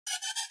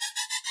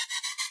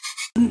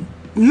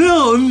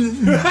No.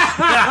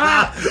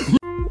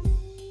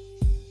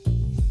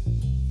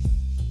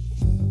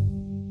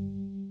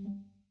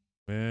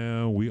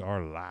 Man, we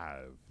are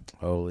live.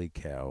 Holy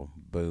cow.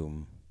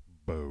 Boom.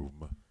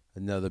 Boom.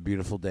 Another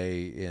beautiful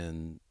day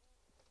in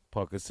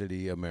Polka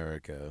City,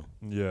 America.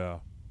 Yeah,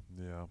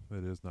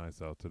 it is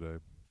nice out today.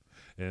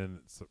 And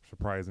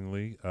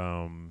surprisingly,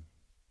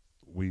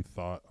 we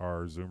thought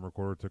our Zoom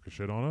recorder took a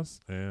shit on us,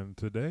 and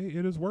today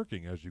it is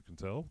working, as you can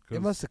tell.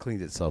 It must have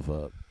cleaned itself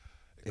up.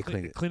 It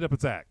cleaned up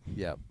its act.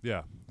 Yep.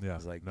 Yeah.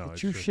 It's like,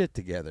 get your shit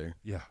together.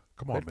 Yeah,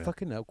 come on, Quit man.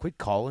 fucking up. Quit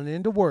calling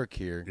into work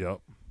here. Yep.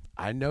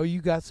 I know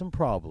you got some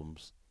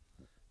problems.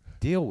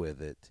 Deal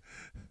with it.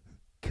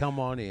 Come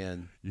on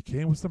in. You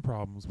came with some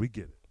problems. We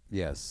get it.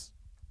 Yes.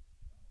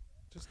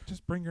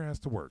 Just bring your ass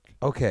to work.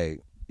 Okay,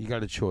 you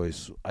got a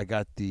choice. I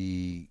got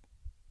the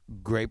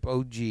Grape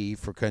OG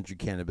for Country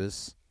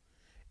Cannabis,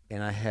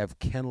 and I have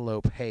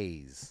Cantaloupe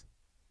Haze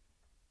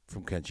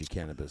from Country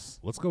Cannabis.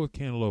 Let's go with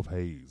Cantaloupe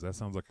Haze. That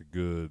sounds like a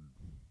good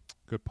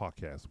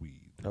podcast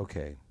weed.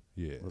 Okay.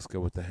 Yeah. Let's go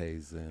with the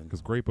haze then.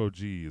 Because Grape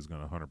OG is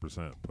going to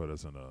 100% put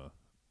us in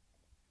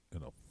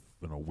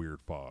a weird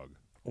fog.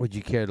 Would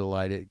you care to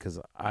light it? Because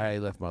I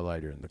left my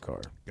lighter in the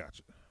car.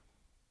 Gotcha.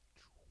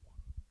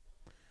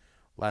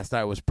 Last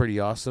night was pretty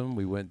awesome.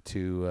 We went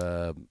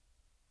to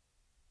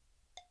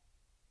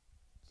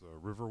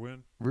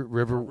Riverwind?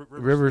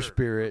 River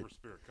Spirit.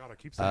 God, I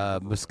keep saying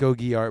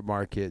Muskogee Art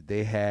Market.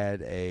 They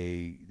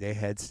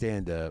had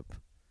stand up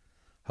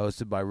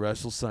hosted by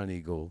Russell Sun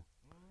Eagle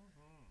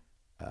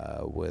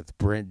with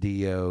Brent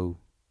Dio,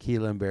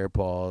 Keelan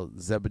Bearpaw,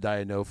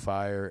 Zebediah No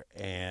Fire,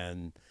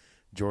 and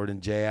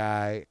Jordan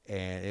J.I.,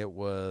 and it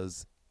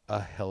was a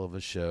hell of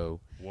a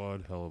show.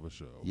 One hell of a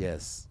show.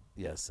 Yes.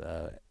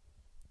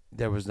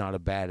 There was not a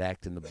bad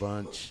act in the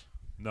bunch.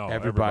 No,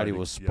 everybody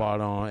was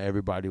spot on.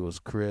 Everybody was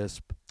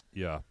crisp.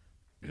 Yeah.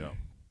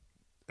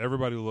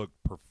 Everybody looked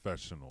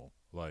professional,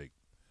 like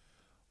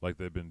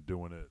they've been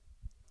doing it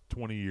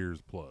 20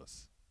 years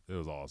plus. It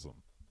was awesome.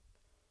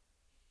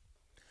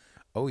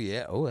 Oh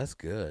yeah. Oh, that's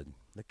good.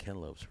 The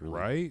cantaloupes really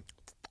right.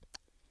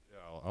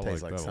 Yeah, I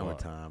tastes like like that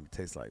summertime.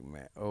 Tastes like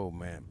man. Oh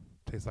man.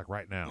 Tastes like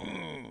right now.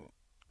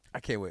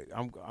 I can't wait.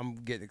 I'm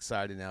getting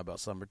excited now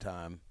about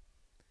summertime.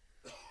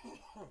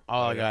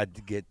 All I got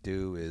to get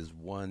to is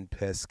one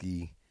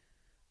pesky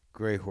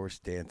Gray Horse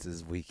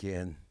Dances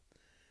weekend,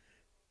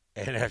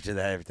 and after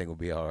that, everything will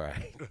be all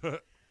right.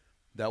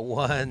 That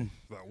one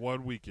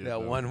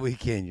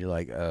weekend, you're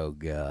like, oh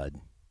god,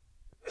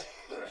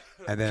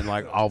 and then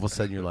like all of a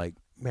sudden, you're like,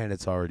 man,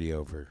 it's already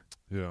over.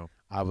 Yeah,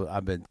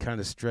 I've been kind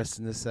of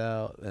stressing this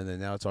out, and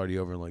then now it's already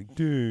over. And like,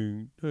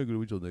 dang, I'm gonna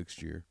wait till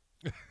next year.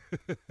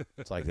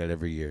 It's like that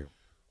every year.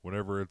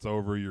 Whenever it's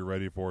over, you're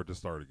ready for it to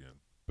start again.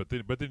 But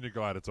then you're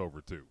glad it's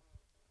over too.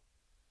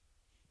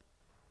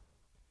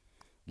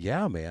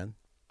 Yeah, man.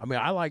 I mean,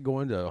 I like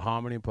going to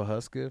Hominy and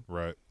Pawhuska.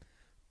 Right.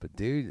 But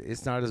dude,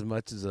 it's not as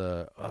much as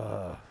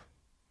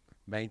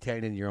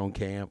maintaining your own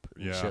camp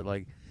and shit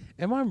like.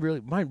 And mine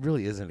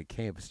really isn't a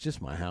camp. It's just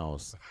my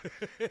house.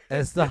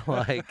 It's not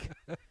like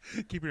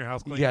keeping your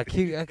house clean. Yeah,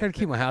 I gotta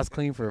keep my house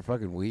clean for a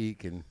fucking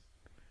week and.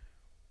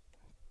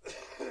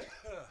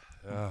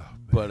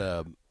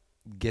 But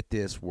get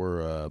this,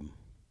 we're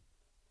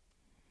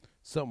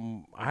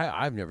something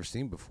I've never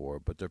seen before,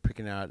 but they're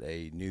picking out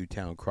a new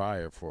town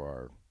crier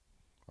for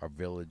our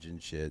village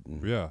and shit,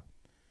 and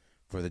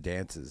for the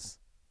dances.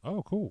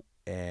 Oh, cool!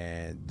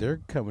 And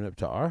they're coming up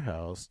to our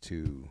house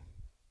to.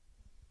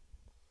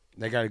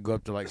 They got to go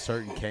up to like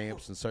certain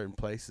camps and certain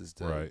places.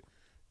 To,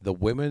 the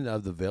women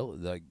of the village,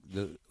 like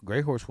the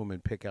Gray Horse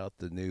women, pick out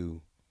the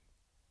new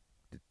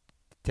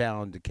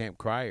town to camp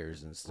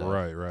criers and stuff.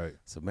 Right.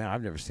 So man,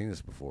 I've never seen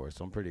this before,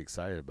 so I'm pretty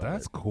excited about it.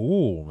 That's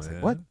cool, man.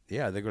 Like, what?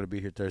 Yeah, they're going to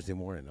be here Thursday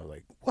morning. I was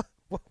like,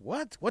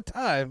 what? What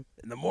time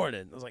in the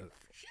morning? I was like,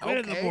 okay.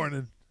 In the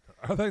morning.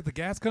 Are they the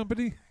gas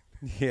company?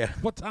 Yeah.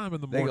 What time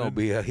in the morning? They're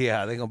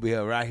gonna be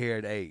right here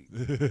at 8.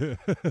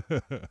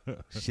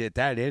 Shit,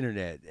 that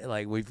internet.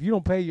 Like, if you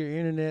don't pay your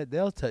internet,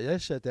 they'll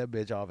shut that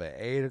bitch off at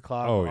 8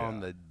 o'clock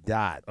on the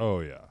dot. Oh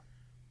yeah.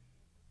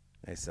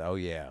 They say, oh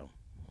yeah.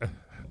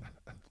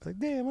 It's like,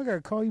 damn, I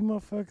gotta call you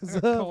motherfuckers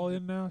up. Call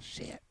in now,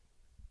 shit,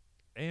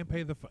 and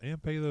pay the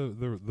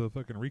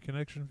fucking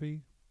reconnection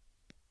fee.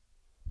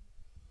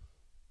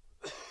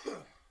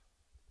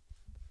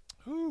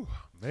 Whew,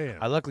 man,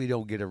 I luckily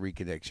don't get a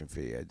reconnection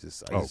fee. I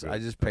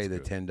just pay the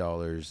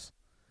 $10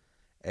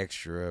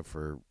 extra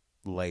for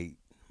late.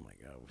 I'm like,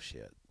 oh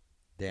shit,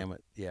 damn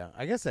it. Yeah,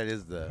 I guess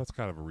that's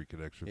kind of a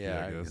reconnection fee.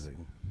 I guess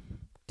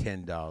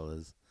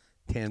 $10,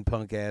 10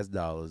 punk ass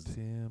dollars.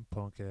 10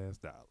 punk ass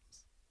dollars.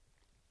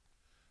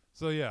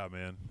 So yeah,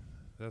 man,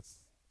 that's.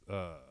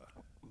 But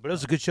it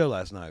was a good show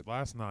last night.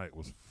 Last night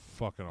was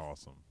fucking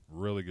awesome.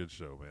 Really good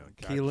show, man.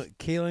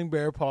 Keeling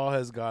Bearpaw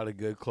has got a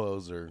good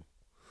closer.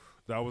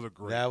 That was a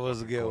great. That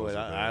was a good one.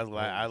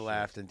 I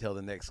laughed until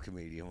the next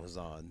comedian was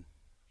on.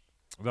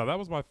 No, that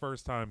was my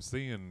first time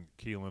seeing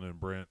Keelan and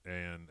Brent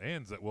and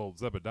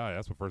Zebediah.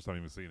 That's the first time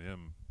even seeing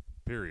him.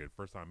 Period.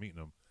 First time meeting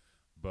him.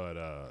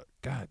 But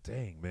god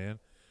dang, man,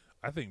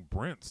 I think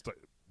Brent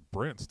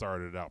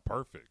started out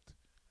perfect.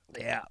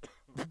 Yeah.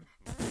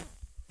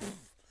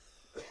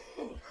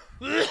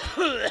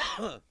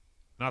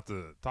 Not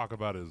to talk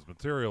about his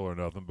material or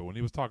nothing, but when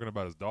he was talking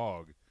about his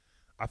dog,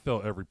 I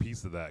felt every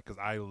piece of that because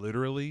I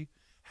literally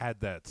had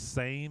that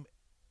same,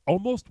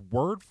 almost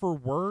word for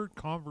word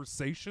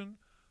conversation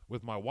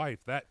with my wife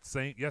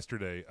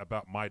yesterday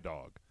about my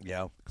dog.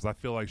 Yeah. Because I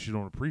feel like she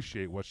don't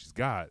appreciate what she's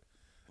got,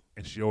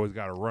 and she always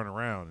got to run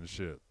around and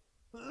shit.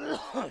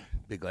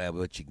 Be glad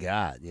with what you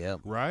got. Yeah.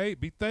 Right?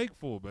 Be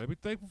thankful, man. Be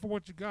thankful for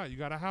what you got. You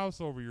got a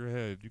house over your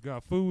head. You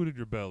got food in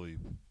your belly.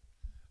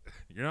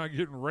 You're not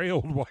getting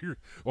railed while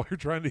you're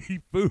trying to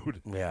eat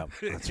food. Yeah,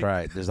 that's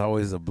right. There's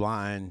always a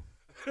blind.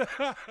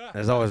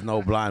 There's always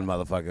no blind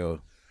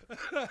motherfucker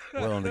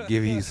willing to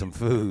give you some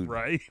food.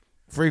 Right?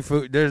 Free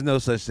food. There's no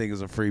such thing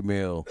as a free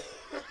meal.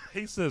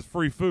 He says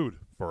free food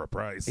for a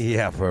price.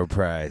 Yeah, for a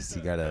price.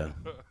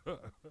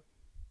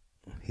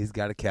 He's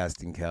got a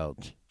casting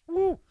couch.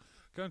 Woo.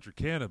 Country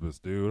cannabis,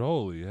 dude.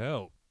 Holy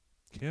hell.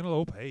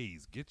 Cantaloupe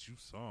haze. Get you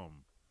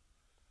some.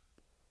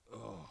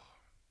 Ugh.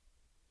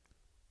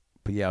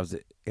 But yeah, it was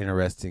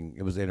interesting.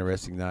 It was an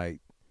interesting night.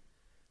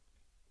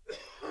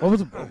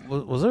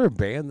 Was there a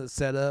band that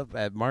set up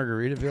at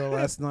Margaritaville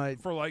last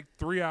night? For like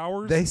 3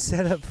 hours? They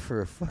set up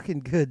for a fucking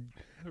good,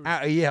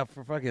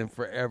 for fucking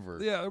forever.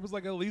 Yeah, it was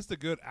like at least a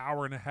good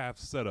hour and a half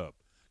setup.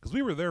 Because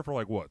we were there for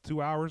like, what,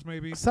 2 hours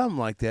maybe? Something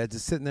like that,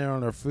 just sitting there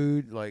on our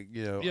food, like,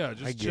 Yeah,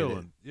 just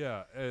chilling.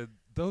 Yeah, and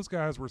those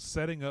guys were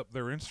setting up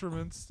their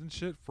instruments and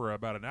shit for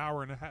about an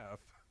hour and a half.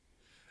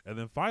 And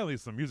then finally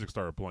some music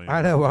started playing.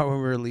 I know, when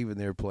we were leaving,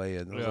 they were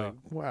playing. I was like,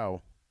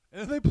 wow.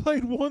 And they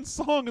played one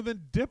song and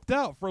then dipped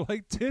out for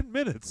like 10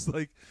 minutes.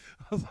 Like,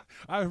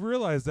 I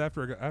realized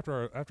after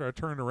I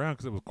turned around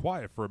because it was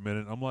quiet for a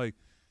minute, I'm like,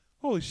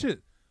 holy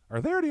shit,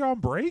 are they already on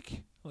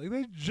break? Like,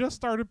 they just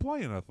started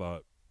playing, I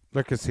thought.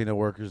 They're casino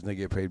workers and they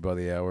get paid by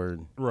the hour.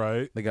 And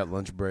right. They got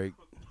lunch break.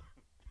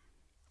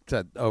 It's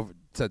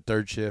at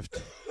third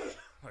shift.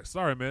 Like,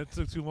 sorry, man, it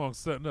took too long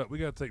setting up. We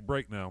got to take a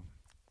break now.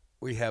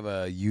 We have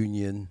a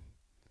union.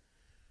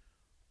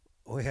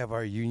 We have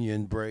our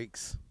union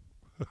breaks.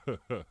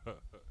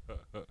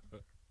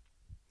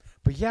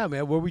 But yeah,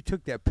 man, where we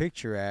took that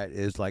picture at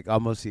is like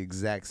almost the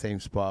exact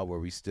same spot where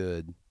we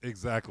stood.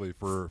 Exactly,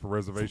 for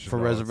reservation for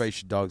dogs.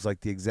 reservation dogs,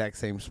 like the exact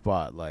same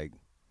spot, like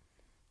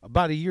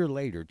about a year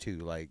later too.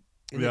 Like,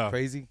 isn't it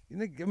crazy? I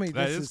mean,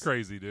 that is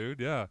crazy, dude.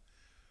 Yeah.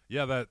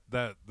 Yeah,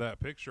 that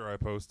picture I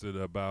posted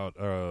about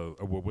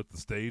with the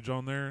stage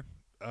on there,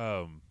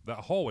 that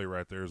hallway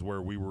right there is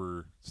where we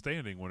were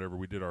standing whenever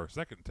we did our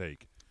second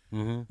take.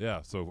 Mm-hmm.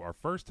 Yeah, so our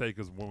first take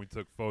is when we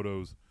took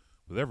photos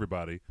with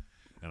everybody,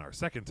 and our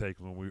second take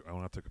is when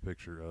I took a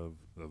picture of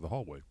the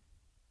hallway.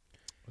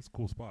 That's a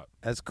cool spot.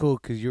 That's cool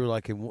because you were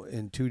like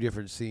in two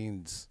different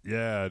scenes.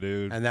 Yeah,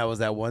 dude. And that was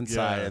that one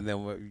side, and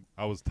then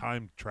I was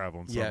time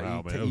traveling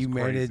somehow, man. You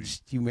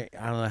managed. I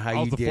don't know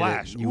how you did it. I was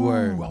the Flash. You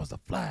were. I was the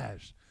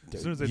Flash.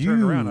 As soon as they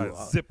turned around, I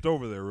zipped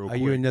over there real quick.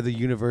 Are you another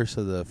universe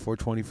of the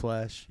 420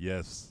 Flash?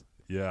 Yes.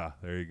 Yeah,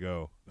 there you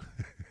go.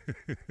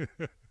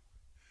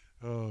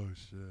 Oh,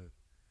 shit.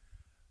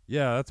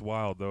 Yeah, that's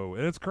wild, though.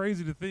 And it's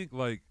crazy to think,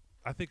 like,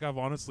 I think I've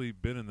honestly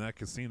been in that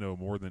casino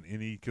more than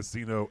any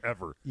casino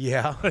ever.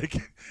 Yeah.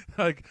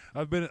 Like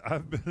I've been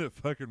at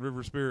fucking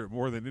River Spirit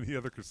more than any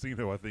other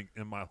casino, I think,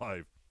 in my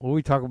life. Well,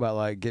 we talk about,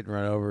 like, getting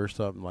run over or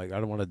something. Like, I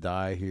don't want to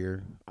die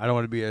here. I don't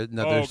want to be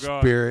another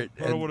spirit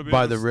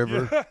by the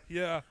river.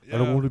 Yeah. I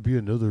don't want to be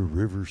another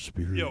river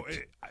spirit. Yo,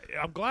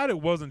 I'm glad it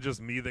wasn't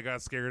just me that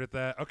got scared at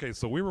that. Okay,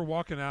 so we were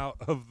walking out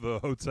of the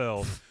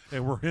hotel,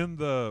 and we're in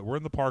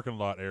the parking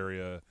lot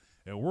area,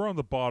 and we're on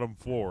the bottom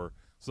floor.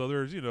 So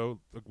there's,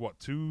 like, what,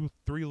 2-3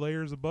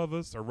 layers above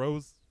us, or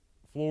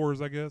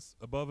floors, I guess,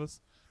 above us.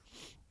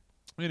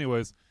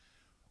 Anyways,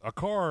 a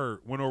car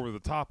went over the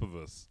top of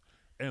us,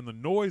 and the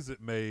noise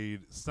it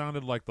made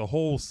sounded like the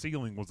whole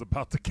ceiling was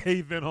about to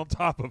cave in on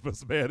top of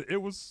us, man.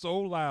 It was so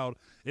loud.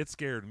 It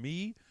scared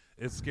me.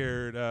 It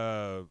scared, it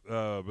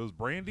was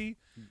Brandy,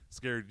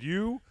 scared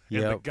you,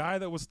 and the guy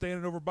that was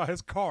standing over by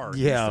his car.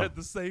 Yeah. He said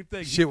the same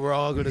thing. Shit, we're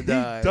all going to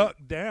die. He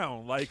ducked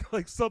down like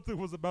something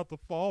was about to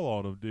fall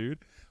on him, dude.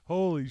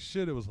 Holy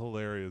shit, it was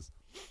hilarious.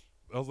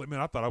 I was like, man,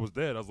 I thought I was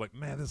dead. I was like,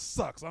 man, this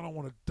sucks. I don't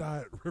want to die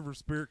at River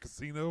Spirit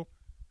Casino.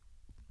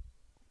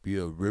 Be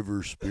a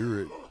river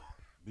spirit.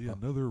 Be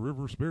another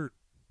river spirit.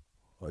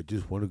 I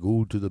just want to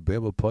go to the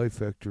Bama Pie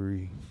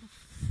Factory.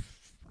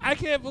 I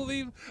can't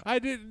believe I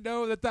didn't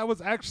know that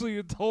was actually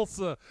in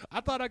Tulsa. I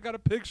thought I got a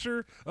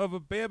picture of a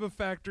Bama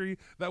factory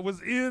that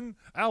was in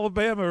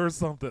Alabama or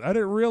something. I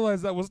didn't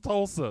realize that was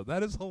Tulsa.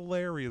 That is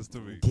hilarious to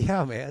me.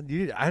 Yeah,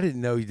 man. I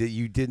didn't know that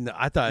you didn't.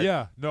 I thought.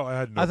 Yeah, no, I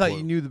had no. I thought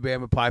you knew the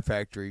Bama Pie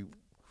Factory.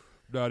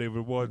 Not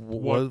even one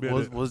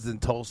minute. Was in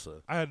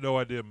Tulsa. I had no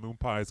idea moon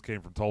pies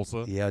came from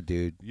Tulsa. Yeah,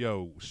 dude.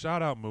 Yo,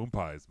 shout out moon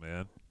pies,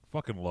 man.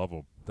 Fucking love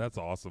them. That's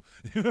awesome.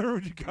 You remember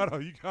when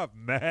you got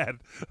mad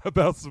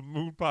about some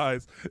moon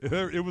pies?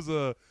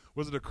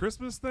 Was it a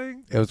Christmas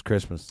thing? It was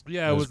Christmas.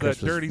 Yeah, it was that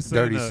Christmas. dirty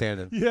Santa. Dirty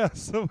Santa. Yeah,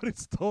 somebody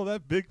stole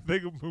that big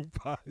thing of moon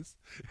pies,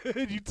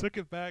 and you took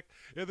it back,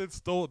 and then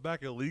stole it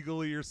back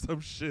illegally or some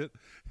shit,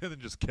 and then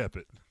just kept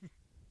it.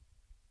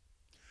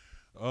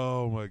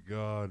 Oh my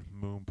God,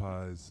 moon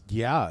pies.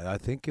 Yeah, I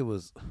think it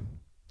was.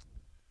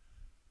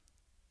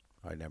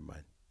 All right, never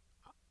mind.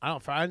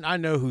 I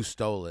know who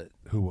stole it.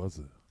 Who was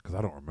it? Because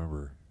I don't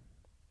remember.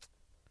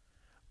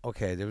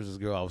 Okay, there was this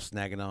girl I was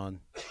snagging on.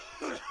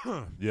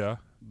 Yeah.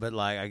 But,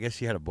 like, I guess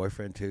she had a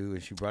boyfriend, too,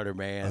 and she brought her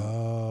man.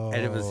 Oh.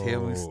 And it was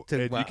him who took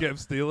and my... you kept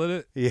stealing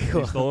it? Yeah.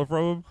 You stole it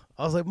from him?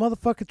 I was like,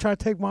 motherfucker, try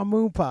to take my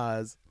moon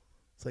pies.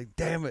 It's like,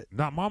 damn it.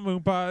 Not my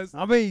moon pies.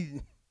 I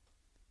mean,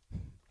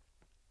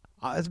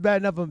 it's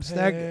bad enough I'm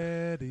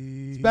snagging.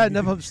 It's bad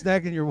enough I'm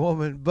snagging your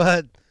woman,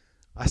 but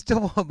I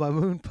still want my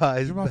moon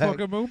pies You're my back.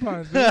 fucking moon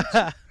pies,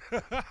 bitch.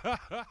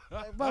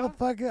 Like,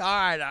 motherfucker.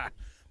 All right.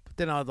 But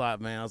then I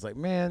was like,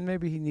 man,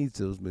 maybe he needs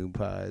those moon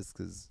pies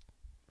because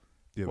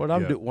what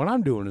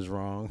I'm doing is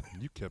wrong.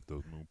 You kept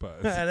those moon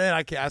pies. And then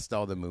I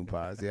stole the moon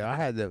pies. Yeah, I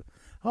had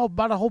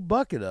about a whole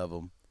bucket of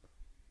them.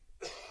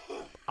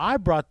 I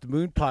brought the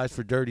moon pies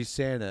for Dirty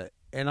Santa,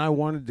 and I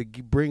wanted to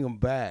bring them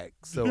back.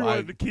 So you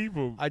wanted to keep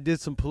them. I did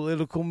some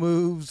political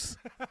moves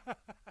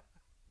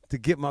to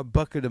get my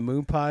bucket of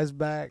moon pies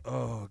back.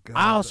 Oh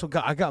God!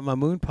 I got my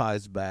moon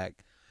pies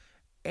back,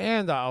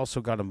 and I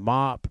also got a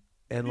mop.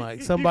 And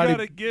like somebody got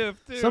a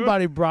gift too.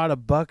 Somebody brought a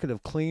bucket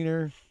of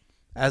cleaner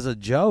as a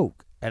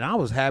joke, and I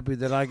was happy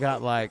that I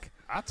got like.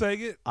 I'll take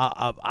it.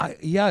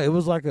 It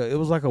was like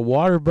a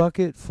water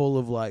bucket full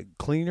of like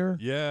cleaner.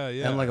 Yeah,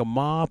 yeah. And like a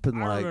mop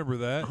and I remember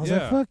that. I was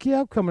like, fuck yeah,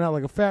 I'm coming out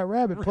like a fat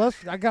rabbit. Plus,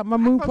 I got my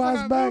moon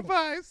pies back. Moon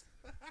pies.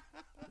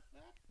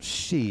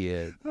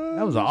 Shit,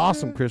 that was an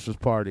awesome Christmas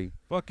party.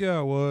 Fuck yeah,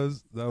 it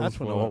was. That's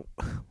when it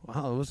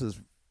was this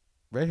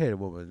redheaded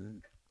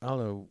woman. I don't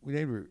know. We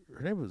named her.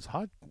 Her name was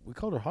Hot. We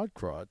called her Hot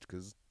Crotch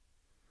because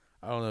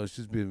I don't know.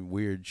 She's being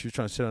weird. She was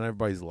trying to sit on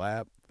everybody's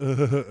lap, and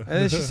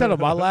then she sat on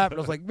my lap, and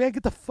I was like, "Man,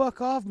 get the fuck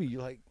off me!"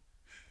 Like,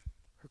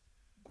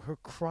 her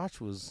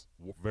crotch was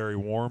very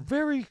warm,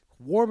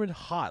 and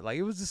hot. Like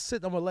it was just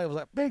sitting on my leg. I was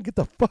like, "Man, get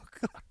the fuck,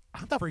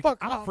 I'm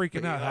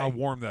freaking out how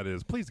warm that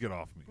is. Please get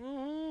off me."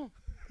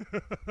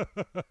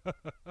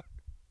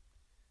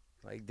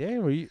 Like,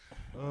 damn, are you?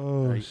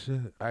 Oh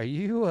shit! Are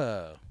you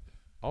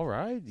all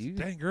right?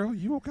 Dang girl,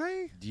 you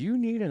okay? Do you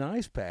need an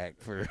ice pack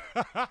for?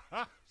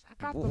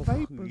 Got the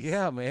vapors.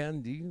 Yeah,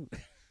 man. Do you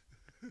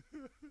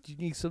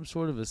need some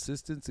sort of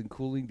assistance in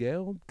cooling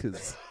down?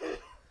 Because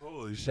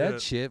holy shit,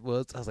 that shit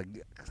was. I was like,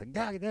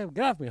 God damn,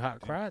 get off me,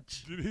 hot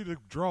crotch. You need to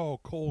draw a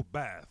cold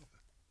bath.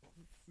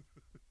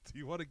 Do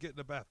you want to get in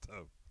the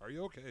bathtub? Are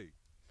you okay?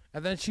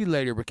 And then she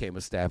later became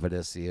a staff at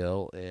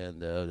SCL,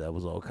 and that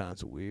was all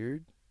kinds of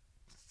weird.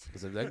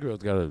 Because that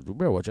girl's got you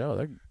better watch out.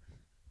 That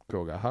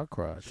girl got hot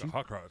crotch.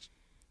 Hot crotch.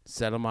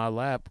 Sat on my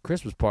lap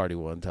Christmas party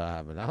one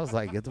time, and I was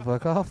like, get the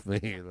fuck off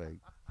me. Like,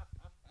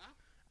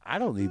 I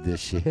don't need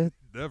this shit.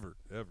 Never,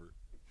 ever.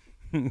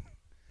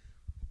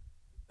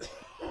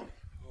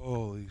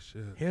 Holy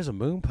shit. Here's a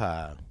moon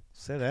pie.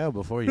 Sit down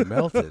before you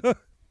melt it.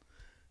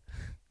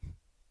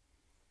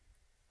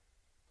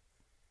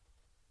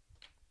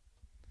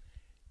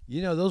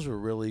 You know, those were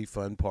really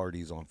fun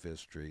parties on Fifth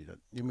Street.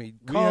 I mean,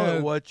 call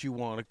it what you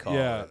want to call it.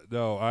 Yeah,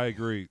 no, I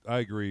agree.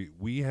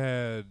 We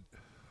had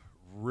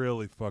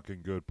really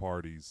fucking good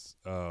parties.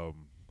 And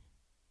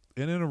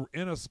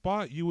in a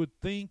spot you would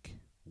think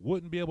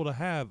wouldn't be able to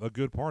have a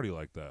good party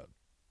like that.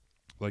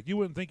 Like, you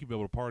wouldn't think you'd be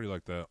able to party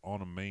like that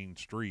on a main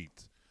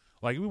street.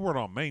 Like, we weren't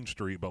on Main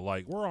Street, but,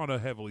 like, we're on a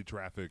heavily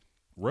trafficked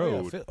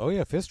road.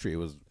 Fifth Street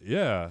was...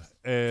 Yeah.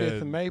 And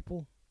Fifth and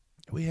Maple.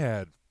 We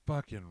had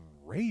fucking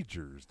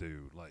ragers,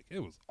 dude. Like, it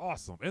was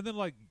awesome. And then,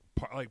 like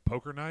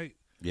poker night.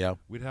 Yeah.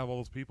 We'd have all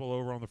those people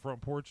over on the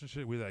front porch and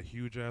shit. We had that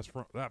huge-ass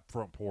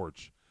front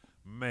porch.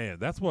 Man,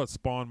 that's what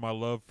spawned my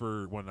love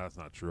for... Well, that's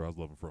not true. I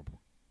love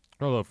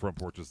front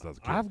porches as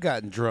a kid. I've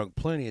gotten drunk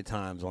plenty of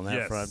times on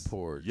that front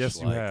porch.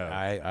 Yes, you have.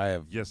 I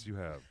have. Yes, you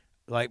have.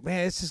 Like,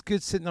 man, it's just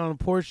good sitting on the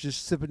porch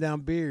just sipping down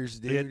beers,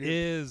 dude. It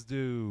is,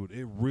 dude.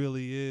 It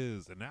really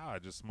is. And now I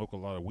just smoke a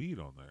lot of weed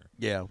on there.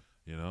 Yeah.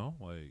 You know?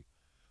 Like,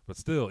 but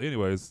still,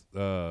 anyways,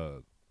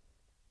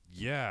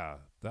 yeah,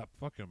 that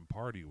fucking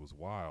party was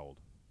wild.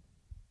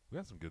 We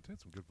had some good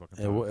fucking times.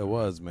 It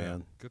was, man.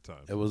 Yeah, good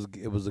times. It was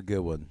a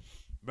good one.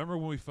 Remember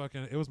when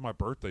it was my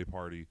birthday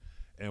party,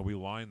 and we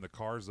lined the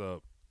cars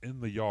up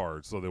in the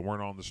yard so they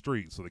weren't on the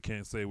street, so they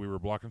can't say we were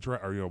blocking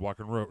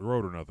blocking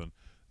road or nothing.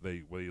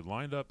 They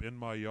lined up in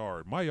my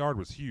yard. My yard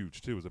was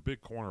huge too. It was a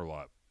big corner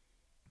lot,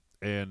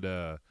 and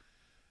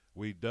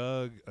we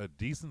dug a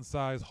decent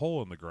sized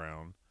hole in the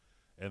ground,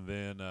 and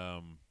then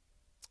I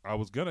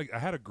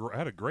had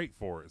a grate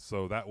for it,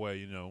 so that way,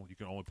 you know, you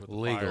can only put the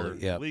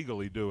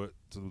legally do it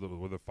so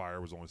where the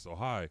fire was only so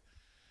high.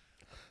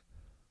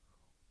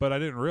 But I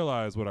didn't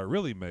realize what I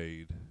really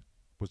made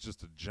was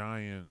just a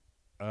giant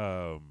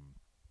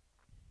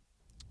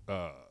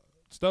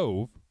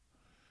stove,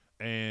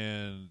 and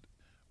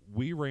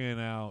ran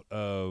out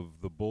of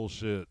the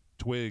bullshit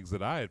twigs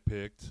that I had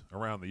picked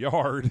around the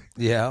yard.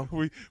 Yeah.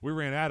 we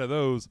ran out of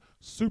those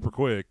super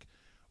quick.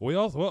 We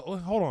also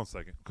hold on a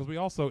second, because we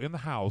also in the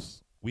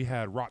house we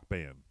had Rock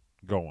Band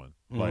going,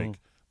 like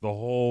the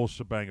whole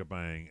shebang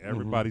bang.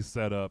 Everybody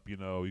set up, you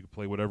could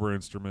play whatever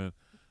instrument.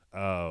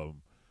 So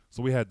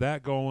we had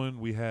that going.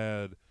 We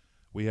had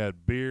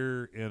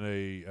beer in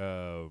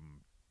a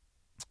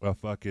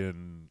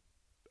fucking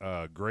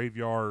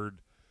graveyard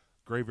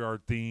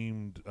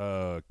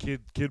themed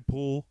kid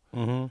pool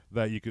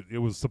that you could. It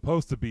was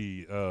supposed to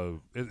be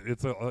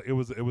it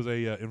was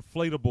a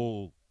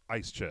inflatable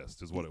ice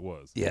chest is what it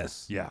was.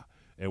 Yes. Yeah.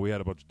 And we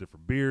had a bunch of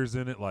different beers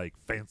in it, like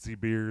fancy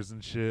beers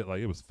and shit.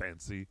 Like, it was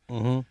fancy.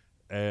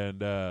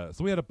 And so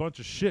we had a bunch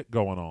of shit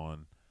going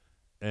on.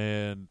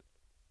 And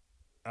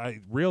I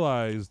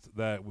realized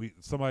that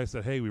somebody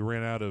said, hey, we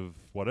ran out of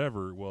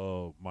whatever.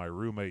 Well, my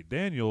roommate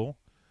Daniel,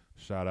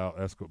 shout out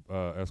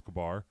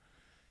Escobar,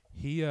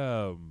 he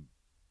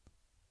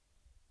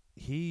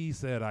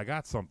said, I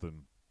got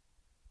something.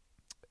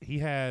 He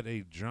had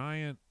a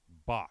giant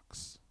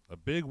box, a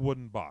big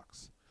wooden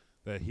box,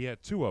 that he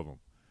had two of them.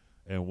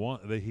 And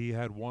he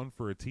had one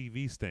for a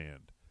TV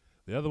stand.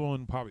 The other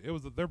one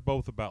they're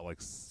both about like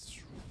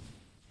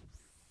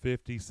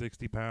 50,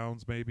 60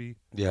 pounds maybe.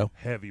 Yeah.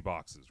 Heavy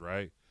boxes,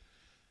 right?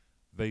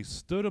 They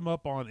stood them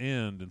up on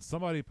end, and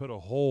somebody put a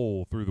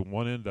hole through the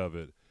one end of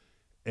it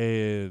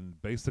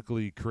and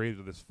basically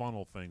created this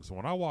funnel thing. So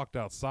when I walked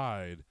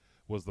outside,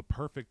 was the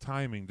perfect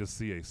timing to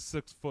see a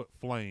 6-foot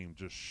flame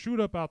just shoot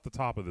up out the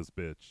top of this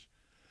bitch.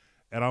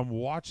 And I'm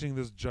watching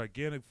this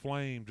gigantic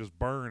flame just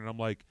burn, and I'm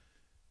like,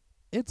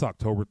 it's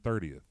October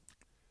 30th.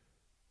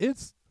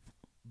 It's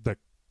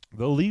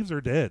the leaves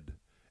are dead.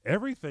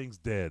 Everything's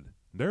dead.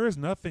 There is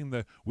nothing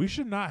that we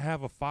should not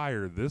have a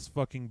fire this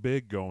fucking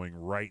big going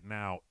right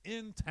now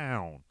in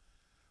town.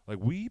 Like,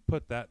 we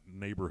put that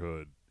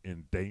neighborhood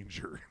in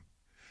danger.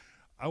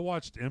 I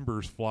watched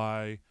embers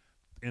fly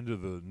into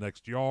the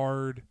next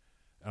yard,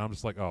 and I'm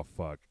just like, oh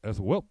fuck. I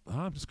said, well,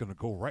 I'm just gonna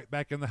go right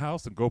back in the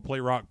house and go play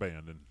Rock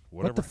Band and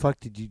whatever. What the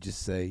fuck did you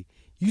just say?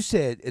 You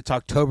said it's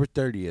October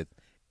 30th.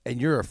 And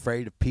you're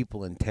afraid of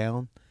people in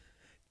town?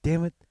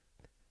 Damn it.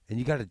 And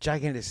you got a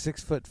gigantic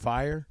 6-foot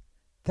fire?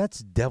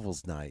 That's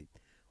Devil's Night.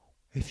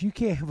 If you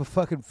can't have a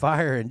fucking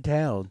fire in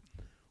town,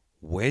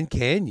 when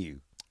can you?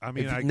 I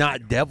mean,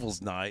 not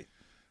Devil's Night.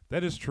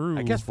 That is true.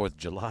 I guess 4th of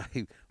July.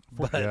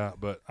 But yeah,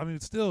 but I mean,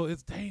 it's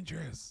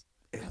dangerous.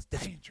 It's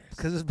dangerous.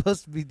 Because it's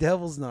supposed to be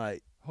Devil's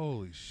Night.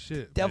 Holy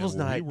shit. Devil's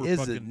Night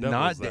is it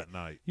not that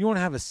night. You want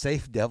to have a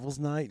safe Devil's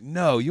Night?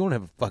 No, you want to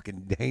have a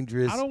fucking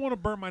dangerous. I don't want to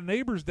burn my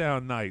neighbors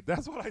down night.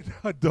 That's what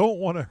I don't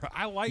want to.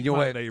 I like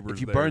my neighbors.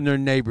 If you burn their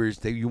neighbors,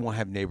 you won't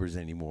have neighbors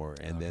anymore,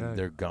 and then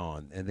they're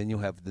gone, and then you'll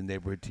have the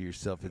neighborhood to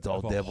yourself. It's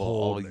all devil,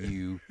 all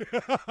you,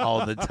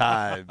 all the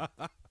time.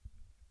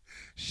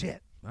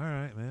 Shit. All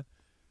right, man.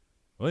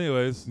 Well,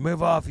 anyways,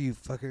 move off, you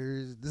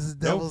fuckers. This is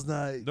Devil's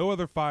Night. No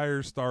other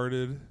fires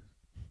started.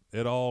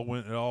 It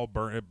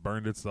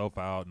burned itself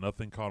out.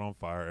 Nothing caught on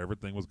fire.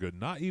 Everything was good.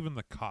 Not even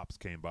the cops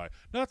came by.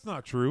 That's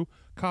not true.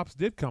 Cops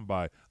did come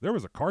by. There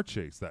was a car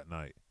chase that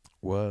night.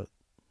 What?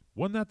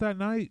 Wasn't that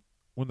night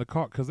when the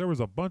car? Because there was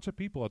a bunch of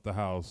people at the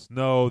house.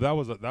 No, that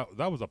was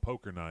a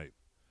poker night.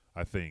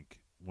 I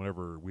think.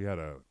 Whenever we had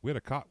a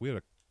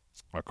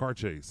car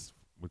chase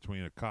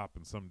between a cop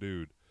and some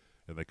dude,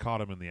 and they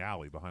caught him in the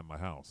alley behind my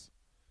house.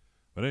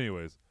 But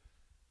anyways,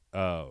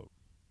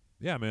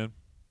 yeah, man.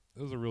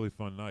 It was a really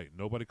fun night.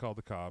 Nobody called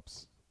the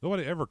cops.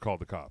 Nobody ever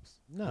called the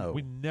cops. No.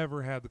 We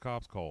never had the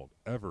cops called,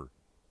 ever.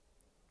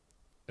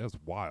 That's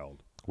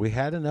wild. We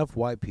had enough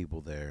white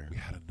people there. We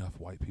had enough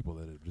white people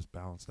that it just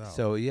balanced out.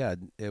 So, yeah,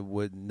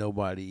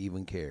 nobody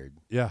even cared.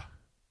 Yeah.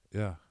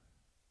 Yeah.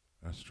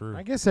 That's true.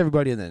 I guess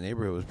everybody in that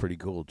neighborhood was pretty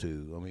cool,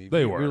 too. I mean,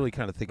 they you were. really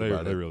kind of think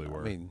about it. They really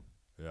were. I mean,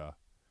 yeah.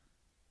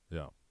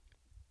 Yeah.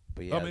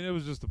 But yeah. I mean, it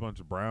was just a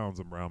bunch of Browns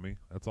around me.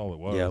 That's all it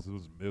was. Yep.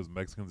 It was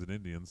Mexicans and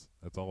Indians.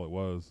 That's all it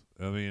was.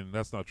 I mean,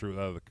 that's not true.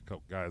 The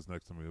couple guys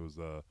next to me, it was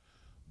a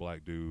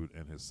black dude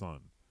and his son,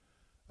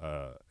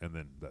 and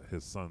then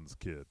his son's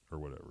kid or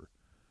whatever,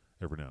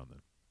 every now and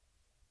then.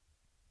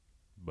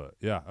 But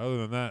yeah, other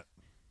than that,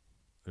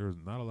 there was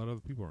not a lot of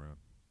other people around,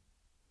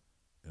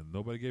 and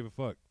nobody gave a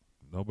fuck.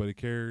 Nobody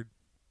cared.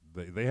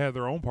 They had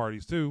their own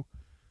parties too.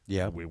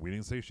 Yeah, we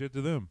didn't say shit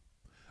to them.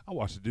 I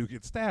watched a dude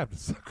get stabbed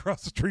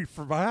across the street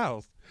from my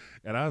house,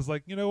 and I was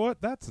like, you know what?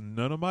 That's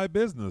none of my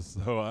business.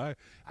 So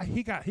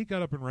he got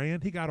up and ran.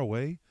 He got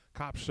away.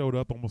 Cops showed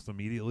up almost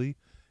immediately.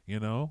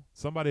 You know,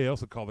 somebody else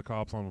had called the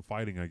cops on him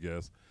fighting, I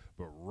guess.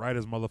 But right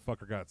as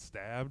motherfucker got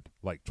stabbed,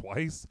 like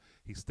twice,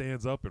 he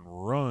stands up and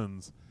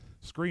runs,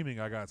 screaming,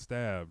 "I got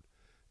stabbed!"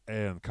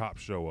 And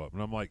cops show up,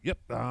 and I'm like, "Yep,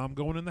 I'm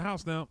going in the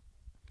house now."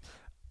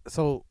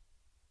 So,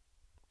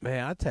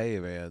 man, I tell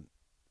you, man.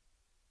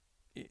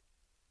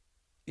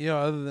 You know,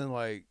 other than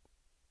like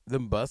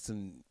them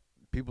busting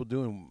people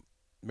doing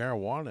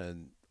marijuana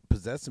and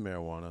possessing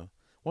marijuana,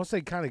 once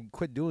they kind of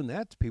quit doing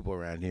that to people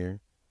around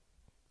here,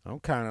 I'm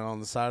kind of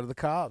on the side of the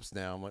cops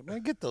now. I'm like,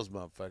 man, get those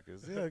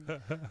motherfuckers. Yeah,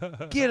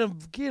 get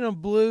them,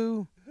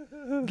 Blue.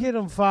 Get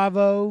them,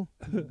 5-0.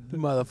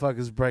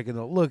 Motherfuckers breaking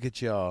the. Look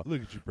at y'all.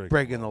 Look at you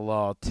breaking the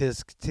law.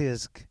 Tisk,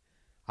 tisk.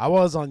 I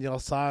was on y'all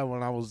side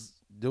when I was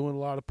doing a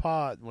lot of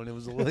pot when it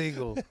was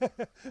illegal.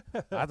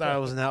 I thought I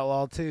was an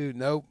outlaw too.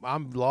 Nope,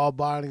 I'm law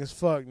abiding as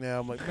fuck now.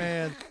 I'm like,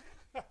 man,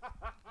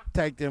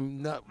 take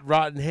them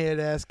rotten head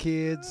ass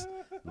kids,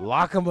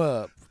 lock them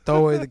up, throw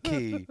away the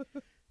key.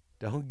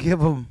 Don't give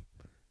them.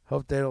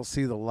 Hope they don't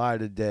see the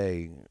light of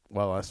day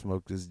while I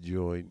smoke this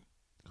joint.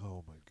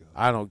 Oh my god.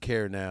 I don't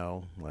care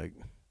now. Like,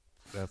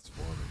 that's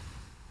funny.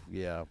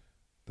 Yeah.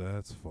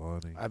 That's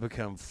funny. I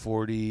become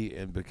 40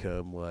 and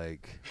become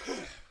like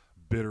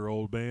bitter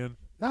old man.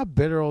 Not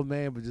bitter old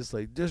man, but just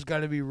like there's got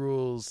to be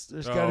rules.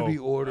 There's got to be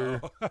order.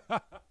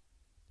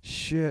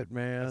 Shit,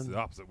 man. That's the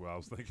opposite of what I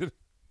was thinking.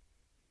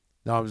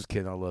 No, I'm just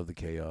kidding. I love the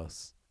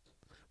chaos.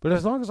 But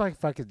as long as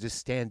if I could just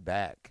stand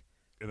back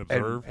and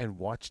observe and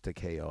watch the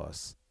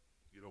chaos.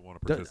 You don't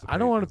want to participate. I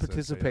don't want to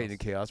participate in the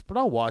chaos, but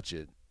I'll watch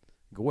it.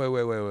 Go,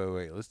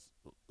 wait. Let's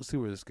see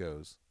where this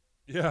goes.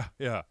 Yeah.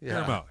 Hear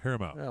him out.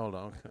 Yeah, hold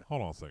on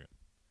a second.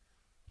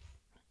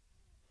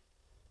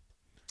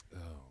 Oh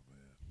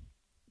man.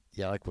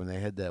 Yeah, like when they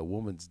had that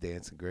woman's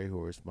dance in Grey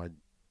Horse,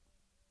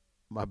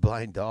 my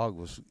blind dog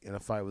was in a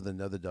fight with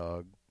another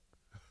dog.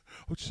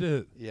 Oh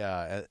shit.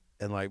 Yeah,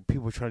 and like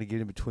people were trying to get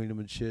in between them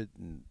and shit,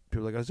 and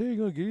people were like, I said, you're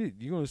gonna get it.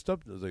 You're gonna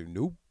stop. I was like,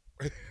 nope.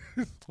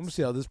 I'm gonna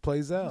see how this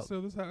plays out.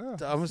 I'm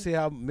gonna see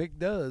how Mick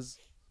does.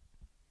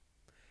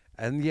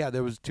 And yeah,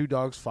 there was 2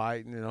 dogs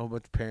fighting and a whole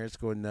bunch of parents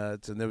going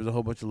nuts, and there was a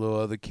whole bunch of little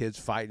other kids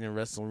fighting and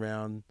wrestling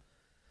around.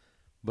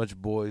 A bunch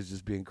of boys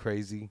just being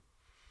crazy.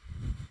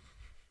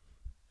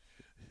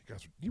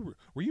 Guys,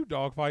 were you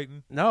dog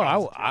fighting? No,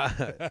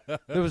 I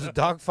there was a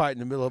dog fight in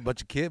the middle of a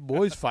bunch of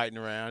boys fighting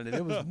around, and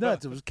it was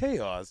nuts. It was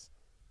chaos.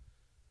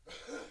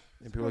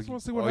 And people were like,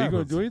 are you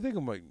going to do anything?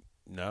 I'm like,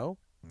 no.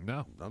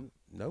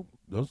 Nope.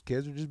 Those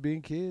kids are just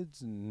being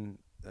kids, and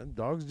them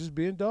dogs are just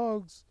being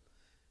dogs.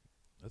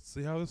 Let's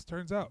see how this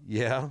turns out.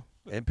 Yeah.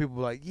 And people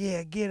were like,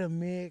 yeah, get him,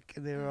 Mick.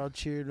 And they were all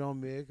cheering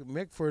on Mick.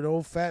 Mick for an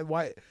old fat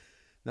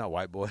not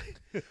white boy.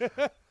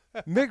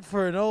 Mick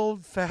for an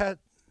old fat,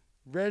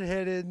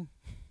 redheaded,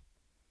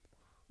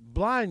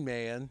 blind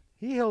man.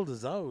 He held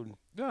his own.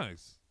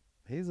 Nice.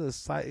 He's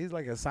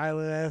like a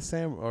silent ass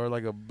samurai, or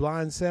like a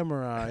blind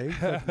samurai.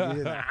 He's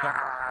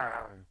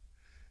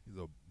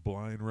a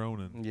blind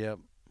Ronin. Yep.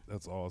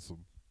 That's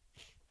awesome.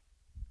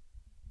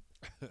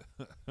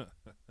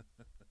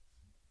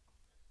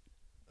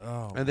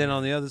 And then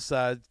on the other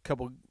side,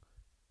 couple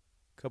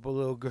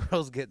little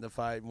girls get in a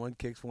fight, and one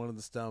kicks one in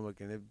the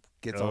stomach, and it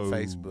gets on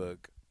Facebook.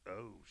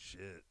 Oh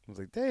shit! I was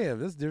like, damn,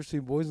 this is the difference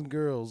between boys and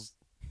girls.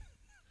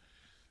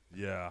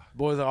 Yeah.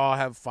 Boys all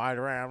have fight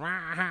around.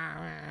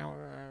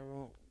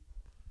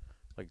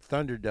 Like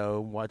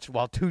Thunderdome,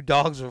 while 2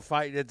 dogs are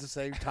fighting at the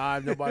same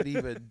time. Nobody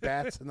even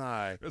bats an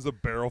eye. There's a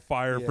barrel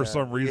fire for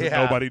some reason.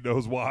 Yeah. Nobody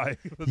knows why.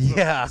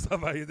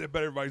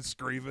 Everybody's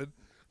screaming.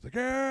 It's like,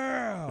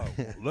 yeah,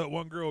 let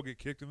one girl get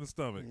kicked in the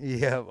stomach.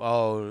 Yeah.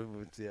 Oh,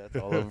 yeah. It's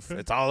all over.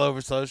 It's all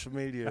over social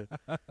media.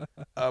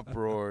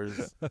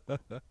 Uproars.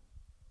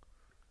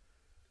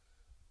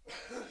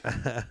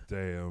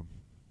 Damn.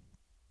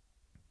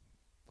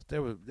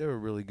 There were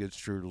really good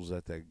strudels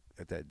at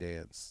that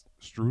dance.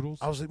 Strudels?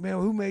 I was like, man,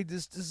 who made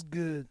this? This is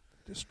good.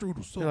 This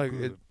strudel's so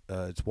good.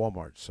 It's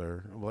Walmart,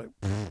 sir. I'm like,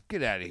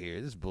 get out of here.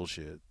 This is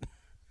bullshit.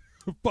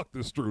 Fuck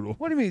this strudel.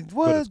 What do you mean?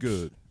 What? But it's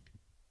good.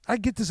 I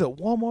get this at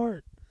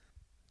Walmart.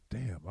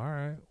 Damn. All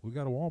right, we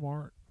got a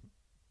Walmart.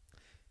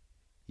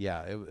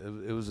 Yeah,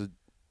 it was a.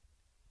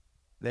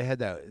 They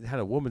had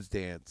a woman's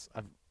dance.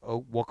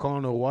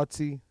 Wakano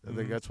Watsi. I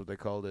think that's what they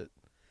called it.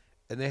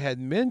 And they had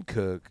men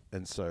cook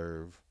and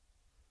serve.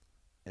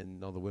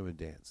 And all the women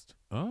danced.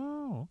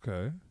 Oh,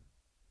 okay.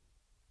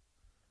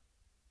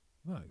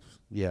 Nice.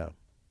 Yeah.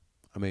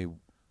 I mean,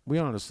 we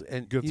honestly.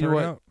 And good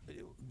turnout?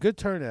 Good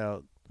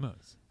turnout.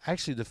 Nice.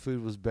 Actually, the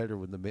food was better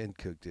when the men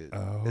cooked it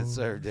and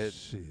served it.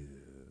 Shit.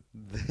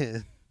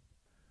 Then,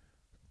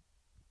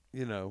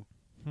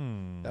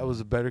 that was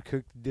a better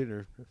cooked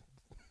dinner.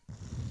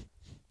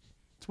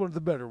 It's one of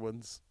the better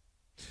ones.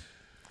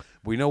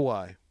 We know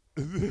why.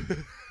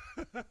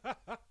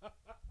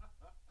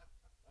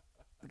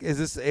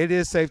 It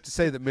is safe to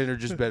say that men are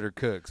just better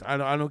cooks. I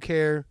don't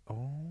care.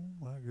 Oh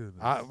my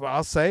goodness.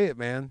 I'll say it,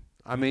 man.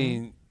 I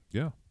mean,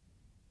 yeah.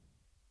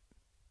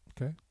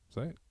 Okay,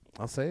 say it.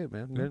 I'll say it,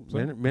 man.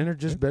 Men are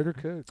just better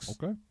cooks.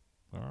 Okay,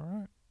 all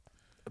right.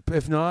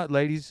 If not,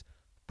 ladies,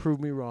 prove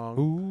me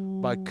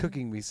wrong by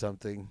cooking me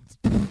something.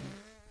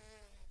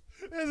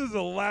 This is an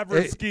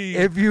elaborate scheme.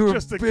 If you were,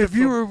 just to get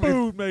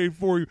food made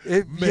for you,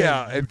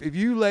 if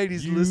you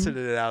ladies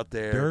listening out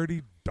there,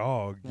 dirty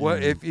dog.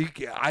 What if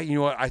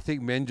I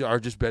think men are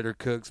just better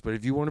cooks, but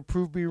if you want to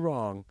prove me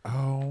wrong,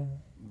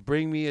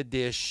 bring me a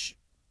dish.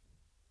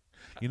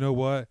 You know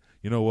what?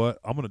 I'm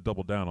going to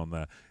double down on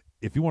that.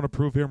 If you want to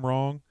prove him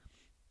wrong,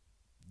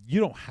 you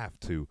don't have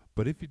to.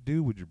 But if you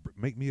do, would you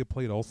make me a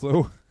plate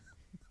also?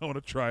 I want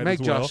to try it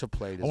Make as well. Josh a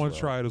plate as I want well. to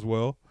try it as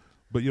well,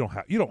 but you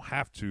don't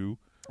have to.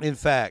 In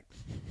fact,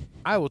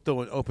 I will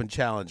throw an open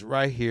challenge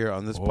right here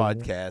on this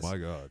podcast. My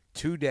God.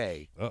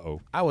 Today.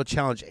 Uh-oh. I will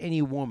challenge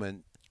any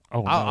woman.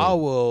 Oh, no. I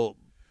will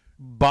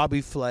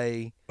Bobby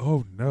Flay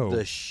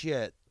the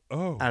shit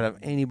out of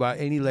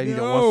anybody, any lady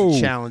that wants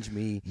to challenge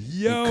me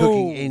in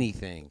cooking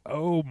anything.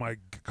 Oh, my.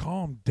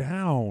 Calm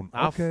down.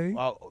 Okay.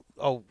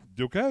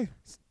 You okay?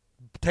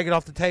 Take it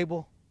off the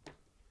table.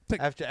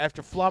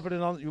 After flopping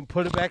it on, you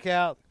put it back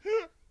out.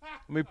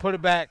 Let me put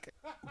it back.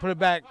 Put it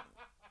back.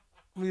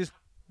 Let me just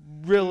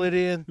reel it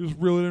in. Just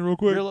reel it in real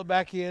quick. Reel it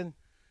back in.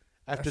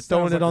 After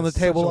throwing it on the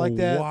table like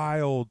that.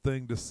 Wild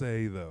thing to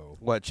say, though.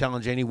 What?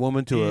 Challenge any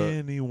woman to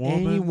any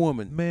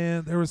woman.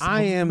 Man, there was some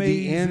I am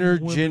the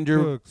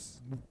intergender cooks.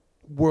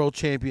 world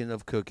champion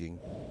of cooking.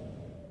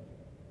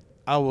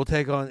 I will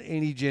take on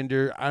any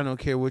gender. I don't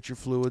care what your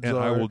fluids and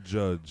are. I will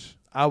judge.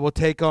 I will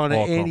take on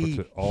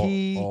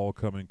all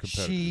coming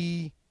competitors.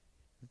 She,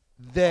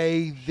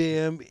 they,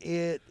 them,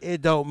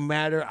 it don't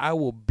matter. I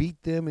will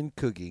beat them in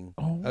cooking.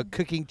 A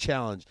cooking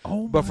challenge.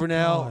 But for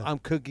now, God. I'm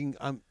cooking.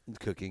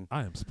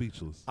 I am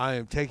speechless. I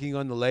am taking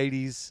on the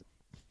ladies.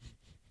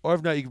 Or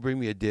if not, you can bring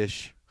me a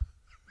dish.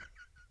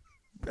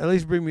 At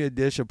least bring me a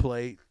dish, a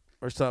plate,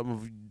 or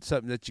something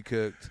that you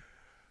cooked.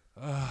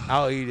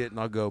 I'll eat it and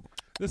I'll go.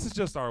 This is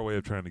just our way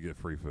of trying to get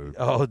free food.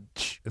 Oh,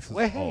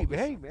 hey,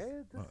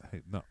 man.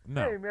 Hey, no.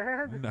 Hey,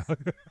 man. No.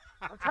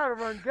 I'm trying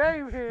to run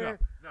game here.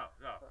 No.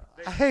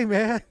 Hey,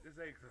 man.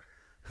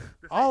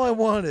 All I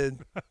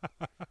wanted.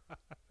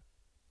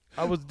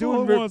 I was doing.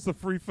 All I want's the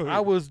free food. I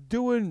was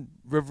doing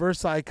reverse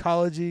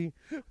psychology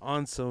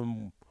on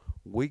some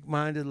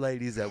weak-minded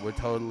ladies that would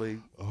totally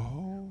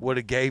would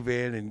have gave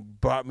in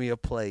and brought me a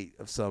plate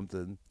of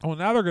something. Oh,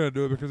 now they're gonna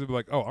do it because they'll be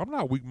like, "Oh, I'm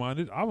not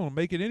weak-minded. I'm gonna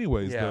make it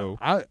anyways." Yeah, though.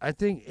 I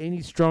think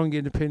any strong,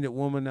 independent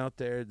woman out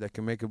there that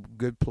can make a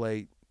good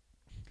plate,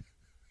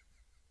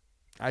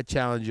 I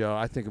challenge y'all.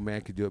 I think a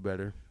man could do it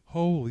better.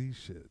 Holy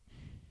shit!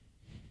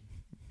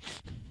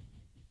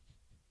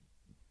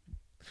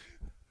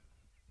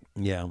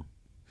 Yeah.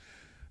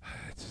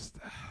 This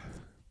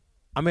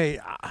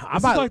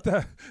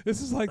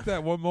is like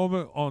that one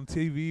moment on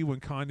TV when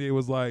Kanye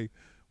was like,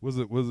 was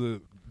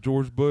it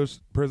George Bush,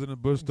 President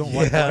Bush don't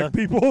like black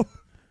people?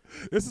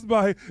 This is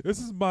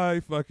my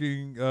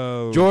fucking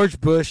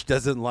George Bush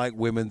doesn't like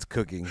women's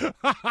cooking.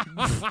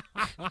 I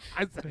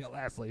said it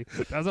lastly.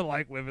 Doesn't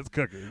like women's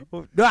cooking.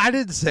 No, I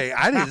didn't say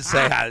I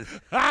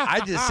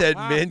just said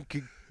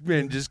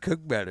men just cook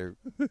better.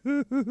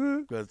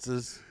 That's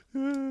just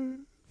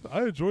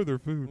I enjoy their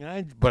food.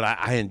 But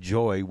I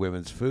enjoy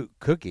women's food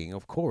cooking,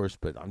 of course,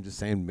 but I'm just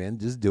saying men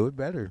just do it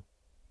better.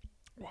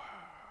 Wow.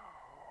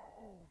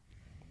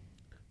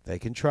 They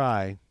can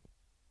try,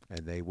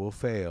 and they will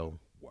fail.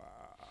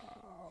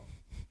 Wow.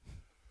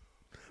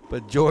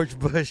 But George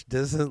Bush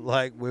doesn't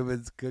like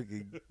women's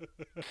cooking.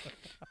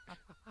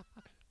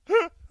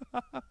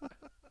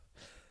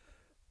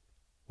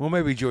 Well,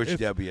 maybe George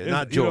W.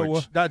 Not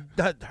George. Not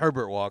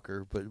Herbert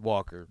Walker, but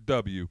Walker.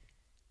 W.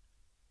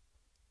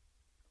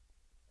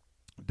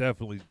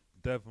 Definitely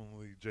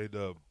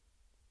J-Dub.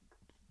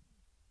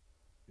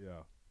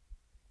 Yeah.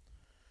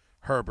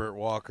 Herbert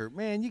Walker.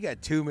 Man, you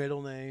got two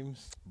middle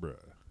names. Bruh.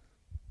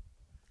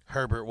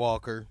 Herbert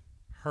Walker.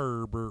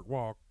 Herbert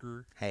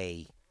Walker.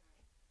 Hey,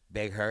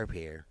 Big Herb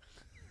here.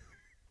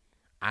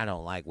 I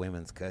don't like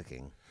women's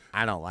cooking.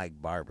 I don't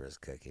like Barbara's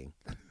cooking.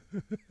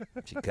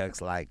 She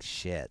cooks like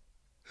shit.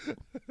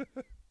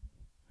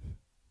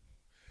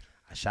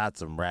 I shot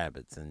some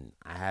rabbits and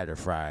I had her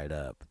fry it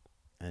up,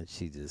 and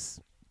she just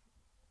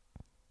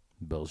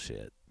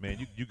bullshit. Man,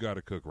 you got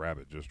to cook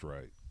rabbit just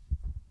right.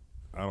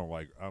 I'm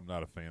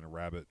not a fan of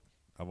rabbit.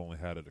 I've only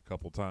had it a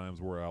couple times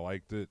where I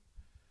liked it.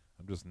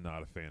 I'm just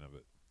not a fan of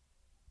it.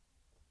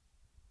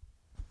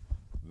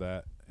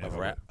 That and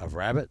of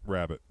rabbit?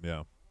 Rabbit,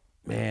 yeah.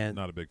 Man,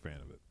 not a big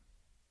fan of it.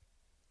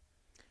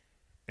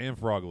 And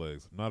frog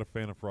legs. Not a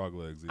fan of frog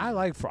legs either. I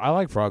like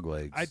frog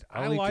legs.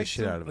 I like like the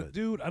shit out of it.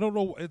 Dude, I don't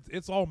know.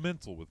 It's all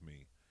mental with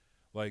me.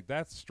 Like,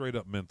 that's straight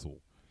up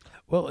mental.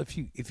 Well, if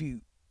you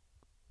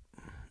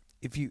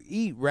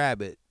eat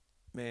rabbit,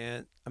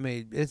 man, I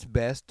mean, it's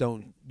best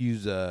don't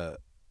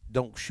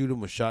shoot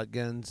them with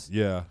shotguns.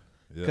 Yeah.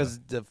 Because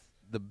the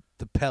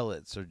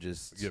pellets are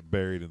just get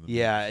buried in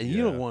the and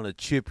you don't want to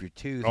chip your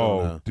tooth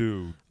on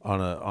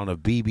a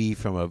BB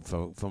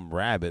from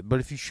rabbit. But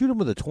if you shoot them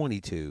with a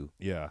 22,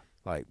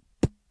 like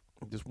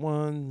just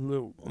one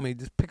little, I mean,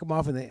 just pick them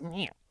off and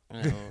then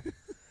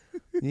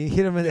you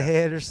hit them in the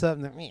head or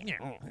something.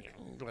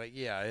 Like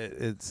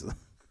it's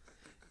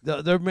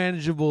they're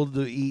manageable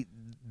to eat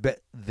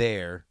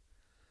there.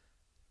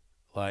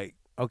 Like,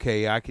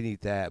 okay, I can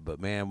eat that, but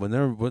man, when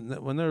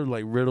they're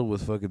like riddled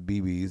with fucking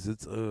BBs,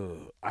 it's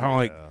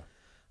I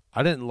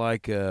didn't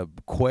like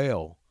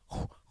quail.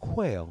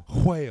 Quail.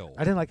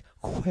 I didn't like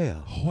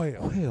quail.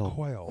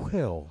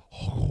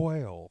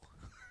 Quail.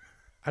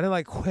 I didn't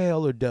like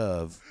quail or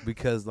dove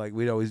because like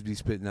we'd always be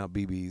spitting out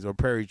BBs or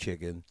prairie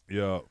chicken.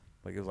 Yeah.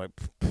 Like it was like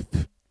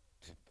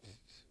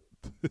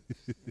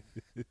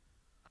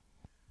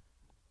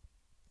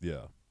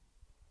Yeah.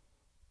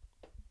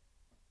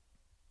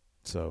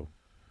 So,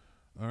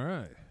 All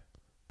right.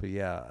 but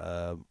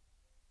yeah,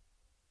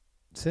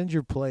 send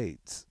your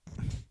plates.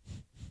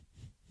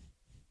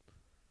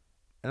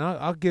 And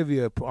I'll give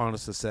you a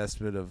honest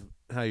assessment of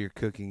how your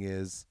cooking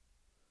is.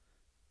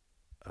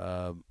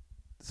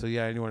 So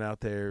yeah, anyone out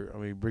there, I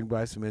mean, bring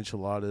by some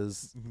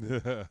enchiladas.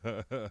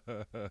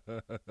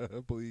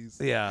 Please.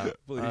 Yeah.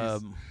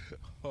 Please.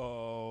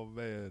 Oh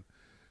man.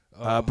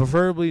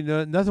 Preferably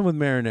nothing with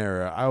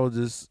marinara.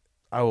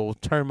 I will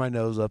turn my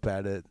nose up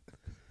at it.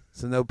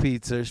 So no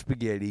pizza or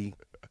spaghetti.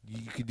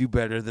 You could do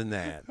better than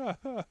that.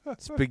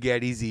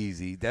 Spaghetti's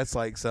easy. That's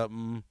like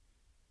something.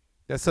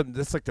 That's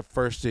like the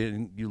first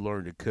thing you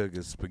learn to cook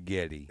is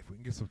spaghetti. If we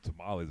can get some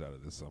tamales out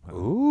of this somehow.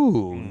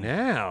 Ooh,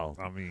 now.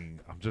 I mean,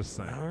 I'm just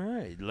saying. All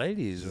right,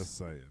 ladies. Just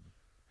saying.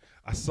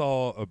 I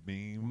saw a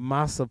meme.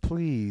 Masa,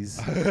 please.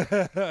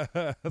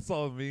 I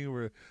saw a meme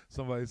where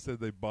somebody said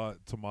they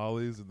bought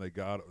tamales and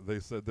they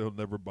said they'll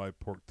never buy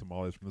pork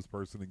tamales from this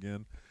person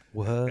again.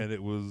 What? And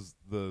it was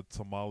the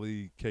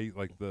tamale cake,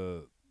 like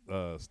the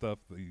stuff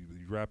that you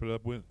wrap it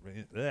up with,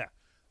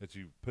 that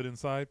you put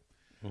inside.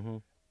 Mm-hmm.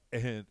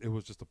 And it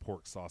was just a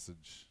pork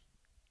sausage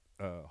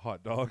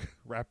hot dog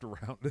wrapped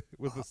around it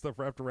with the stuff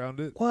wrapped around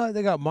it. What?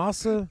 They got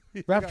masa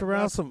wrapped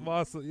around some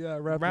masa,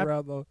 wrapped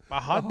around a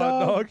hot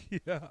dog?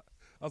 Yeah.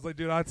 I was like,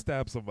 dude, I'd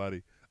stab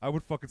somebody. I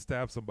would fucking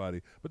stab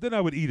somebody. But then I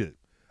would eat it.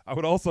 I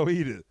would also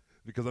eat it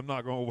because I'm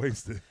not going to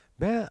waste it.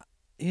 Man,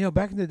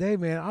 back in the day,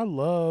 man, I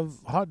love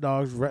hot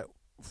dogs,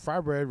 fry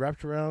bread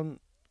wrapped around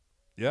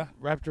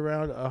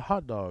a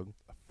hot dog.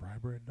 A fry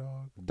bread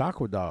dog?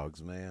 Dakwa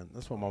dogs, man.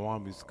 That's what my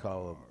mom used to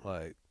call them.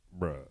 Like,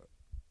 bruh.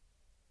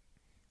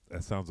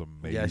 That sounds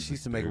amazing. Yeah, she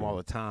used to make them all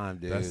the time,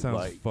 dude. That sounds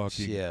like,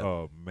 fucking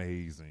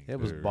amazing. It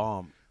was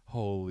bomb.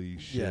 Holy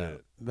shit. Yeah.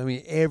 I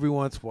mean, every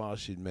once in a while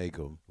she'd make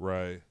them.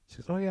 Right. She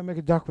goes, oh, yeah, make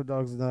a Dakwa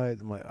dogs tonight.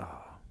 I'm like,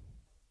 oh.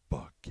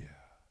 Fuck yeah.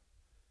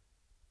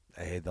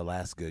 Hey, the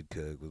last good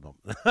cook was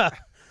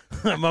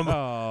my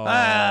mom.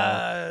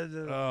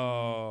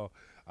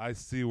 I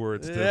see where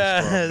it stems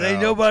from.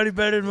 Ain't nobody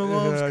better than my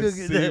mom's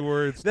cooking. I see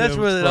where it stems That's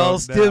where it from all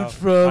stems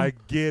from. I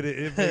get it.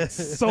 It makes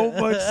so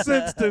much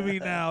sense to me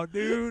now,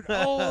 dude.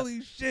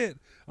 Holy shit.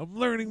 I'm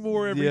learning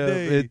more every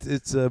day.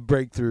 It's a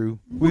breakthrough.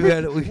 We've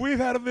had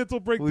a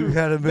mental breakthrough. We've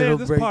had a mental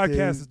this breakthrough.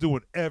 Podcast is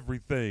doing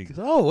everything.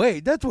 Oh,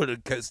 wait. That's what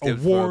it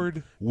stems award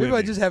from. winning. Maybe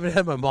I just haven't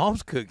had my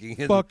mom's cooking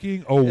in award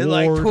in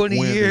like 20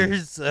 winning.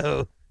 years,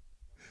 so...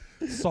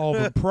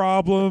 Solving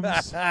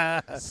problems,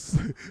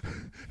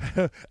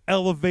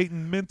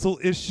 elevating mental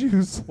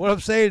issues. What I'm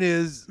saying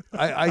is,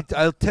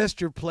 I'll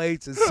test your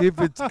plates and see if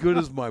it's good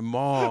as my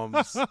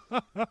mom's,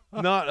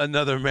 not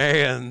another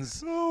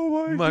man's.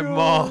 Oh my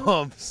God.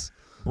 Mom's.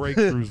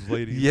 Breakthroughs,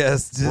 ladies.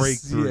 Yes,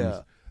 breakthroughs.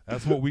 Yeah.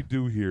 That's what we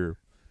do here.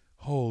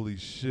 Holy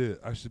shit!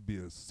 I should be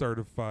a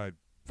certified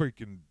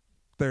freaking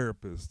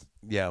therapist.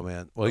 Yeah,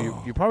 man. Well,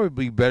 you're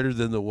probably better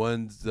than the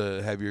ones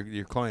that have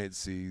your client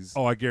sees.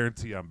 Oh, I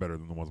guarantee I'm better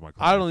than the ones my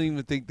clients I don't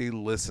even think they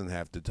listen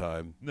half the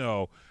time.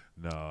 No.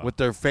 With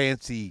their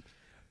fancy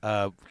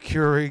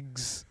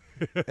Keurigs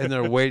in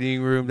their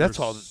waiting room. That's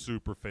all.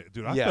 Super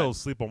dude, I fell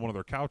asleep on one of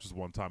their couches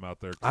one time out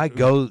there. I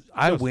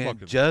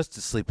went just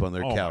to sleep on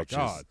their couches.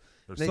 Oh, my God.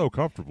 They're so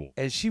comfortable.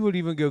 And she would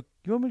even go,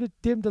 you want me to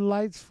dim the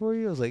lights for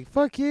you? I was like,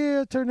 fuck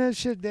yeah, turn that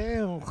shit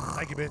down.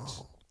 Thank you,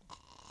 bitch.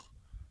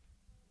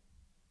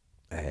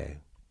 Hey.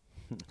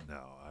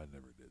 No, I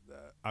never did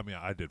that. I mean,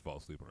 I did fall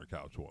asleep on her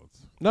couch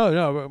once.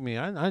 No. I mean,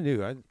 I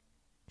knew.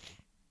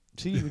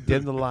 She even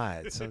dimmed the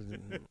lights.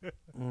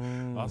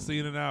 I'll see you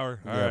in an hour.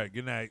 All right,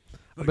 good night.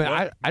 Like, but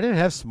I didn't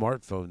have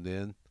smartphone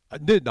then. I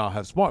did not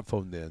have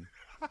smartphone then.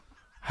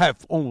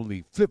 Have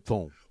only flip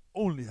phone.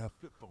 Only have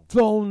flip phone.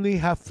 Only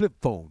have flip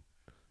phone.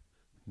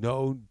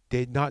 No,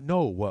 did not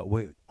know what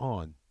went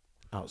on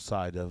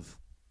outside of.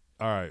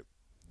 All right.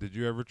 Did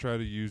you ever try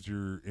to use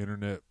your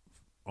internet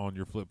on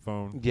your flip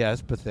phone? Yeah,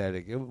 it's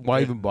pathetic.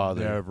 Why even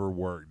bother? Never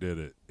worked, did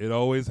it? It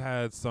always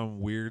had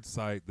some weird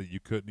site that you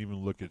couldn't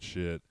even look at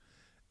shit,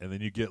 and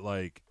then you get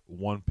like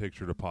one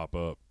picture to pop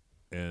up,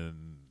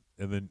 and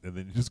then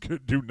you just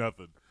couldn't do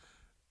nothing.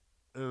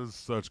 It was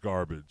such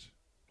garbage.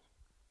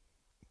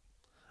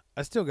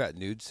 I still got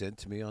nudes sent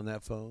to me on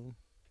that phone,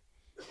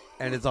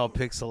 and it's all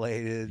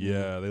pixelated.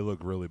 Yeah, they look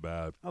really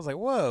bad. I was like,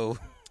 whoa.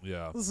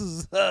 Yeah. This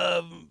is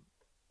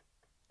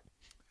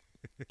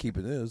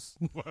keeping this.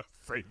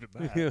 Saving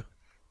that. Yeah.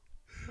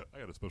 I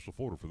got a special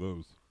folder for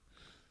those.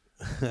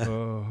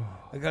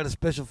 I got a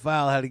special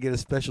file. How to get a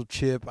special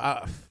chip?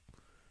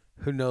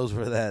 Who knows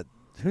where that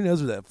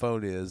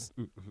phone is?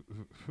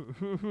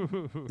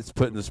 It's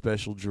put in a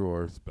special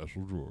drawer.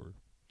 Special drawer.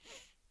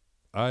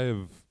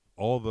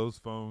 All those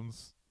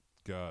phones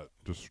got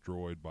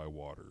destroyed by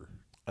water.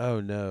 Oh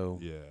no.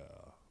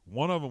 Yeah.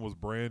 One of them was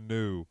brand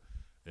new.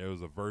 It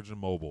was a Virgin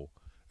Mobile,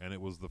 and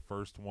it was the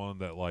first one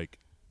that like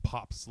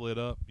pop slid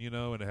up,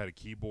 and it had a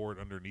keyboard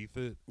underneath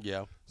it.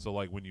 Yeah. So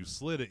like when you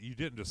slid it, you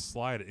didn't just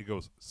slide it; it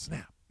goes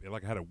snap. It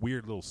like had a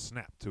weird little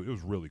snap to it. It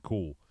was really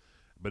cool,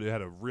 but it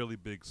had a really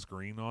big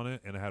screen on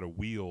it, and it had a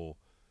wheel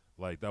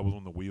Like that was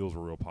when the wheels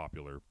were real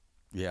popular.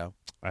 Yeah.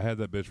 I had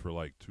that bitch for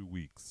like 2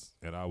 weeks,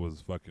 and I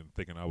was fucking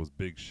thinking I was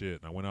big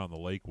shit. And I went out on the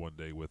lake one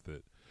day with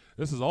it.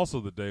 This is also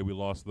the day we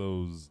lost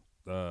those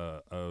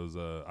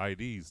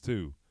IDs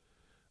too.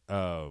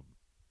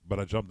 But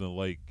I jumped in the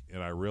lake,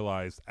 and I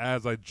realized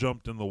as I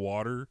jumped in the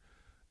water,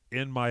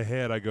 in my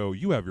head I go,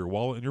 "You have your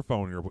wallet and your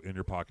phone in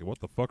your pocket. What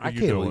the fuck are you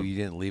doing?" I can't believe you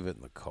didn't leave it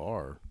in the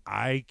car.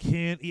 I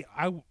can't.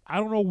 I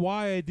don't know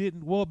why I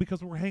didn't. Well,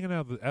 because we were hanging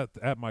out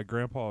at my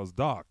grandpa's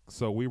dock,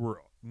 so we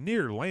were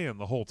near land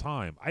the whole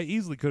time. I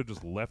easily could have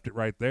just left it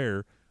right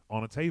there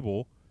on a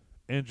table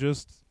and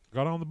just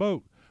got on the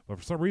boat. But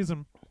for some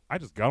reason, I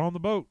just got on the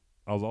boat.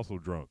 I was also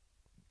drunk,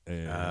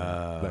 and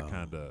that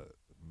kind of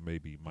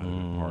maybe might have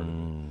been part of it.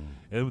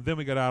 And then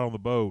we got out on the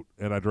boat,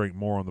 and I drank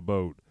more on the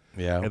boat.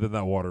 Yeah. And then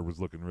that water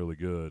was looking really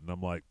good. And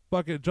I'm like,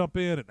 fuck it, jump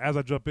in. And as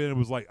I jump in, it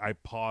was like I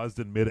paused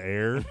in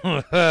midair.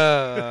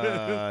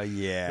 Yeah.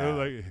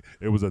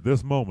 It was at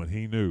this moment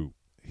he knew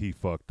he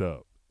fucked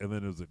up. And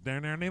then it was like,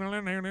 and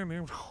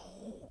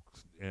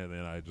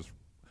then I just,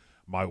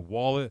 my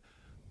wallet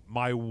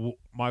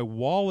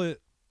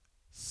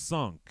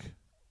sunk,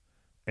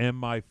 and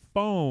my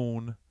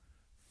phone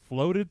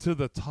floated to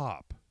the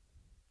top.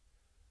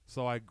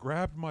 So I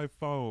grabbed my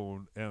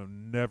phone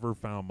and never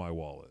found my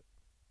wallet.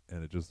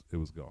 And it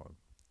was gone.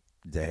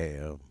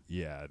 Damn.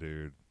 Yeah,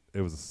 dude.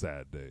 It was a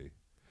sad day.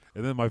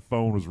 And then my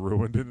phone was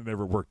ruined and it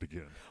never worked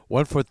again.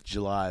 One 4th of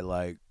July,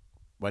 like,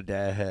 my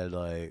dad had,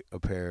 like, a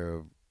pair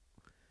of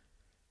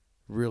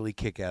really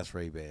kick-ass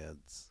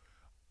Ray-Bans.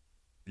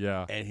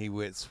 Yeah. And he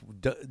went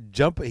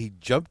he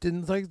jumped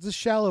in, like, the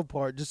shallow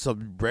part, just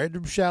some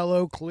random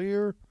shallow,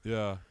 clear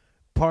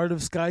part of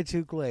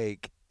Skytook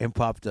Lake, and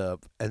popped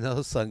up. And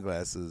those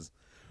sunglasses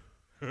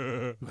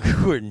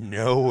were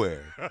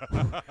nowhere.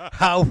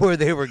 How were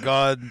they were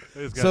gone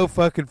so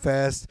fucking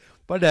fast?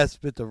 My dad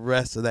spent the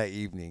rest of that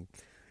evening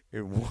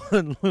in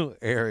one little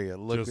area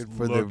looking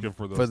for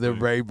the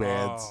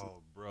Ray-Bans.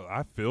 Oh, bro,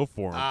 I feel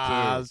for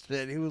him too.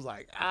 Shit. He was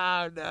like,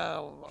 "Oh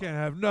no, can't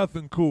have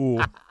nothing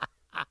cool."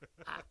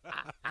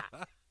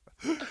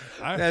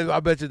 I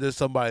bet you there's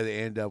somebody that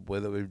ended up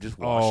with it who just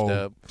washed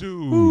up.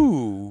 Dude,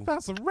 ooh,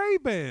 found some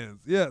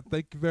Ray-Bans. Yeah,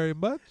 thank you very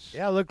much.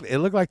 Yeah, it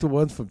looked like the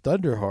ones from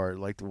Thunderheart,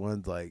 like the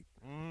ones like.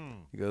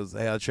 He goes,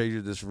 "Hey, I'll trade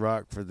you this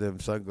rock for them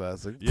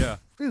sunglasses." Like, yeah,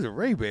 these are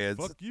Ray-Bans.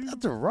 Fuck you.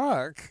 That's a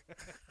rock.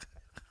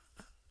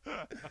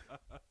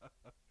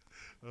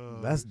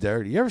 That's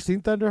dirty. You ever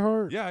seen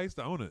Thunderheart? Yeah, I used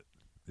to own it.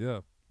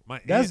 Yeah,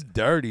 That's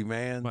dirty,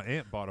 man. My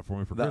aunt bought it for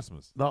me for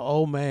Christmas. The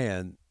old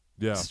man,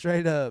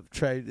 straight up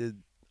traded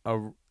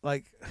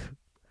like.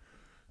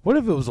 What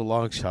if it was a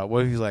long shot?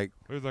 What if he's like?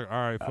 He was like, "All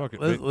right, fuck it.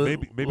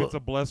 Maybe it's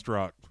a blessed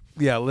rock."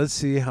 Yeah, let's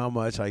see how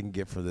much I can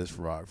get for this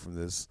rock from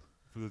this.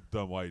 For this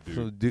dumb white dude.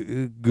 So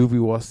Goofy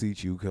wants to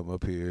eat you come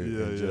up here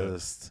and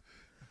just,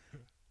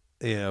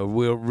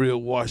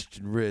 real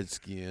Washington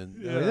Redskin.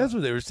 Yeah. I mean, that's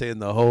what they were saying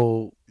the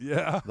whole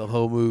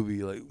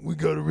movie. Like, we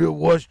got a real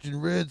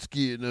Washington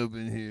Redskin up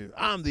in here.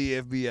 I'm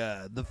the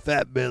FBI, the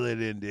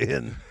fat-bellied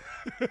Indian.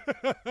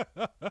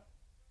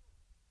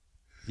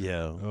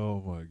 Yeah.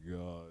 Oh, my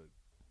God.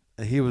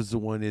 And he was the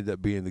one that ended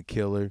up being the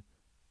killer.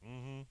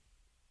 Mm-hmm.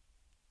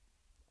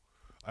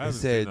 I He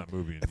said, seen that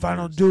movie in if years. I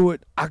don't do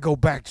it, I go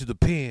back to the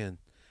pen.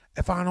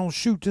 If I don't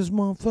shoot this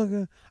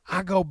motherfucker,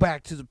 I go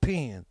back to the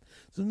pen.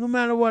 So no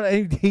matter what,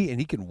 and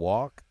he can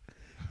walk.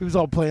 He was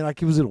all playing like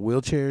he was in a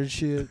wheelchair and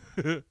shit.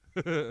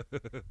 Oh,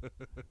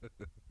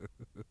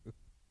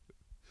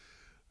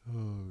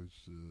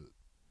 shit.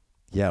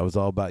 Yeah, it was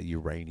all about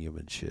uranium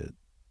and shit.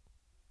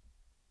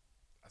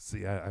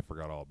 See, I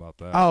forgot all about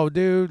that. Oh,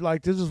 dude,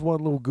 like this is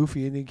one little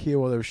goofy Indian kid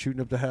while they were shooting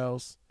up the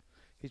house.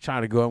 He's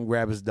trying to go up and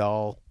grab his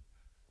doll.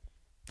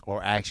 Or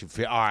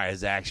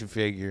his action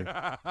figure.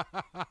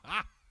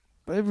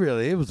 But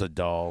it was a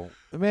doll.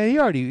 Man,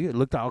 he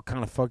looked all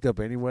kind of fucked up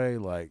anyway.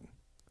 Like,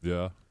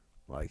 yeah.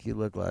 Like he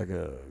looked like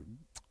a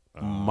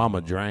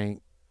Mama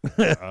Drank.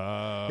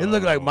 It It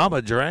looked like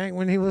Mama drank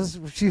when she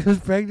was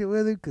pregnant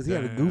with him because he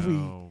had a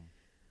goofy.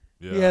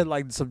 Yeah. He had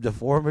like some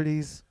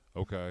deformities.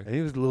 Okay. And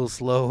he was a little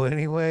slow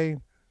anyway.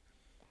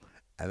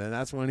 And then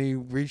that's when he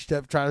reached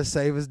up trying to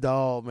save his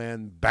doll.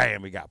 Man,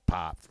 bam! He got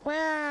popped.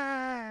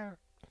 And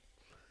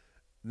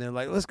they're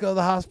like, "Let's go to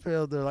the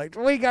hospital." They're like,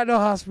 "We ain't got no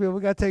hospital.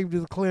 We got to take him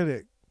to the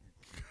clinic."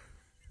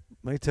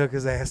 They took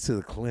his ass to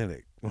the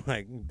clinic. I'm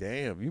like,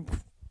 damn, you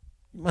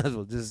might as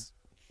well just.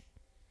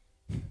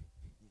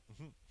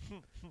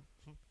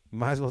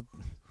 Might as well.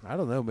 I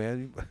don't know,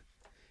 man.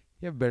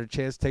 You have a better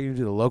chance taking him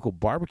to the local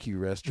barbecue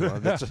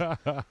restaurant.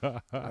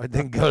 I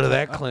didn't go to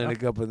that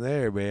clinic up in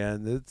there,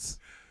 man. It's.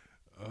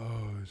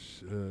 Oh,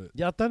 shit.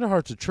 Yeah,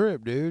 Thunderheart's a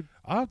trip, dude.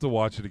 I'll have to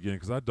watch it again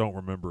because I don't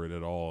remember it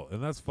at all.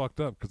 And that's fucked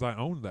up because I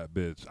owned that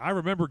bitch. I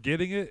remember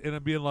getting it and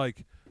it being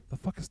like, the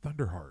fuck is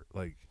Thunderheart?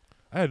 Like,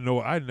 I had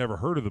never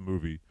heard of the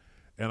movie.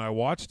 And I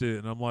watched it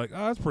and I'm like,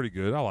 oh, that's pretty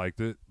good. I liked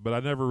it. But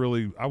I never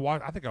really, I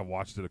think I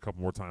watched it a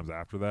couple more times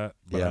after that.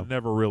 But I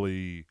never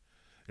really,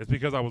 It's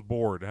because I was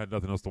bored. I had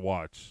nothing else to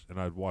watch, and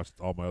I'd watched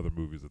all my other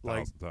movies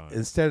 1,000 times.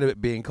 Instead of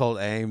it being called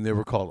AIM, they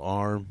were called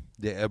ARM,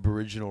 the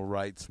Aboriginal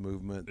Rights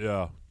Movement.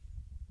 Yeah.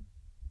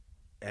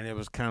 And it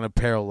was kind of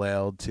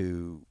parallel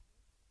to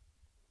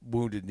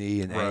Wounded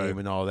Knee and AIM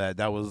and all that.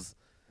 That was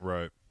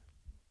right.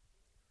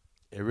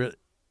 It really,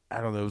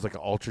 I don't know. It was like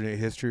an alternate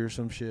history or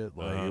some shit.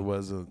 Like it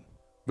wasn't,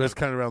 but it's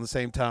kind of around the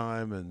same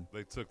time. And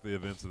they took the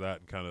events of that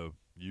and kind of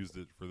used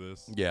it for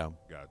this. Yeah,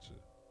 gotcha.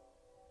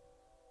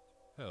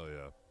 Hell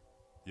yeah,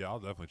 yeah. I'll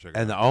definitely check it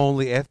and out.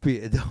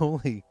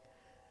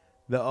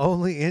 The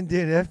only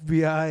Indian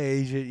FBI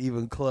agent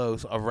even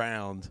close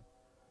around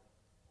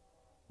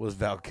was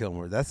Val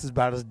Kilmer. That's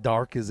about as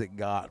dark as it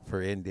got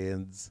for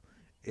Indians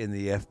in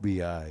the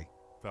FBI.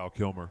 Val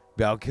Kilmer.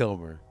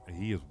 And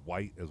he is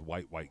white as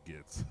white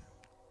gets.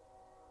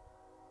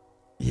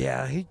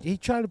 Yeah, he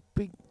tried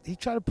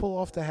to pull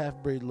off the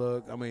half breed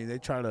look. I mean, they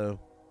try to,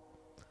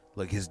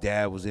 like, his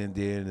dad was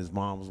Indian, his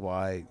mom was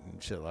white,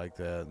 and shit like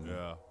that. And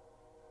yeah.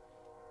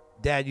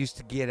 Dad used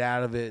to get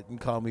out of it and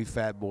call me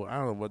fat boy. I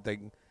don't know what they,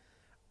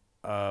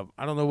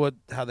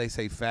 how they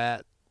say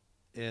fat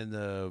in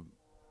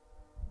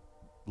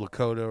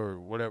Lakota or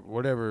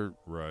whatever.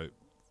 Right.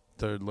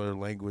 Third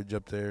language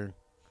up there,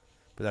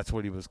 but that's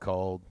what he was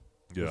called.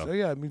 Yeah. So,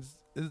 yeah, I mean,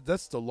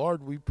 that's the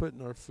lard we put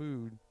in our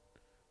food.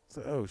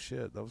 So, oh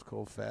shit, that was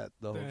called fat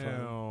the whole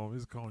time. Damn,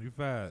 he's calling you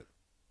fat.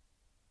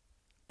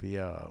 But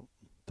yeah,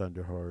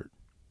 Thunderheart.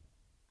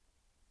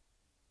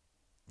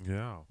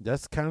 Yeah.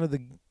 That's kind of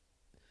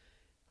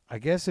I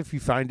guess if you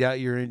find out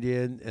you're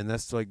Indian, and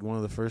that's like one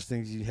of the first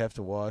things you have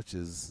to watch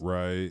is.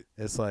 Right.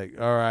 It's like,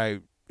 all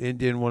right,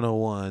 Indian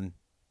 101.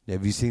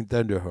 Have you seen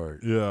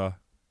Thunderheart? Yeah.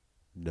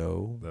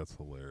 No. That's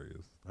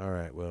hilarious. All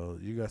right, well,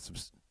 you got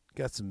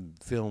some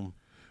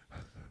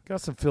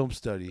film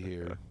study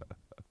here.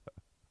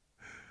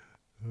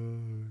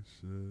 Oh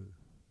shit,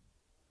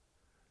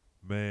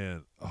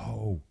 man!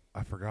 Oh,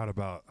 I forgot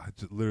about. I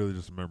literally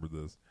just remembered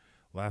this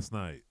last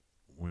night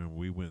when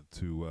we went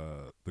to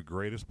the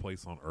greatest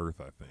place on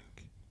earth. I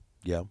think.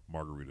 Yeah.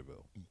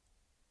 Margaritaville.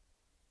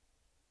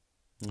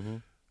 Mm-hmm.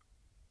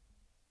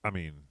 I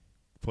mean,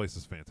 the place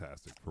is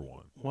fantastic for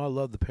one. Well, I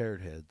love the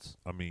parrot heads.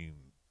 I mean,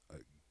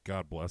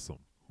 God bless them.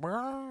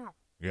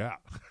 Yeah.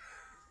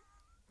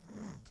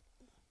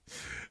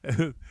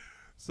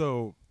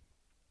 So.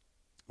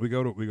 We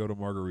go to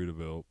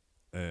Margaritaville,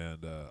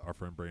 and our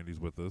friend Brandy's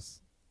with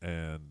us,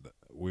 and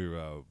we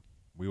got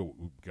we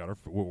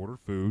ordered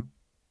food,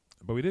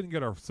 but we didn't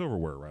get our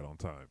silverware right on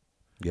time.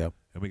 Yeah,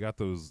 and we got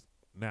those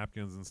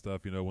napkins and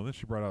stuff. Well, then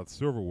she brought out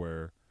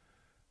silverware,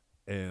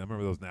 and I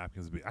remember those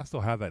napkins. I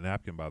still have that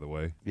napkin, by the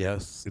way.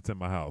 Yes, it's in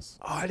my house.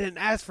 Oh, I didn't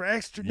ask for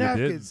extra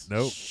napkins.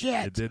 Nope,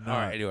 shit. It did not.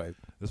 All right, anyway,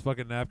 this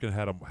fucking napkin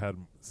had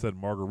said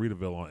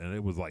Margaritaville on, and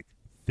it was like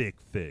thick,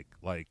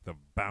 like the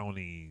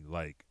Bounty,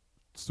 like.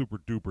 Super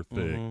duper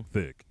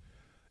thick.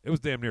 It was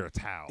damn near a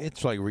towel.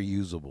 It's like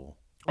reusable.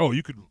 Oh,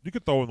 you could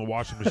throw it in the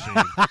washing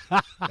machine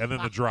and then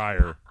the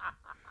dryer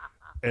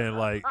and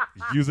like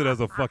use it as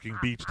a fucking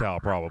beach towel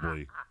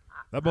probably.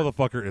 That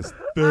motherfucker is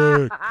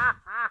thick.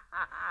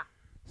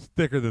 It's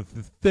thicker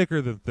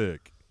than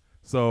thick.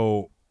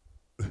 So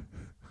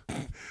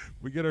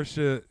we get our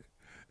shit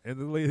and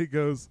the lady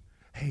goes,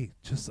 "Hey,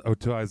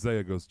 to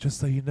Isaiah goes, just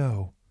so you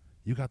know,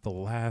 you got the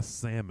last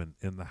salmon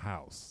in the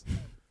house."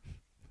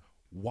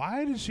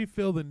 Why did she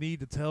feel the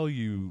need to tell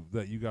you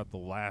that you got the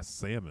last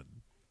salmon?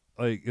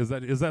 Like, is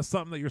that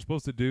something that you're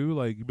supposed to do?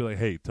 Like, you'd be like,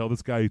 hey, tell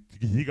this guy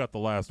he got the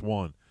last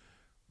one.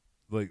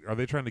 Like, are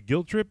they trying to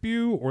guilt trip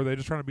you, or are they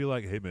just trying to be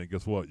like, hey, man,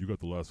 guess what? You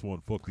got the last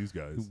one. Fuck these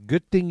guys.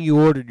 Good thing you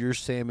ordered your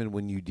salmon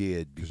when you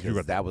did,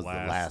 because that was the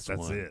last one.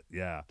 That's it,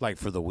 yeah. Like,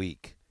 for the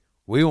week.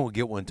 We won't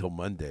get one till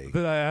Monday.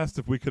 Then I asked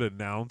if we could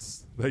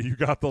announce that you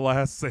got the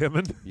last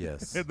salmon.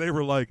 Yes. And they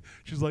were like,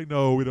 she's like,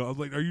 no, we don't. I was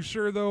like, are you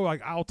sure, though?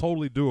 Like, I'll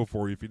totally do it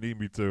for you if you need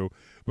me to.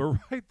 But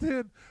right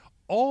then,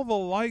 all the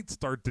lights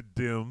start to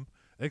dim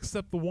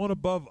except the one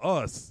above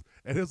us.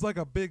 And it's like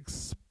a big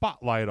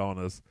spotlight on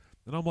us.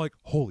 And I'm like,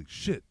 holy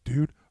shit,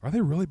 dude. Are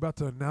they really about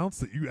to announce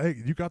that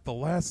you got the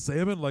last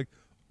salmon? Like,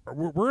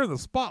 we're in the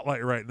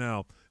spotlight right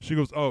now. She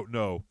goes, oh,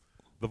 no.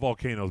 The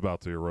volcano's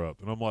about to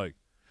erupt. And I'm like,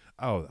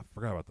 oh, I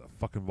forgot about the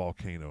fucking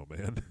volcano,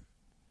 man.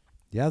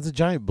 Yeah, it's a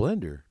giant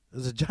blender.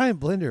 There's a giant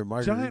blender in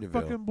Margaritaville. Giant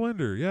fucking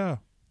blender, yeah.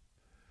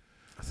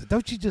 I said,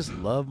 don't you just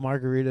love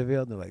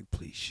Margaritaville? And they're like,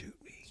 please shoot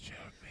me. Shoot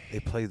me. They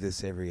play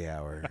this every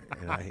hour.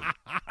 And I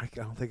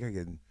don't think I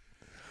can.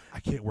 I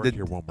can't work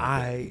here one more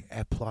day.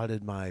 I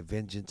plotted my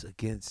vengeance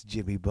against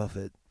Jimmy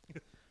Buffett.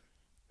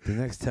 The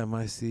next time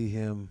I see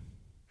him.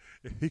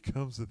 If he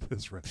comes to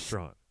this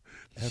restaurant.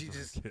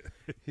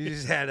 He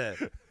just had a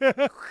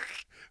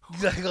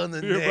like on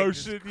the neck.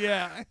 Emotion,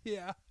 yeah.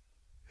 If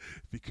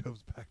he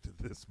comes back to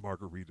this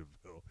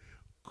Margaritaville.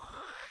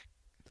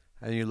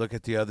 And you look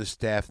at the other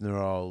staff and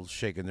they're all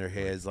shaking their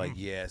heads like,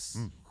 yes.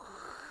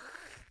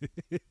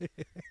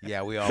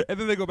 Yeah, we all. And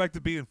then they go back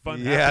to being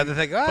fun. Yeah, they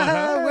think,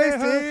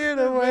 wasted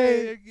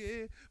away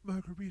again.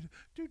 Margarita.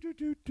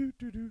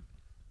 Do.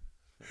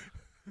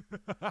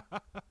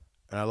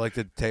 And I looked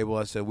at the table.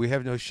 I said, "We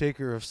have no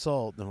shaker of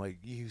salt." And I'm like,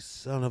 "You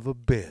son of a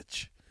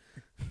bitch."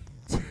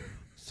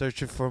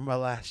 Searching for my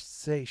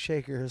last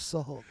shaker of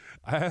salt.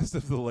 I asked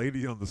if the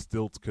lady on the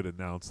stilts could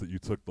announce that you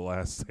took the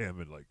last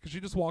salmon. Like, could she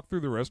just walk through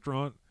the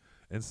restaurant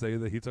and say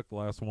that he took the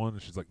last one?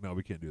 And she's like, "No,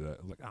 we can't do that."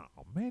 I was like,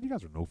 "Oh man, you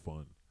guys are no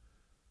fun."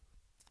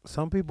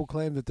 Some people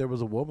claim that there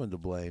was a woman to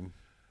blame.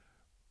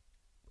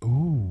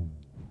 Ooh,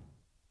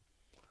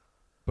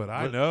 but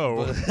I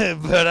know,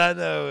 but I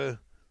know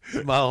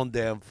it's my own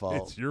damn fault.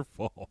 It's your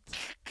fault.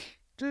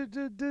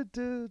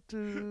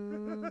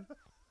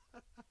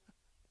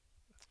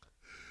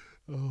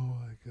 Oh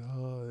my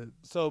god!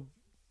 So,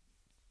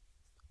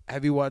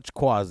 have you watched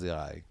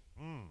Quasi?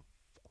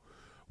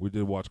 We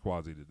did watch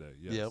Quasi today.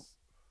 Yes. Yep.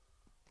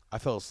 I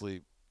fell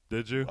asleep.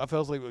 Did you? I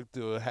fell asleep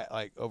through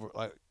it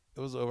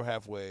was over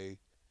halfway.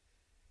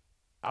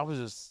 I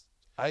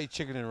ate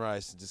chicken and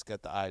rice and just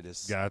got the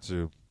itis. Got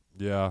you.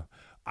 Yeah.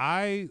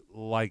 I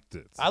liked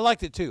it. I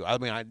liked it too. I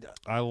mean,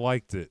 I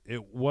liked it.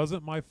 It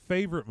wasn't my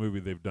favorite movie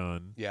they've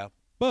done. Yeah.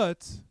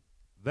 But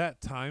that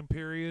time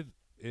period,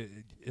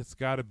 it's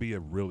got to be a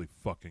really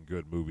fucking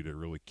good movie to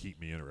really keep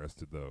me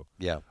interested, though.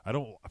 Yeah.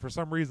 For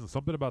some reason,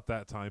 something about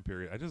that time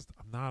period,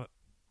 I'm not.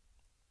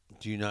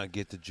 Do you not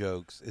get the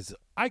jokes?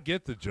 I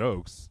get the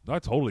jokes. I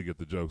totally get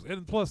the jokes.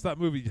 And plus, that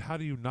movie, how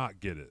do you not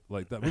get it?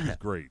 Like, that movie's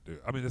great,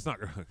 dude. I mean,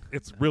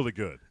 it's really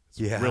good.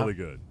 It's really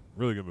good.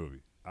 Really good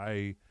movie.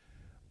 I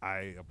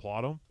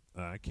applaud them.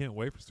 I can't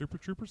wait for Super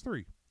Troopers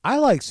 3. I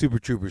like Super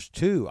Troopers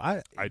too. I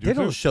do They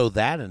too. don't show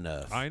that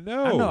enough. I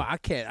know. I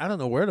can't. I don't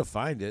know where to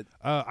find it.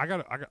 I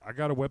got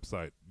a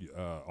website.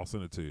 I'll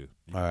send it to you.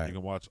 All right. You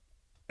can watch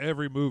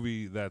every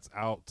movie that's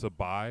out to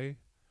buy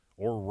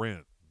or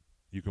rent.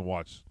 You can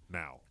watch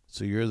now.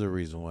 So you're the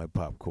reason why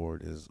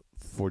popcorn is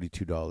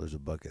 $42 a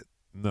bucket.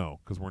 No,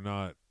 because we're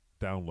not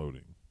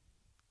downloading.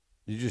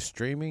 You're just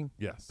streaming?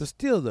 Yes. But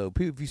still, though,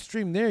 if you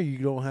stream there, you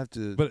don't have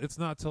to. But it's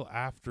not till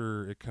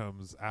after it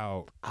comes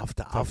out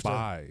to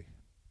buy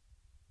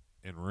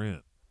and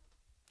rent.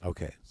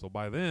 Okay. So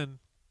by then,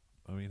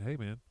 I mean, hey,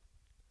 man.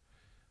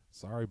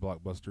 Sorry,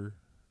 Blockbuster.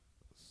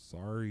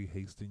 Sorry,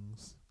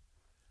 Hastings.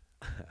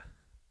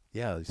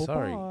 Yeah, Bye-bye.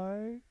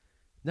 sorry.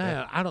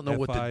 No, I don't know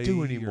what to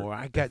do anymore.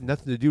 I got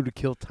nothing to do to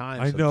kill time.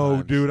 I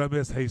know, dude. I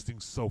miss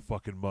Hastings so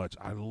fucking much.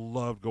 I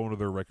loved going to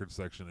their record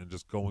section and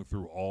just going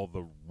through all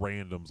the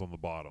randoms on the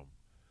bottom.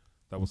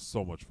 That was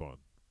so much fun.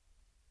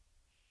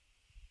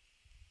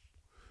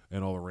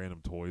 And all the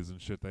random toys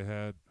and shit they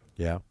had.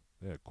 Yeah.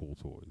 They had cool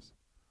toys.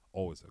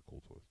 Always had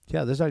cool toys.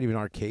 Yeah, there's not even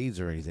arcades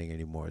or anything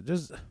anymore.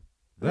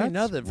 There ain't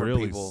nothing for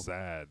really people.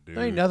 Sad, dude.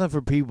 There ain't nothing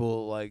for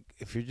people, like,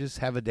 if you just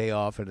have a day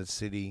off in a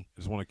city.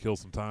 Just want to kill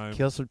some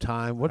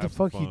time. What the have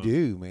some fuck you fun.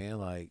 do, man?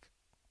 Like,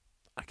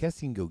 I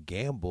guess you can go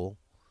gamble.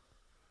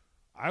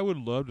 I would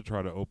love to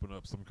try to open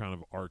up some kind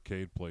of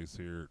arcade place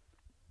here,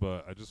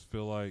 but I just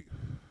feel like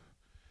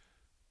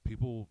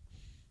people,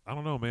 I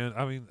don't know, man.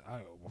 I mean,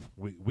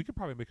 we could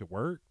probably make it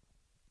work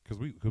because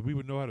we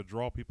would know how to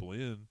draw people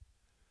in,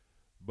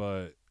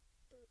 but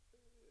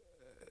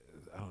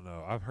I don't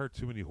know. I've heard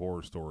too many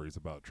horror stories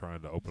about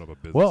trying to open up a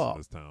business in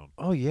this town.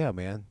 Oh yeah,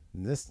 man.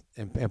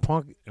 And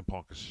punk And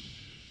Ponca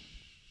shitty.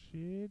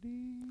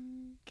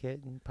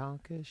 getting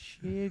Ponca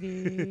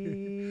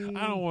shitty.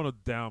 I don't want to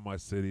down my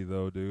city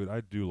though, dude.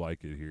 I do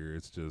like it here.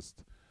 It's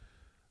just,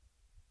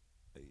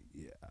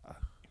 yeah.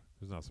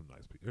 There's not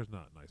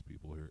nice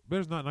people here.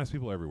 There's not nice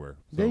people everywhere.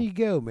 So, There you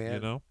go, man. You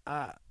know,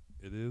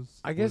 it is.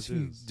 I guess if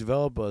you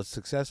develop a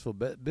successful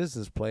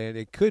business plan,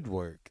 it could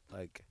work.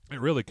 Like, it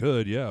really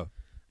could, yeah.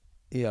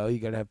 you know, you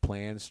got to have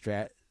plans,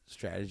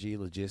 strategy,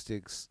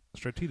 logistics.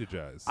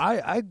 Strategize.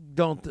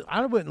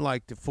 I wouldn't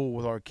like to fool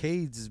with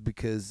arcades is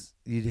because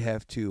you'd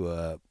have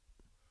to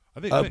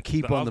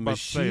upkeep on the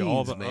machines,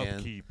 all the man.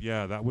 Upkeep,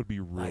 yeah, that would be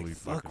really like,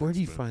 fuck. fucking Where do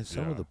you expensive. find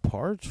some of Yeah. the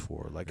parts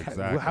for? Like,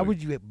 Exactly. how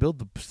would you build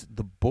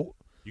the board?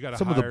 You gotta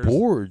some hire, of the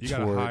boards You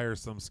gotta for it. hire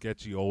some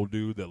sketchy old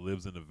dude that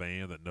lives in a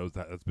van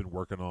that's been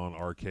working on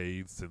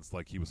arcades since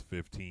like he was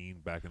 15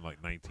 back in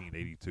like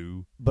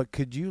 1982. But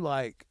could you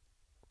like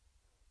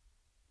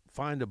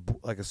find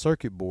a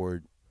circuit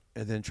board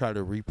and then try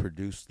to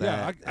reproduce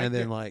that?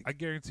 I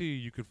guarantee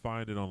you could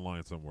find it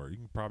online somewhere. You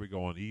can probably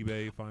go on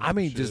eBay find. I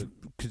mean, some just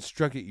shit.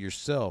 construct it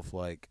yourself.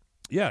 Like,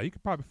 Yeah, you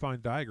could probably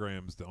find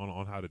diagrams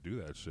on how to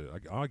do that shit.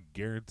 I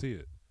guarantee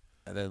it.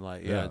 and then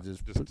like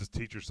just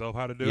teach yourself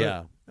how to do it.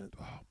 yeah.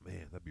 Oh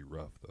man, that'd be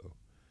rough though.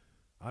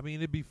 I mean,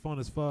 it'd be fun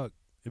as fuck.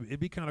 It'd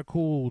be kind of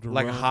cool to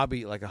like run.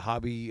 a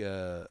hobby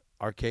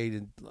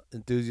arcade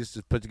enthusiast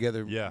to put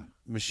together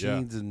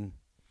machines and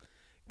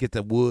get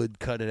the wood,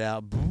 cut it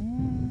out,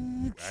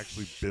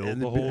 Actually build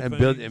and the whole and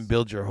thing.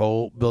 build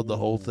the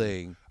whole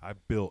thing. I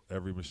built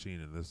every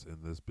machine in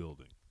this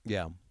building.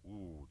 Yeah.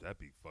 Ooh,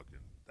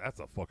 that's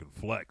a fucking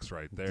flex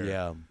right there.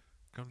 Yeah.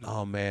 Come to,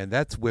 Oh man,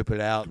 that's whip it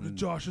out. come to And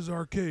Josh's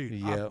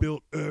arcade. I Yep.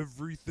 built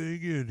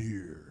everything in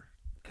here.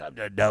 come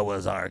to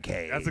Noah's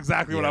Arcade. That's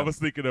exactly what I was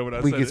thinking of when I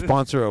We said could it.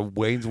 sponsor a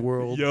Wayne's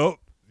World. Yup.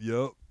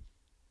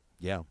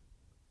 Yeah.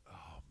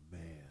 Oh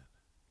man.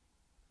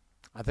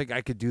 I think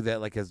I could do that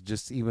like as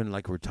just even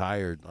like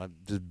retired. I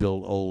just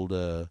build old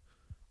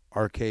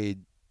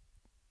arcade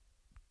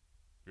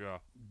Yeah.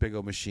 big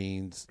old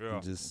machines. Yeah.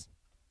 And just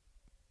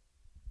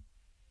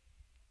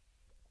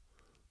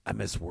I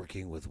miss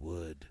working with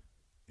wood.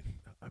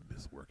 I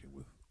miss working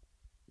with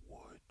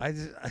wood. I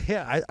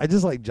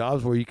just like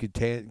jobs where you could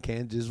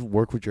can just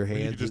work with your Where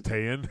hands. you can just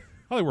tan.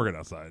 I like working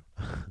outside.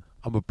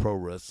 I'm a pro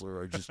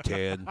wrestler. I just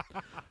tan.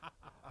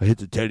 I hit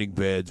the tanning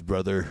beds,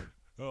 brother.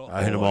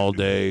 I hit them all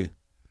day.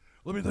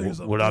 Let me tell you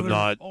something. When I'm brother.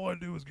 not, all I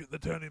do is get in the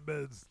tanning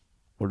beds.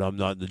 when I'm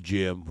not in the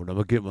gym, when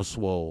I'm getting my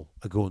swole,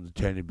 I go in the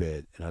tanning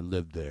bed and I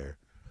live there.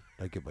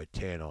 I get my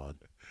tan on.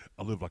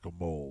 I live like a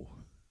mole.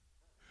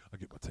 I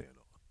get my tan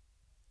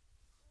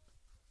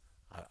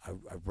on.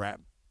 I wrap.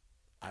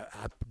 I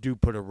do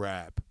put a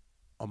wrap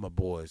on my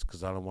boys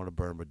because I don't want to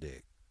burn my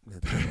dick.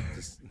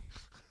 Just,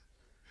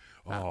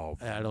 Oh,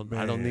 I don't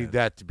man. need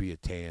that to be a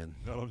tan.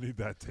 I don't need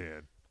that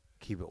tan.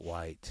 Keep it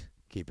white.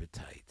 Keep it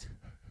tight.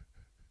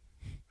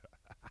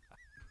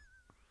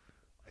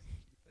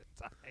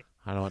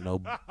 I don't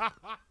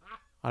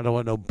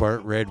want no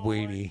burnt red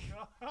weenie.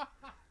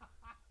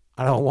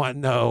 I don't want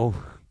no.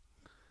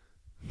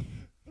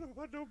 I don't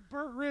want no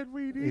burnt red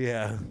weenie.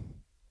 Yeah.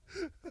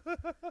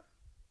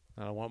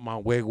 I don't want my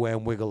Wig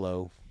WHAM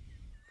Wigelow.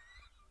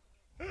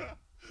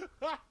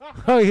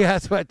 Oh yeah,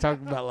 that's what I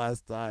talked about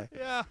last time.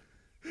 Yeah.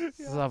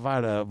 So if I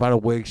had a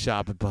wig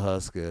shop in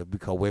Pahuska, it'd be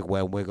called Wig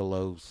WHAM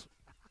Wigelows.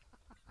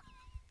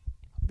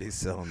 Be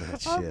selling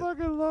that shit. I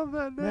fucking love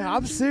that name. Man,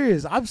 I'm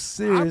serious. I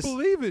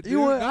believe it, dude. You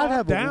know what? No, I'd I'm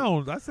have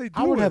down. I say do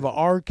I would it. have an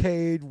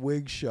arcade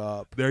wig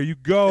shop. There you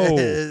go.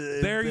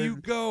 There There you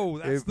go.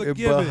 That's the in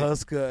gimmick.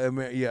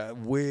 Pahuska, yeah,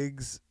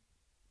 wigs.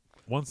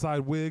 One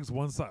side wigs,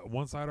 one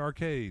side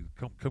arcade.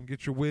 Come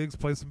get your wigs,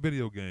 play some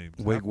video games.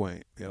 Wig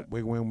WHAM. Yeah,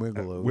 Wig WHAM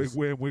Wigelows. Wig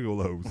WHAM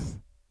Wigelows.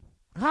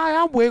 Hi,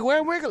 I'm Wig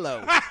WHAM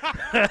Wigelow.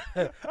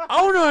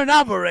 Owner and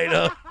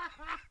operator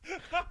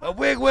of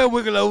Wig WHAM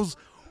Wigelows,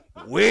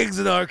 Wigs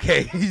and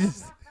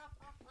Arcades.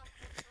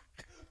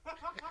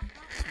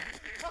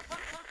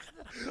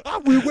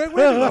 I'm Wig WHAM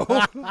Wigelow.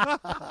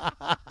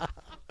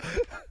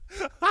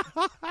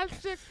 That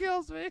shit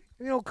kills me.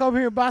 You know, come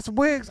here and buy some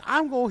wigs.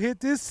 I'm going to hit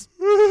this.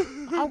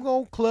 I'm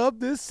going to club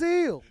this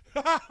seal.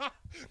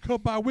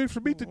 Come buy wigs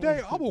from me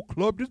today. I'm going to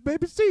club this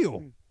baby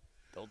seal.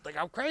 Don't think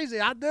I'm crazy.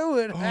 I do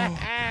it.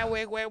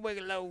 Wig WHAM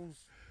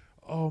Wigelows.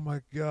 Oh,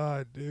 my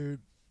God, dude.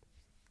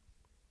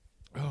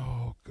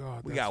 Oh,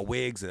 God. We got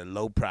wigs at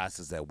low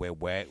prices at Wig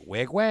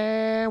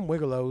WHAM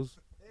Wigelows.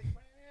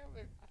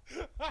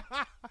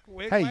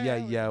 Hey,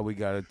 yeah, we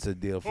got it to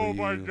deal for you. Oh,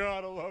 my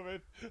God, I love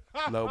it.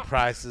 Low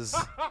prices.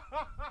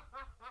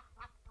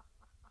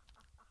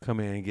 Come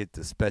in and get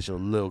the special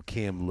Lil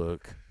Kim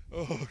look.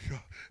 Oh, God.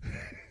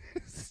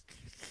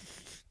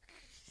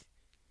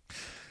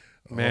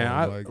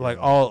 Man,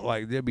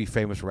 God. there'd be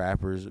famous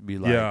rappers. It'd be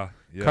like Yeah.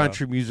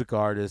 country music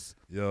artists.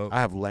 Yep.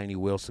 I have Lainey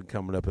Wilson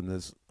coming up in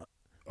this.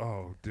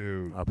 Oh,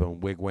 dude. Up in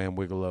Wig WHAM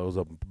Wigelows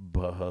up in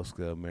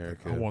Pahuska,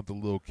 America. I want the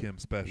Lil Kim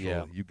special.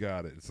 Yeah. You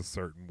got it. It's a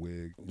certain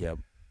wig. Yep.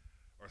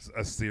 Or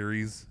a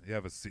series. You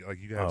have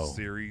you have Oh.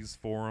 series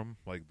for them,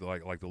 like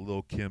the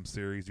Lil Kim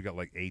series. You got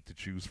like 8 to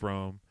choose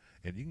from,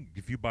 and you can,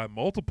 if you buy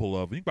multiple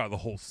of them, you can buy the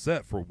whole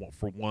set for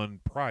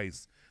one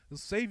price. It'll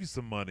save you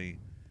some money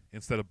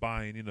instead of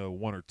buying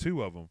 1 or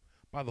 2 of them.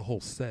 Buy the whole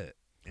set.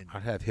 And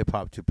I'd have hip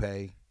hop to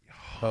pay.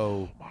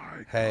 Ho,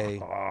 my hey.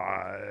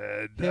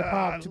 God. Hip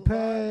hop to I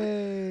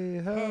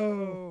pay. Ho.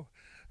 Oh,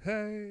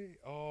 hey.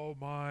 Oh,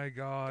 my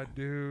God,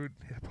 dude.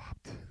 Hip hop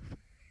to pay.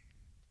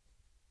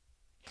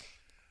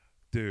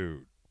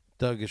 Dude.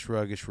 Thuggish,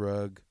 ruggish,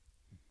 rug.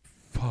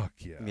 Fuck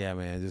yeah. Yeah,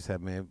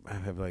 man. I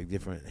have like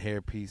different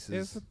hair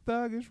pieces. It's a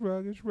thuggish,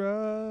 ruggish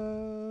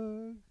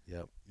rug.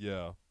 Yep.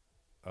 Yeah.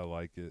 I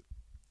like it.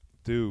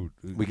 Dude.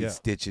 We can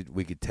stitch it.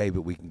 We can tape it.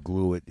 We can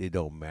glue it. It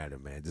don't matter,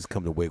 man. Just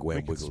come to Wig WHAM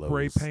We can Wigelows.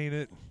 spray paint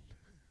it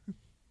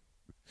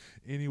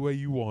any way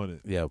you want it.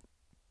 Yep.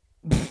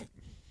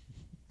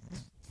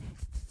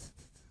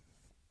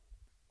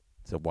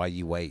 So while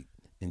you wait,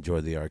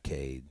 enjoy the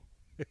arcade.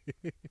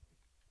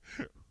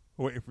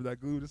 Waiting for that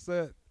glue to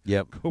set.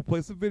 Yep. Go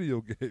play some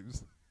video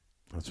games.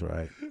 That's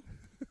right.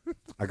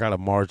 I got a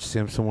Marge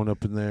Simpson one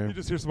up in there. You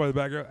just hear somebody in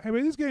the background. Hey,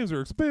 man, these games are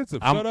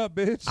expensive. I'm- Shut up,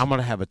 bitch. I'm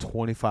gonna have a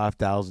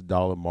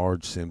 $25,000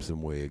 Marge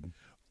Simpson wig,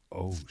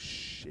 oh,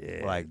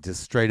 shit. like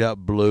just straight up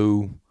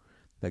blue,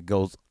 that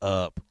goes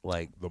up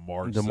like the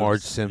Marge the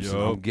Marge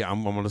Simpson. Yup.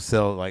 I'm gonna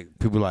sell it like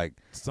people like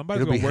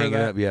Somebody's it'll be gonna wear hanging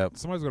that. up. Yep.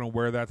 Somebody's gonna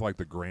wear that to like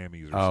the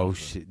Grammys or Oh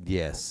something. shit!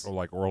 Yes. Or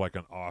like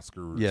an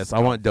Oscar. Yes. I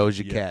want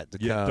Doja Yeah. Cat to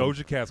Yeah, come.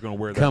 Doja Cat's gonna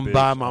wear that. Come bitch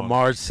buy my on-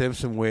 Marge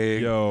Simpson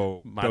wig.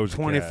 Yo, My Doja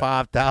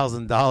Cat.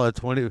 $25,000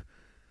 20.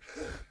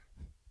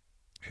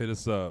 Hit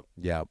us up.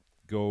 Yep.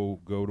 Go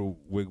to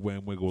Wig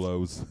WHAM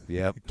Wigelows.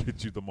 Yep.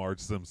 Get you the Marge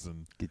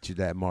Simpson. Get you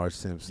that Marge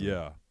Simpson.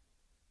 Yeah.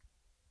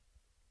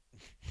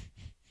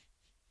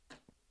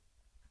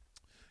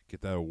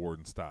 Get that award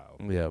in style.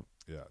 Yep.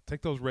 Yeah.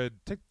 Take those red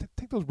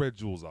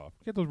jewels off.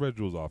 Get those red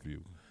jewels off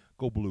you.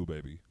 Go blue,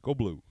 baby. Go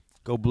blue.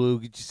 Go blue.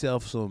 Get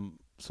yourself some.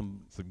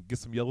 Get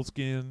some yellow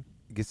skin.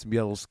 get some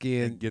yellow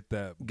skin, and get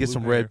that. get blue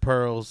some hair. red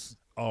pearls,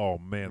 Oh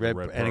man, red, the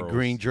red and a pearls.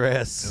 green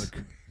dress. And a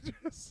green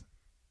dress.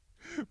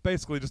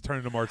 Basically, just turn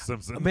into Marge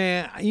Simpson.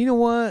 Man, you know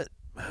what?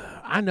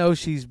 I know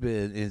she's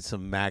been in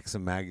some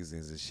Maxim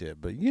magazines and shit,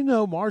 but you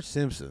know Marge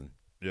Simpson.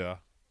 Yeah.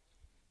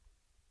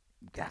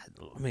 God,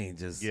 I mean,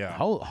 just Yeah.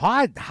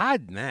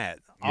 hiding that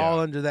all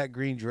Yeah. under that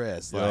green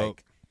dress. Yep.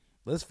 Like,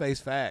 let's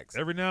face facts.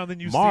 Every now and then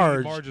you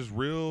Marge- see Marge's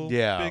real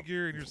Yeah.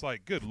 figure, and you're just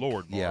like, "Good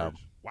Lord, Marge! Yeah.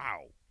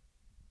 Wow,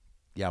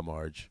 Yeah,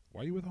 Marge.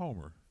 why are you with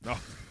Homer?" No.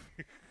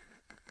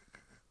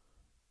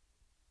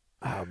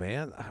 Oh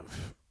man,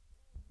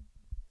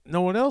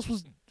 no one else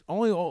was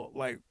only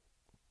like,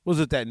 was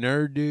it that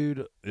nerd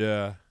dude?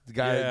 Yeah. The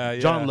guy, Yeah,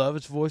 John yeah.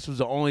 Lovett's voice was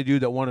the only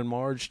dude that wanted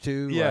Marge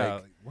too. Yeah.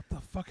 like, Like, what the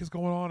fuck is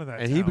going on in that?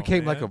 and he town,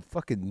 became like man? a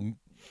fucking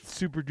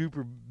super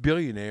duper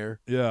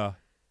billionaire. Yeah.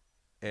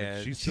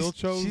 And She still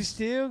chose- She's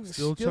still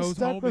chose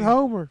stuck with homie.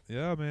 Homer.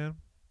 Yeah, man.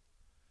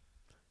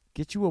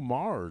 Get you a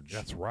Marge.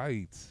 That's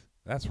right.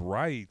 That's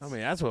right. I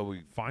mean, that's what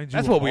we. find you.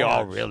 That's a what we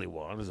all Marge. really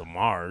want is a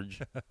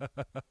Marge.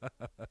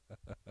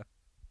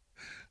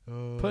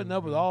 Putting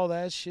up with man. all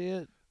that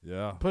shit,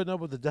 Yeah. putting up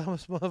with the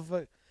dumbest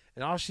motherfucker,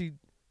 and all she,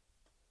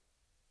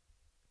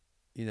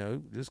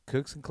 just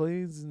cooks and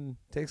cleans and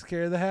takes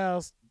care of the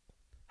house.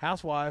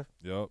 Housewife.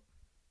 Yep.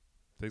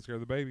 Takes care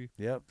of the baby.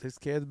 Yep, takes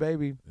care of the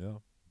baby. Yeah.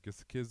 Gets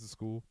the kids to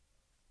school.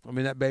 I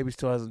mean, that baby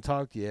still hasn't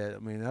talked yet. I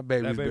mean, that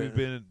baby's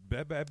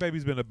That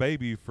baby's been a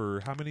baby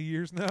for how many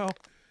years now?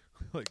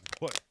 Like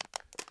what?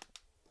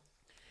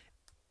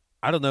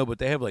 I don't know, but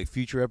they have like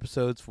future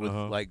episodes with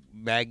Uh-huh. like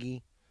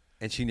Maggie,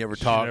 and she never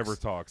talks. She never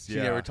talks. She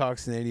Yeah. never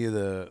talks in any of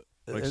the.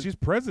 Like she's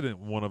president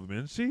in one of them,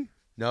 isn't she?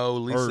 No,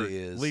 Lisa Or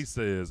is.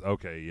 Lisa is.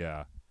 Okay,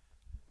 yeah.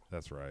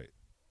 That's right.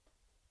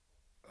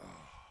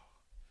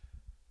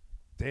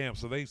 Damn,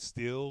 so they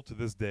still to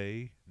this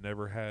day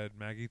never had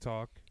Maggie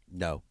talk?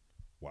 No.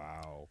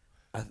 Wow.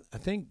 I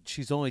think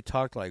she's only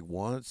talked like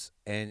once,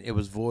 and it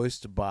was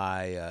voiced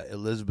by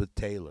Elizabeth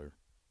Taylor.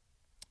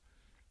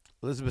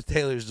 Elizabeth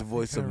Taylor is the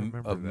voice I remember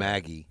of that.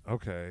 Maggie,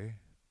 Okay.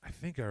 I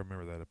think I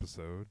remember that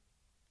episode.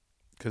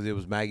 because it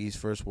was Maggie's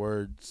first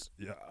words.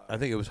 Yeah. I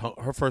think it was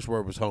her first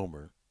word was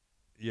Homer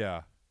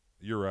Yeah.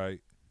 You're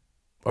right.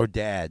 or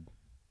Dad,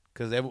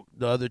 because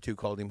the other two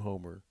called him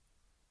Homer.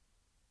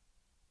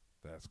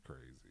 That's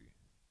crazy.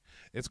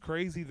 It's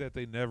crazy that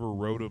they never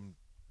wrote them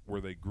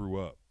where they grew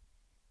up.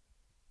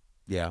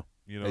 Yeah,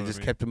 You know, they what just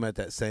I mean? kept him at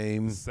that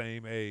same.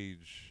 Same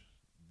age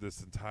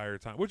this entire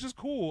time, which is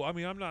cool. I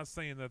mean, I'm not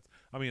saying that.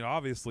 I mean,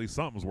 obviously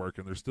something's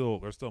working. They're still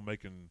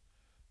making,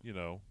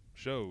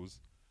 shows,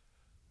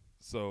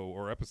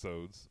 or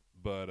episodes.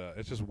 But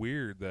it's just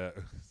weird that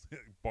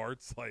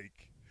Bart's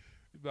like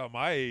about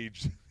my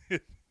age,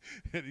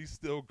 and he's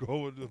still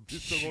going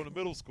to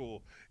middle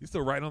school. He's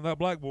still writing on that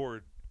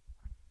blackboard.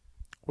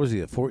 What is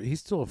he? He's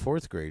still a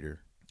fourth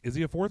grader. Is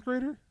he a fourth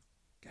grader?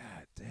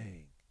 God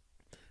dang.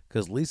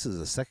 Because Lisa's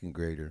a second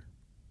grader.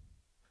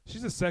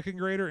 She's a second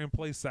grader and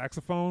plays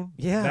saxophone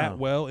Yeah. that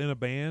well in a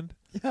band.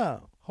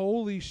 Yeah.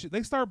 Holy shit.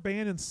 They start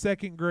band in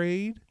second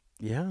grade?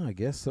 Yeah, I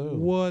guess so.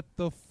 What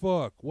the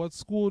fuck? What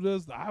school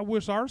does I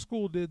wish our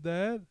school did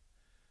that.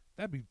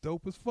 That'd be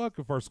dope as fuck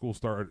if our school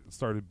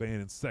started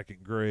band in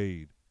second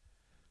grade.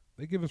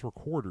 They give us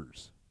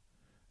recorders.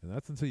 And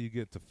that's until you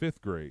get to fifth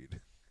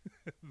grade.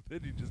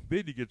 then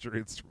you get your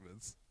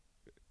instruments.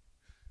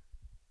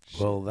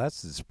 Well,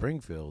 that's in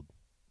Springfield.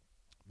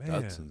 Man,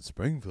 That's in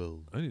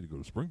Springfield. I need to go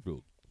to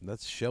Springfield.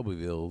 That's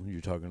Shelbyville you're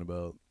talking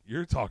about.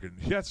 You're talking.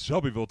 That's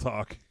Shelbyville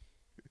talk.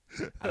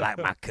 I like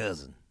my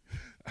cousin.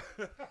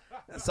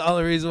 That's the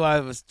only reason why I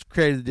was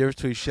created the difference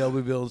between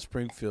Shelbyville and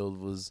Springfield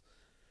was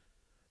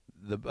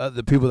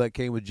the people that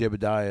came with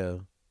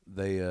Jebediah.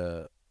 They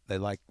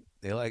like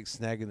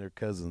snagging their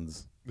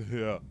cousins.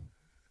 Yeah.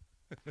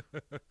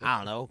 I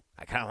don't know.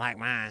 I kind of like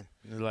mine.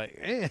 And they're like,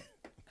 eh.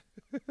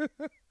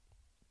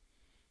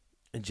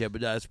 And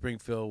Jebediah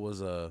Springfield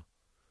was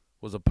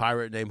a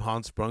pirate named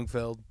Hans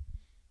Sprungfeld.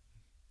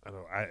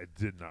 I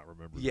did not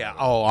remember. Yeah. That.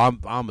 Oh,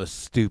 I'm a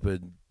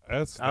stupid.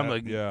 I'm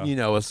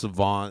a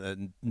savant at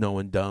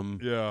knowing dumb.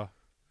 Yeah.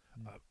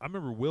 I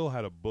remember Will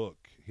had a book.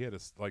 He had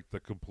the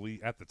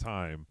complete at the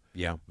time.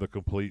 Yeah. The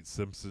complete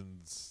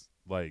Simpsons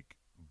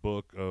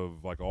book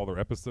of all their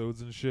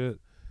episodes and shit,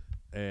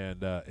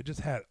 and it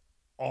just had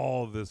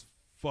all this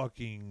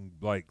fucking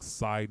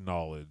side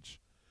knowledge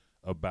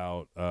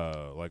about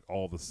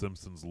all the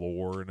Simpsons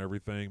lore and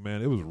everything.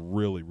 Man, it was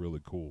really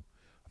really cool.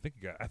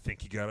 I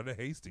think he got it at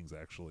Hastings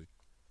actually.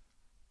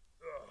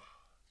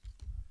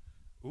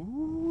 Ugh.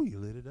 Ooh, you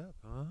lit it up,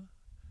 huh?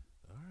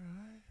 All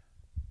right.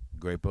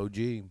 Grape OG.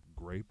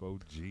 Grape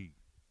OG.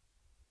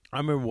 I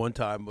remember one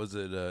time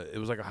it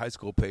was like a high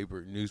school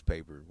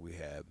newspaper we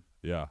had,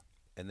 Yeah.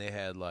 and they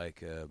had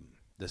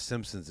the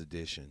Simpsons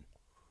edition,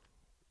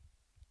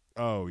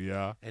 Oh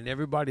yeah. and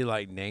everybody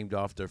named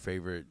off their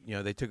favorite.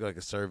 They took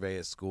a survey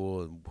at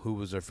school and who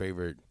was their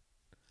favorite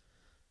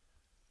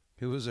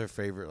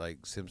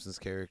Simpsons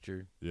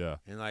character, Yeah.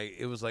 and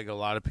it was a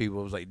lot of people.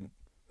 It was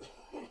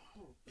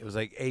it was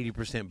like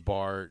 80%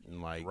 Bart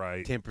and like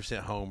Right. 10%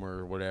 Homer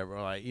or whatever.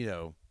 Like, you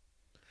know.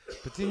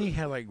 But then you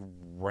had like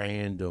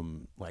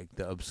random, like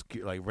the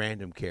obscure, like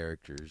random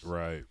characters.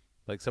 Right.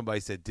 Like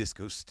somebody said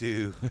Disco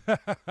Stew.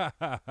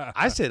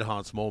 I said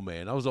Hans Mole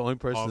Man. I was the only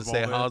person Hans to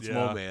say Mole Man, Hans yeah.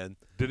 Mole Man.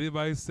 Did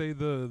anybody say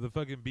the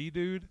fucking bee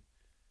dude?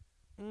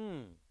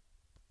 Mm.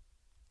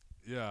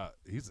 Yeah,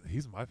 he's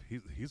one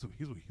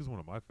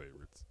of my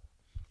favorites.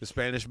 The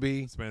Spanish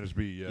Bee. Spanish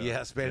bee, yeah.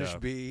 Yeah, Spanish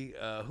Bee.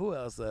 Who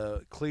else?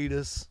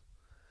 Cletus.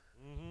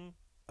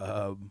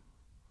 Mm-hmm.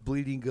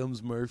 Bleeding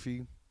Gums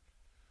Murphy.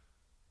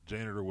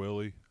 Janitor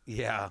Willie.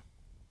 Yeah.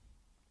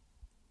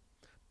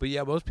 But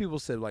yeah, most people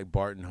said like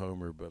Bart and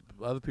Homer, but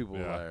other people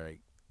Yeah. were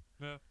like,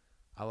 Yeah.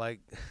 I like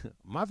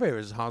my favorite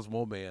is Hans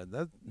Mole Man.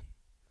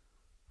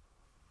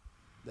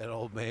 That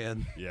old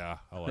man. Yeah,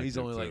 I like He's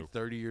him only too. like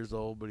 30 years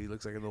old, but he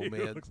looks like an old He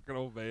man. looks like an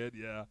old man,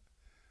 yeah.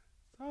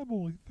 I'm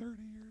only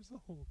 30 years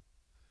old.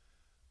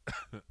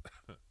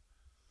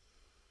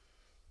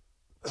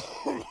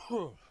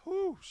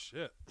 Whew,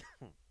 shit.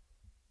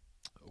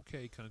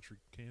 Okay, country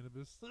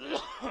cannabis.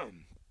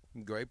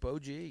 Grape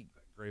OG.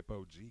 That grape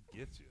OG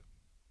gets you.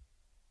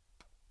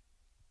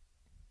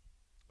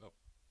 Oh,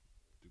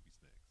 Doobie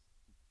Snacks.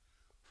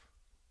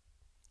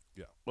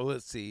 Yeah. Well,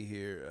 let's see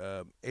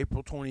here.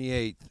 April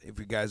 28th, if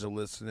you guys are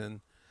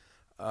listening,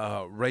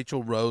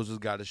 Rachel Rose has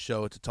got a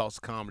show at the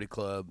Tulsa Comedy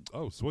Club.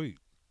 Oh, sweet.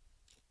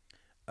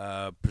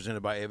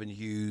 Presented by Evan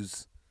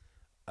Hughes.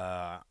 If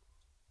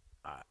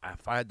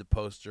I had the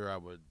poster, I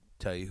would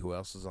tell you who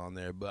else is on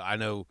there. But I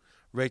know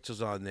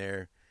Rachel's on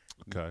there.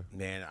 Okay.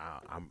 Man,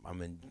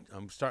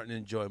 I'm starting to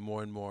enjoy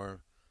more and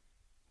more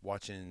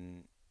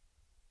watching,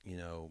 you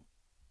know,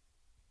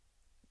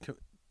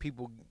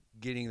 people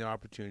getting their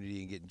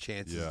opportunity and getting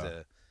chances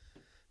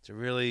to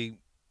really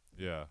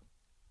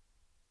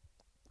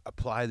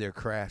apply their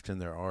craft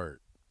and their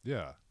art.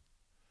 Yeah.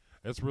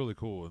 It's really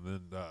cool. And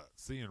then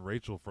seeing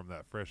Rachel from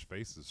that Fresh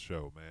Faces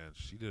show, man,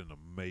 she did an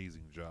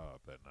amazing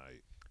job that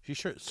night. She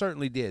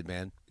certainly did,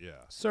 man.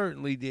 Yeah.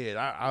 Certainly did.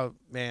 I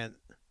man,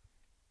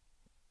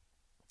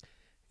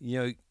 you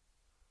know,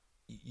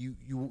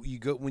 you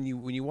go when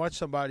you watch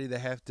somebody that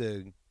have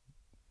to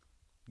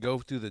go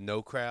through the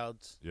no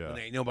crowds when there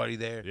ain't nobody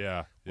there.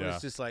 Yeah. When Yeah.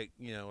 it's just like,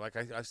 you know, like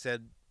I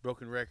said,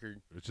 broken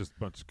record. It's just a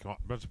bunch of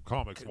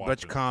comics watching.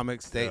 Bunch of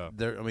comics.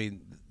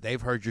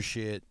 They've heard your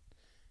shit,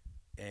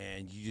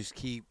 and you just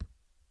keep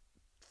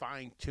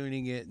fine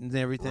tuning it and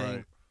everything.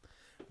 Right.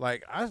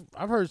 Like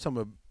I've heard some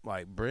of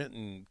like Brent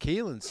and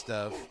Keelan's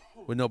stuff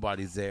when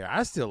nobody's there.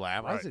 I still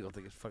laugh. I still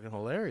think it's fucking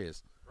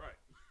hilarious. Right.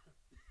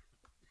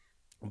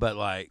 But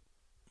like,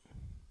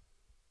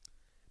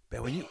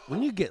 man,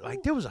 when you get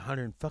like there was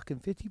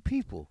 150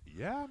 people.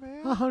 Yeah,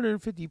 man.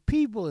 150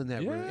 people in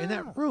that room. In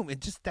that room, and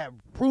just that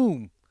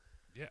room.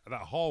 Yeah,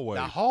 that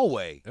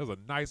hallway. It was a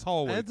nice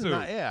hallway too.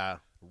 Yeah.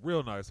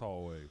 Real nice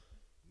hallway.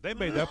 They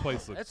made that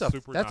place look That's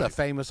super nice. a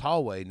famous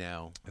hallway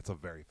now. It's a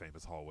very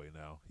famous hallway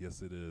now.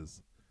 Yes, it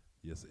is.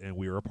 Yes, and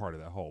we are a part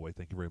of that hallway.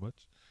 Thank you very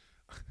much.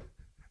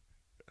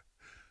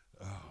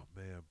 Oh,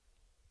 man.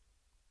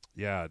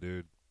 Yeah,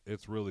 dude.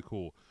 It's really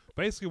cool.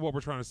 Basically, what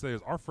we're trying to say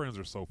is our friends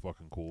are so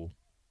fucking cool.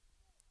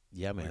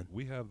 Yeah, man. Like,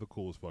 we have the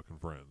coolest fucking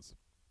friends,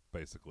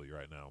 basically,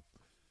 right now.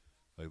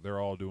 Like, they're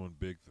all doing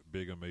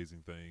big,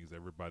 amazing things.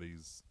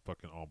 Everybody's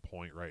fucking on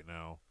point right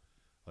now.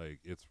 Like,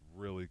 it's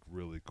really,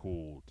 really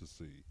cool to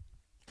see.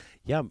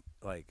 Yeah,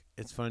 like,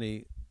 it's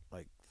funny.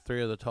 Like,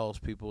 3 of the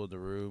tallest people in the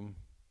room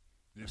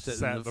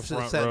Sat in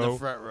the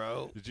front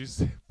row. Did you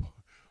see?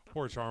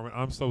 Poor Charmin.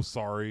 I'm so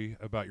sorry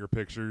about your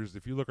pictures.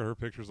 If you look at her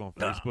pictures on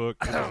Facebook,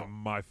 it is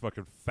my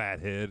fucking fat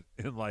head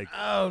and like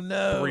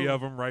 3 of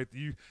them right.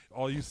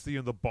 All you see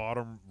in the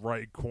bottom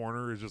right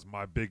corner is just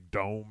my big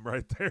dome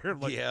right there.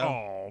 Like,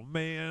 oh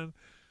man,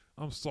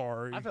 I'm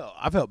sorry.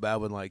 I felt bad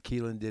when like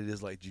Keelan did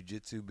his like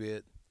jujitsu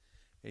bit,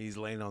 and he's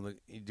laying on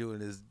doing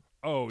his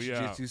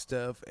jujitsu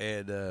stuff,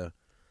 and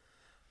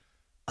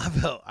I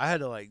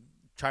had to like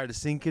try to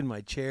sink in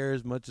my chair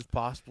as much as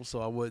possible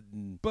so I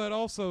wouldn't. But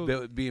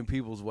also be in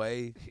people's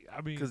way. I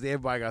mean, because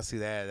everybody got to see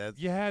that.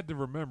 You had to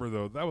remember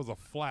though that was a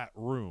flat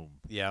room.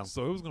 Yeah.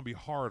 So it was gonna be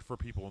hard for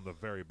people in the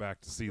very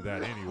back to see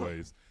that,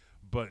 anyways.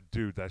 But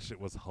dude, that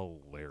shit was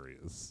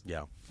hilarious.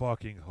 Yeah.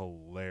 Fucking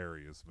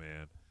hilarious,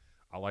 man.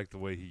 I like the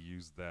way he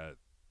used that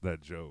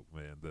joke,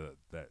 man.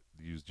 That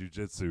used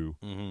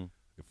jujitsu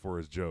for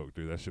his joke,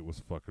 dude. That shit was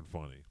fucking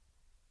funny.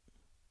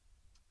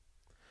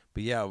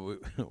 But yeah,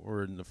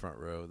 we're in the front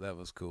row. That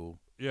was cool.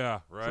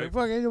 Yeah, right. So,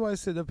 fuck, anybody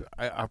sit up?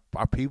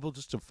 Are people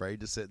just afraid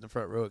to sit in the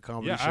front row at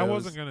comedy shows? I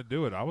wasn't gonna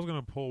do it. I was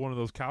gonna pull one of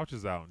those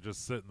couches out and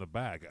just sit in the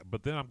back.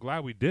 But then I'm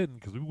glad we didn't,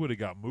 because we would have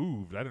got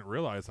moved. I didn't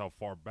realize how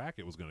far back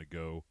it was gonna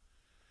go.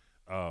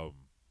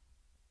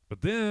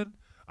 But then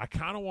I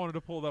kind of wanted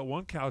to pull that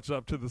one couch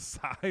up to the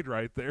side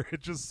right there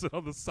and just sit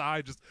on the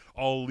side, just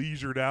all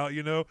leisured out,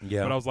 you know?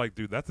 Yeah. But I was like,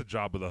 dude, that's a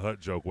Job of the Hut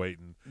joke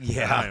waiting.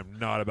 Yeah. And I am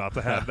not about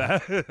to have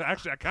that.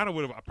 Actually, I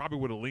probably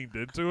would have leaned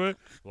into it.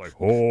 Like,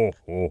 ho,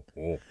 ho,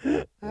 ho,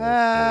 ho,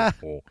 ho,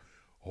 ho,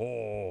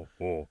 ho,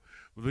 ho.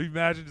 you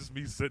imagine just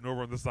me sitting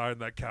over on the side of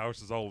that couch,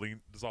 just all laid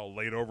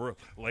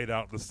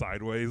out in the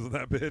sideways of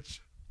that bitch?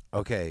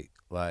 Okay,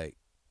 like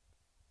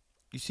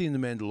you seen The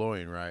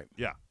Mandalorian, right?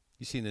 Yeah.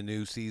 You seen the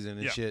new season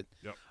and shit.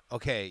 Yep.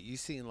 Okay, you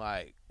seen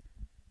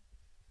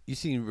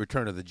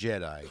Return of the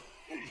Jedi?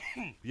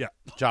 Yeah.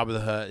 Jabba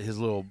the Hutt, his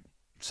little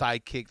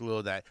sidekick,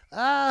 little that.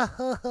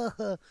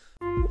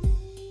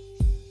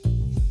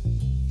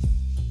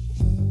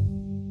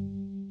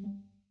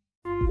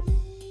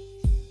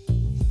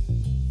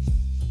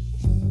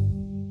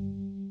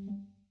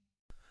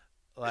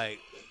 Like,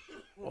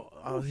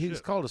 he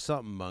was called a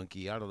something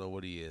monkey. I don't know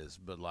what he is,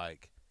 but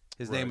like,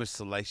 his name is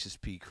Salacious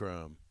P.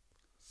 Crumb.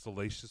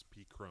 Salacious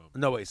P. Crumb.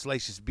 No, wait,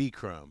 Salacious B.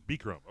 Crumb. B.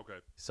 Crumb, okay.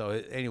 So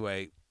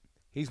anyway,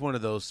 he's one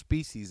of those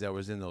species that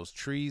was in those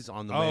trees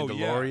on the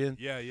Mandalorian.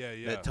 Yeah.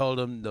 That told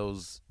him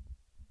those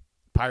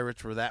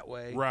pirates were that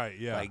way. Right,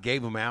 yeah. Like,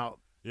 gave them out.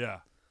 Yeah.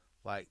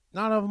 Like,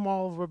 none of them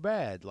all were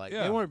bad. Like,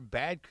 they weren't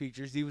bad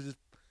creatures. He was just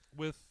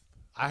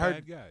I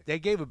heard guy. They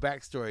gave a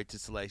backstory to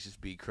Salacious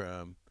B.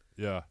 Crumb.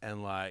 Yeah.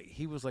 And, like,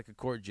 he was like a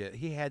court jet.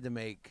 He had to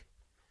make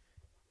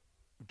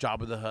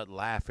Jabba the Hutt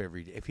laugh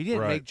every day. If he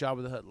didn't make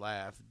Jabba the Hutt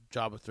laugh,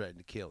 Jabba threatened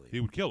to kill him.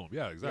 He would kill him.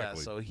 Yeah, exactly.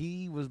 Yeah, so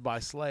he was by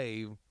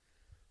slave,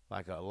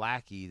 like a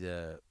lackey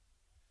to.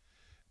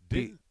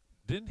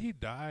 Didn't he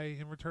die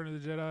in Return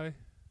of the Jedi?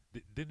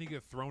 Didn't he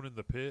get thrown in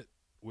the pit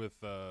with?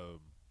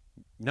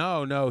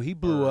 No, he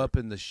blew up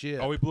in the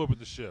ship. Oh, he blew up in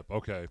the ship.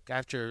 Okay.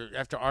 After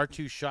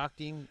R2 shocked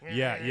him.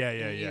 Yeah.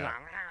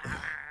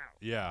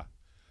 Yeah,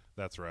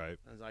 that's right.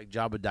 It was like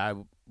Jabba died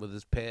with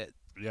his pet.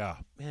 Yeah.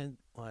 Man,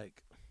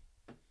 like,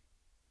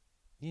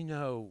 you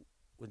know,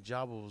 when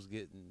Jabba was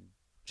getting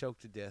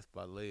choked to death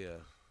by Leia.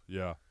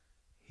 Yeah.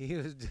 He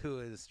was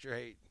doing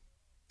straight.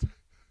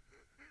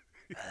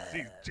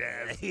 He's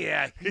jazzed.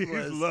 Yeah, he's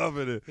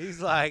loving it.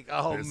 He's like,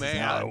 oh, this man.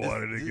 Is how I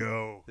wanted to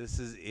go. This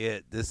is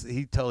it.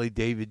 He totally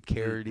David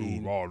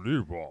Carradine.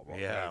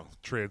 Yeah.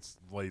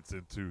 Translates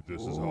into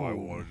this is how I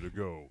wanted to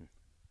go.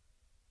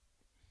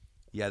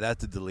 Yeah,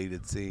 that's a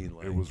deleted scene.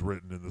 Like, it was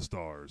written in the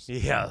stars.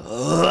 Yeah.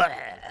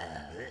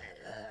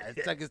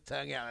 Stuck his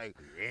tongue out like.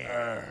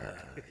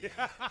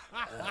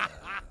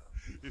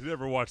 You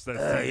never watched that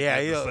scene.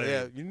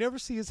 Yeah. You never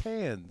see his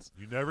hands.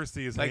 You never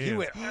see his hands. Like, he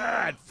went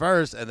at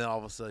first, and then all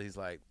of a sudden he's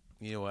like,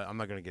 you know what? I'm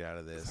not gonna get out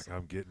of this. Like,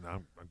 I'm getting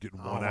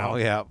one out.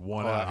 Yeah,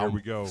 one out. Here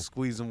we go.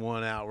 Squeezing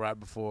one out right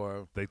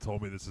before. They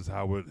told me this is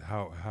how it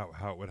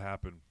would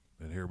happen,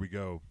 and here we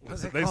go.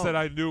 They said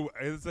I knew.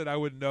 They said I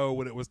would know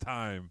when it was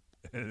time,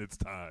 and it's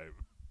time.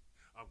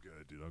 I'm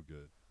good, dude. I'm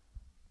good.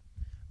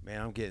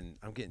 Man, I'm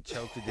getting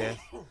choked to death.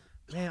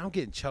 Man, I'm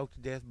getting choked to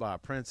death by a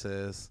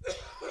princess.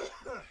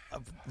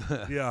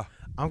 Yeah.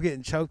 I'm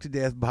getting choked to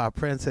death by a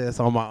princess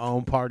on my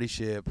own party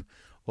ship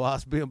while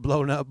it's being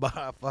blown up by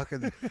a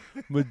fucking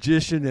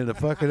magician and a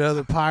fucking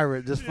other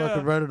pirate just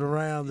fucking running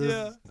around.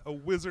 A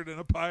wizard and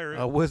a pirate.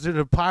 A wizard,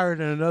 a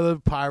pirate, and another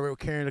pirate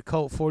carrying a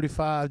Colt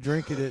 45,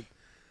 drinking it.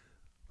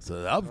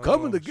 So I'm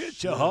coming to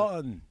get you,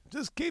 hon.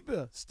 Just keep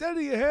it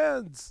steady your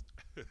hands.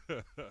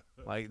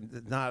 Like,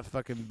 not a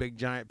fucking big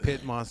giant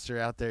pit monster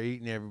out there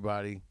eating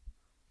everybody.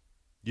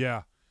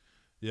 Yeah.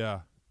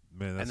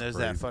 Man, that's and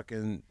there's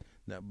crazy.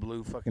 that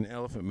blue fucking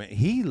elephant man.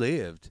 He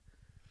lived.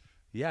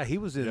 Yeah, he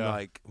was in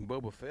like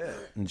Boba Fett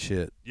and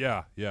shit.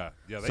 Yeah.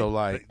 So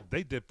like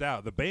they dipped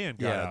out. The band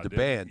got out. The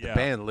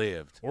band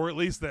lived. Or at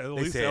least the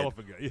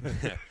elephant got.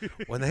 Yeah.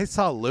 When they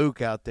saw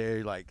Luke out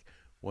there, like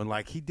when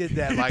like he did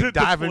that like did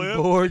diving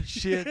board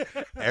shit,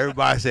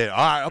 everybody said, "All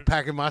right, I'm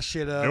packing my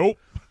shit up." Nope.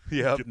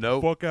 Yep. Get the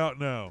fuck out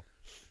now.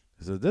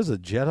 So there's a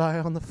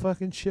Jedi on the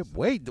fucking ship.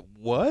 Wait,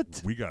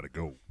 what? We gotta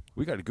go.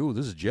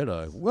 This is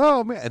Jedi.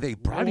 Well, man, they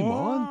brought him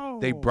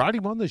on. They brought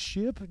him on the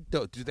ship.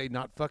 Do they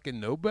not fucking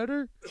know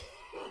better?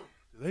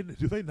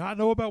 Do they not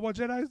know about what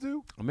Jedis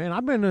do? Man,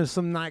 I've been to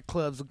some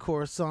nightclubs, of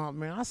course.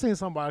 Man, I seen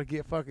somebody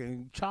get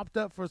fucking chopped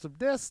up for some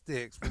death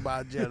sticks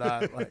by a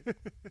Jedi. Like,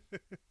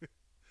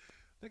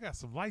 they got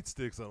some light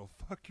sticks that'll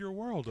fuck your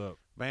world up.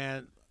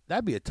 Man,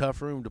 that'd be a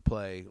tough room to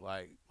play.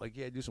 Like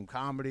do some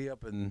comedy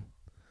up in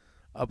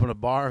a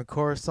bar in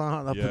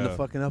Coruscant, up in the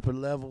fucking upper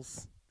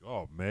levels.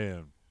 Oh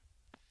man.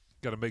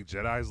 Got to make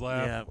Jedis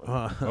laugh?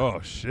 Yeah. Oh,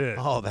 shit.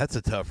 Oh, that's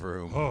a tough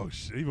room. Oh,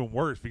 shit. Even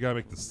worse, if you got to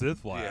make the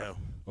Sith laugh.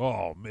 Yeah.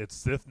 Oh, it's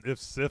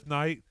Sith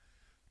night,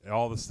 and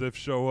all the Sith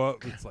show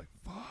up. It's like,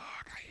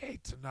 fuck, I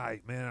hate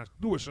tonight, man. I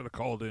knew I should have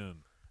called in.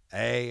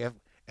 Hey,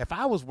 if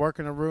I was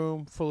working a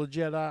room full of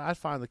Jedi, I'd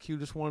find the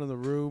cutest one in the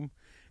room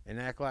and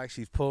act like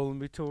she's pulling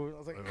me toward. I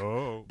was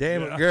like,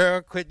 damn it,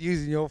 girl, quit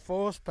using your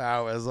force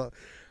powers.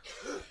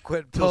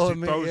 Quit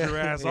pulling me. Throws your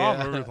ass off.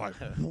 And it's like,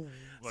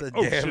 so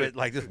damn it,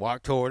 like just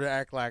walk toward her,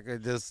 act like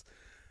it's just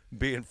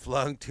being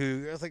flung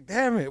to. I was like,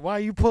 damn it, why are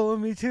you pulling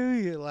me to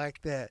you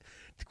like that?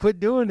 Quit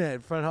doing that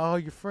in front of all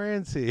your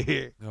friends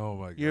here. Oh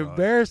my God, you're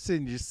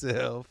embarrassing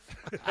yourself.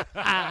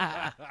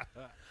 I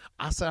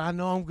said, I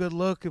know I'm good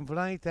looking, but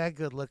I ain't that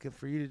good looking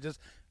for you to just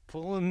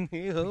pulling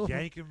me over,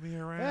 yanking me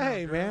around.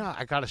 Hey girl. man,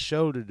 I got a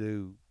show to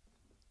do.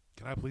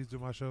 Can I please do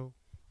my show,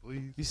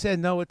 please? You said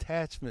no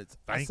attachments.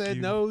 I said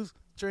you. no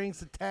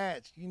strings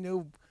attached. You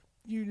know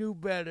you knew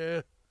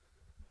better.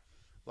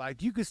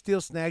 Like, you could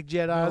still snag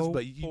Jedis, No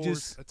but you force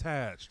just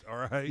attached. All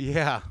right.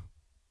 yeah.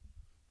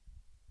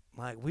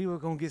 Like, we were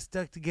gonna get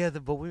stuck together,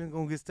 but we weren't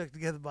gonna get stuck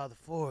together by the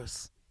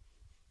Force.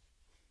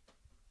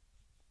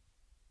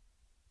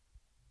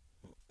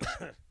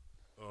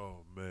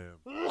 Oh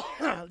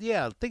man.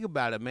 Yeah, think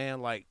about it,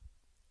 man. Like,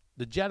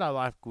 the Jedi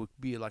life would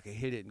be like a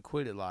hit it and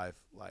quit it life.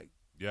 Like,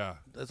 Yeah.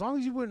 as long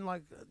as you wouldn't,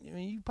 like, I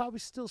mean, you probably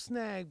still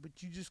snag,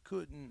 but you just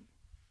couldn't.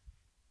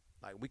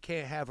 Like, we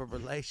can't have a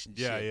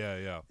relationship.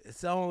 Yeah.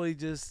 It's only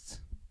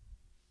just,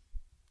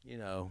 you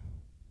know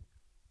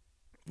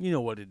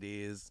what it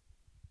is.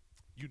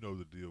 You know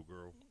the deal,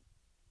 girl.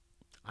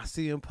 I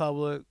see you in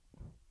public.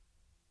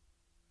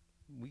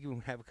 We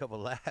can have a couple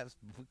laughs,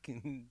 but we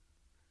can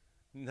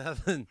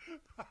nothing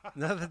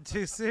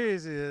too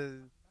serious.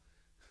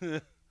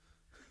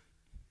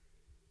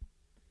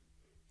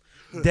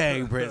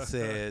 Dang, Brett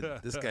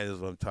said, this guy knows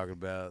what I'm talking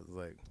about. It's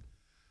like,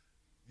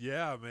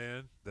 Yeah,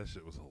 man. That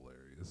shit was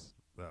hilarious.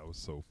 That was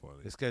so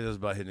funny. this guy knows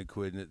about hitting and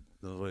quitting it.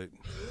 I was like,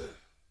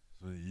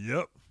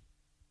 Yep.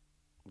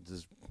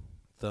 just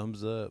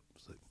thumbs up.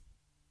 It's like,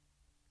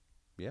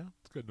 yeah.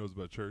 This guy knows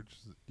about church.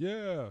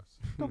 Yeah.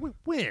 No,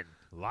 when?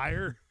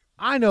 Liar.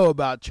 I know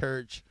about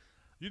church.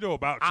 You know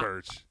about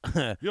church.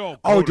 You don't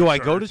Oh, go do to I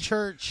go to church.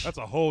 church? That's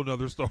a whole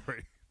nother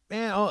story.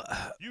 Man,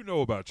 You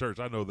know about church.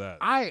 I know that.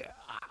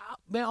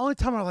 man, only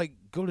time I like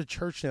go to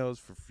church now is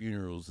for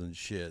funerals and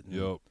shit. And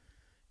Yep.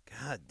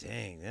 God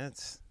dang,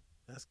 that's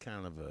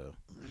kind of a.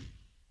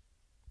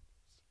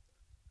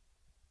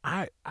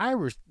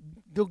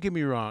 Don't get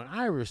me wrong.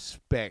 I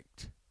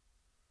respect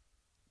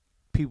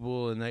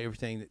people and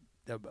everything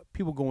that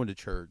people going to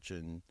church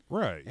and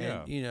Right.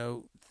 Yeah. you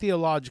know,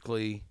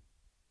 theologically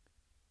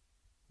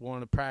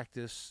want to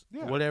practice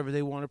whatever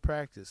they want to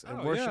practice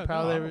and worship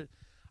however.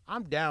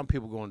 I'm down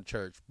people going to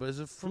church, but as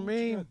for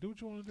me, do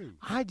what you want to do.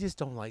 I just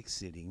don't like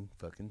sitting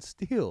fucking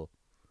still.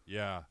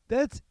 Yeah.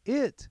 That's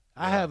it.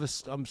 Yeah.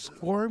 I'm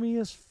squirmy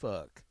as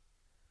fuck.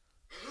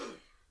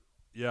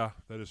 Yeah,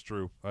 that is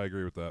true. I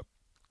agree with that.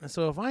 And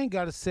so if I ain't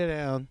got to sit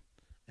down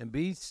and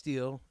be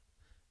still,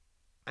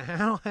 I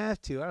don't have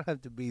to. I don't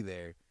have to be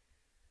there.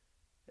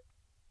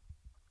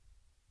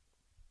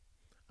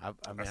 I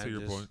see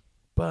your point.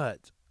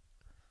 But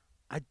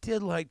I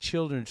did like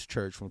children's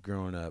church from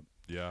growing up.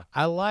 Yeah.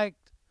 I liked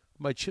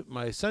my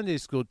Sunday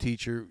school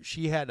teacher.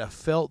 She had a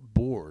felt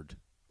board,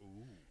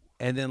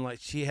 and then like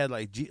she had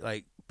like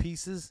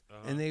pieces,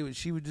 and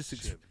she would just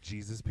She had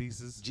Jesus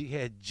pieces. She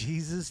had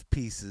Jesus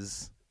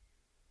pieces.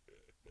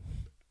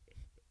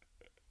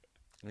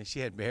 And she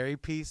had Mary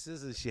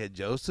pieces, and she had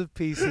Joseph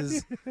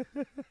pieces.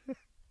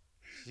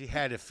 She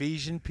had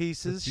Ephesian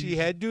pieces. She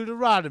had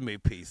Deuteronomy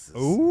pieces.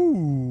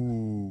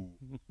 Ooh.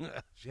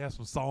 She had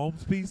some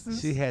Psalms pieces.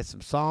 She had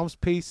some Psalms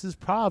pieces,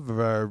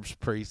 Proverbs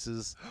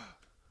pieces.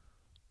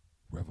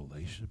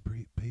 Revelation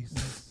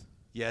pieces.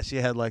 Yeah, she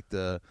had like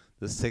the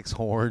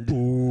 6-horned.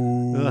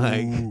 Ooh.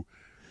 Like,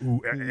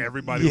 ooh,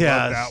 everybody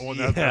loved that one.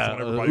 That's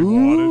what everybody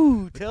Ooh,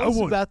 wanted. tell us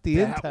about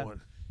the end that time.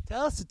 one.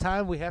 Tell us the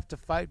time we have to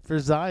fight for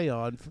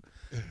Zion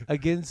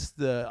against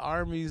the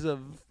armies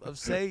of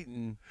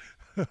Satan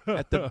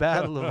at the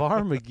Battle of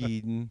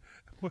Armageddon,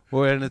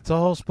 when it's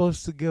all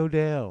supposed to go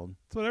down.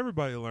 That's what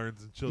everybody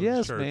learns in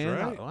children's church, man,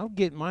 right? I'm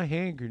getting my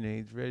hand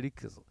grenades ready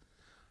because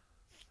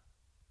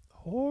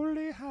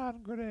Holy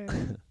hand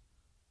grenade.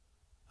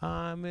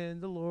 I'm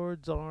in the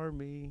Lord's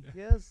army.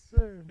 Yes,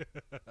 sir.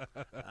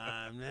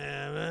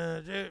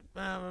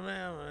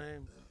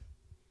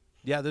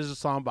 Yeah, there's a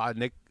song by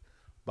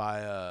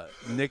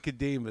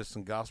Nicodemus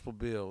and Gospel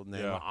Bill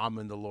named I'm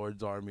in the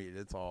Lord's army.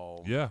 It's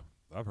all. Yeah,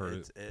 I've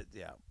heard it.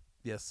 Yeah.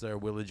 Yes, sir.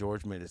 Willie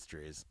George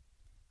Ministries.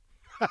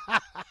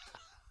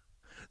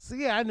 So,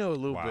 yeah, I know a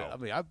little bit. I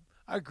mean,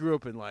 I grew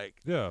up in, like,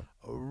 a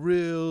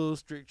real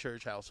strict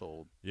church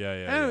household.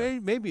 Yeah.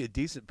 Maybe a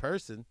decent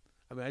person.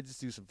 I mean, I just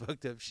do some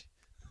fucked up shit.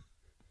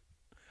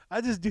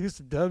 I just do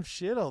some dumb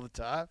shit all the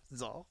time.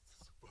 That's all.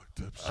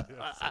 Fucked up shit.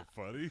 That's so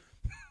funny.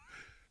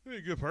 You're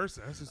a good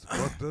person. That's just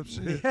fucked up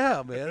shit.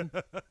 Yeah, man.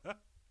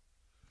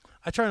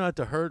 I try not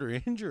to hurt or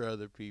injure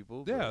other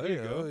people. Yeah, there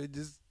you go. It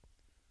just,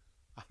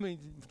 I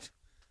mean,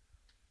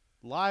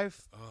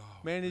 life,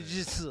 man, it's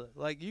just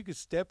like you could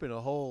step in a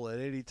hole at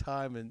any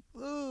time and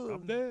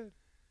I'm dead.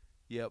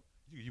 Yep.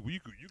 You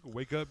can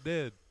wake up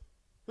dead.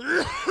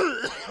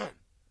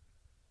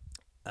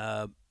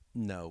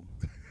 No.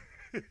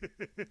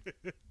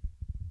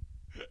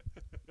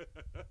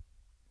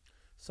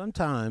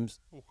 Sometimes.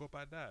 Woke up,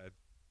 I died.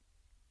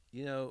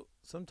 You know,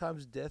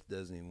 sometimes death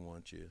doesn't even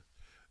want you.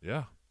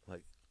 Yeah.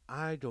 Like,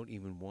 I don't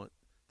even want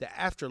the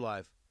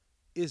afterlife.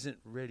 Isn't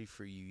ready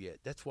for you yet.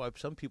 That's why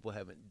some people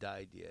haven't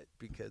died yet,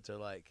 because they're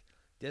like,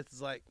 death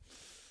is like,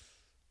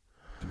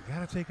 do we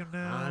gotta take him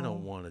now? I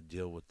don't want to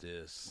deal with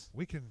this.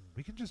 We can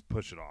just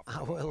push it off.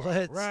 Well,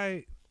 let's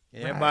right.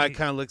 And everybody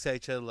kind of looks at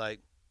each other like,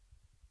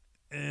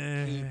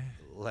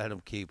 let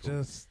him keep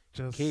him. Just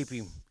keep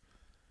him.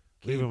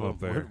 Leave him up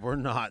there. We're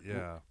not.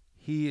 Yeah.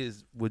 He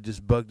would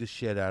just bug the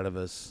shit out of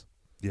us.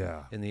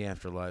 Yeah. in the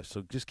afterlife.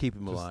 So just keep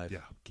him alive. Yeah,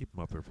 keep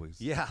him up there, please.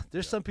 Yeah,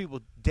 there's some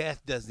people,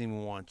 death doesn't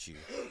even want you.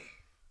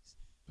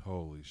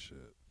 Holy shit.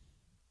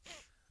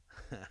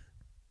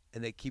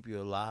 And they keep you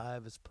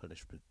alive as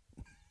punishment.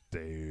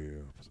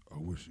 Damn. I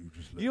wish you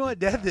just let You know me what?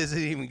 Death die. isn't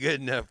even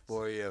good enough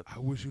for you. I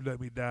wish you let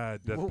me die.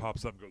 Death Well-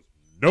 pops up and goes,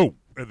 no,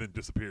 and then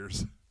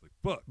disappears. Like,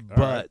 fuck. All But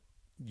right.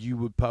 you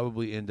would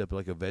probably end up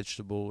like a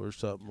vegetable or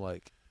something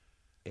like,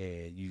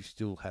 and you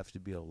still have to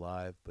be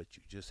alive, but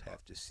you just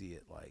have to see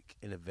it like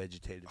in a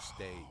vegetative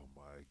state. Oh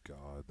my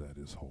God,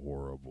 that is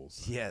horrible.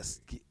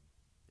 Yes.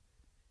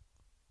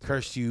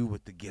 Curse you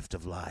with the gift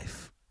of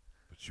life.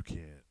 But you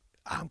can't.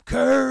 I'm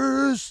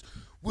cursed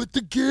with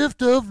the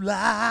gift of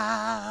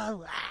life.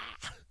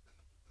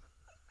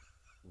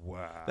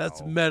 Wow.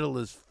 That's metal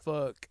as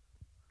fuck.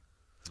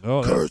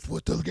 Oh, Cursed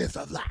with the gift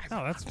of life.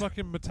 no, that's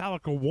fucking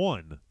Metallica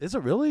 1. Is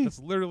it really? That's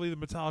literally the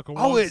Metallica 1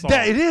 Oh, song.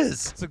 it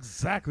is. That's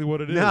exactly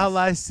what it is. Now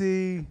I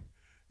see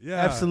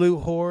yeah. absolute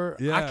horror.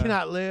 I Yeah.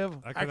 cannot live.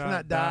 I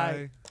cannot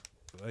die.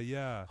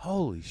 Yeah.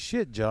 Holy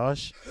shit,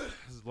 Josh.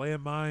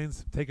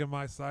 Landmines, taking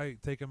my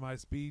sight, taking my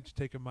speech,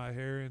 taking my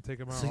hair, and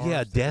taking my So arms, yeah,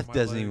 taking death my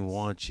doesn't even legs,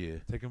 want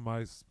you. taking my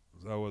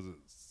was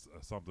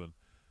it something,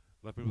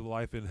 left me with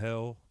life in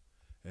hell,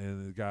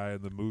 and the guy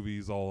in the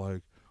movie's all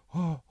like,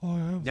 oh, I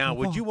have Now, no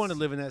would you want to thoughts."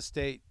 live in that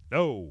state?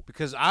 No.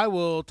 Because I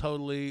will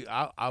totally.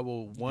 I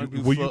will one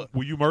who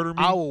Will you murder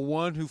me? I will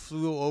one who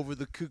flew over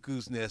the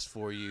cuckoo's nest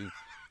for you.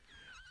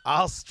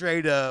 I'll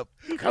straight up.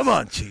 Come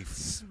on, Chief.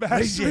 Smash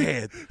Raise your me.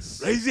 head.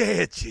 Raise your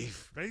head,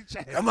 Chief.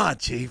 Come on,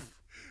 Chief.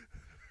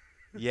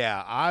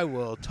 Yeah, I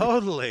will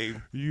totally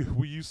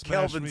Will you smash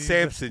Kelvin me?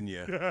 Sampson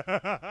you.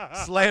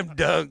 Slam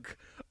dunk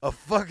a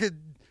fucking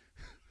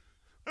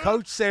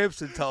Coach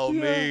Sampson told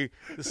me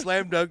to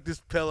slam dunk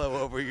this pillow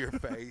over your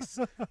face.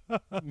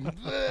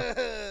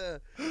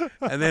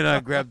 And then I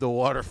grabbed the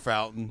water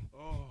fountain.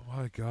 Oh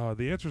my God!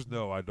 The answer is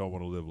no. I don't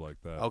want to live like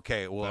that.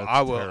 Okay, well, That's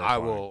I will.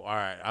 terrifying. All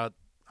right,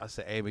 I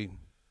say, Amy.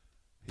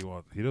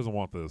 He doesn't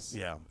want this.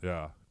 Yeah.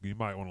 Yeah. You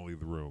might want to leave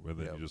the room, and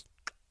then Yep. you just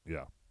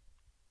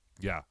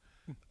yeah.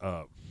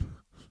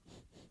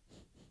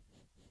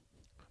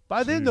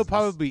 By then there'll Jesus.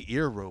 probably be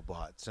ear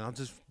robots,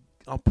 and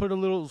I'll put a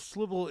little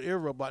swivel ear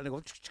robot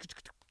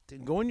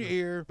and go in your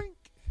ear,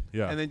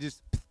 Yeah. and then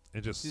just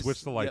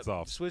switch the lights yep,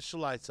 off. Switch the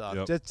lights off.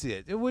 Yep. That's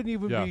it. It wouldn't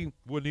even Yeah. be.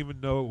 Wouldn't even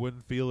know it,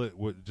 wouldn't feel it,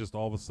 would just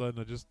all of a sudden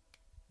I just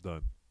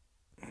done.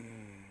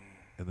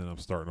 And then I'm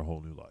starting a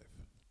whole new life.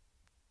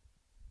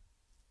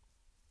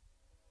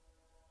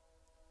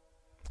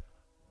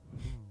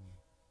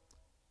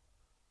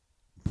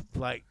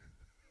 Like,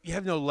 you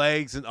have no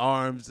legs and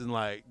arms, and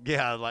like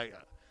Yeah.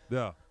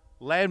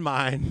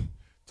 landmine.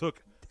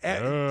 Took Eh,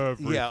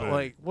 everything. Yeah,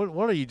 like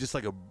what are you, just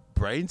like a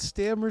brain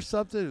stem or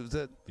something? Was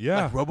that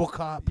Yeah. like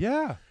RoboCop?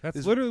 Yeah. That's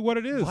Is- literally what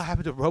it is. What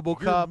happened to Your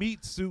RoboCop?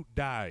 meat suit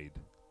died.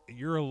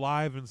 You're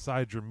alive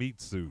inside your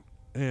meat suit.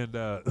 And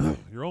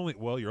you're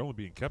only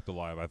being kept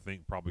alive, I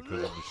think, probably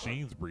because the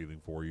machine's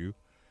breathing for you.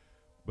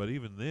 But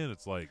even then,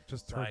 it's like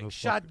just turn Like those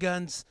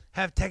shotguns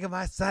have taken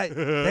my sight,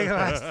 taken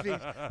my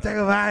speech,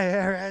 taken my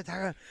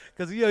hair,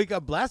 because you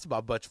got blasted by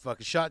a bunch of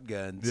fucking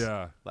shotguns.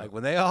 Yeah. like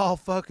when they all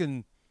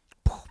fucking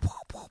Oh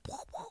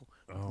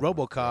my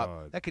RoboCop.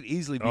 God. That could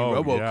easily be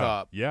Oh,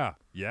 RoboCop,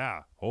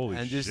 Yeah. Holy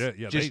and shit.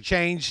 Yeah, just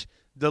change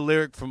the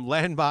lyric from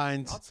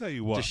landmines I'll tell you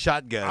to what. I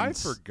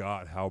shotguns.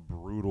 forgot how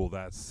brutal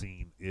that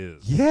scene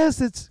is.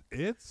 Yes,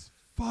 It's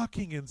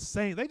fucking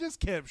insane. They just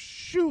kept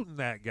shooting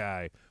that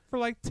guy for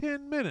like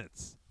 10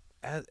 minutes.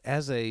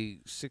 as a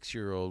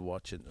 6-year-old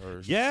watching, or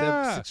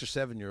Yeah. 6 or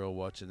 7-year-old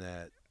watching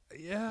that.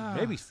 Yeah.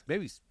 Maybe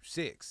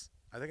 6.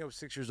 I think I was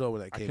 6 years old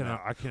when that came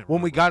out. I can't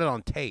When we remember. got it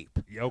on tape.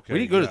 Yeah, okay. We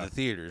didn't go yeah. to the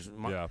theaters.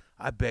 Yeah.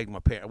 I begged my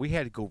parents. We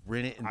had to go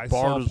rent it in I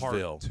saw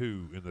Bartlesville. part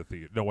 2 in the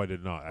theater. No, I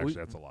did not. Actually,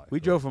 that's a lie. We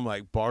drove from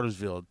like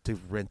Bartlesville to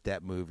rent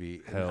that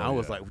movie. And Hell I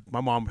was yeah. like, my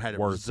mom had it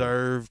Worth it.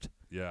 reserved.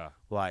 Yeah.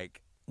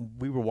 Like,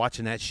 we were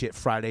watching that shit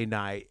Friday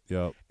night,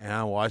 Yep. and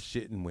I watched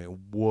it and went,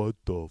 what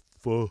the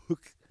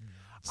fuck?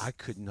 I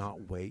could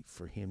not wait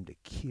for him to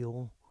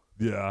kill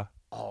Yeah.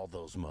 all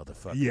those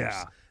motherfuckers.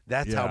 Yeah.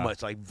 That's how Yeah.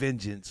 much like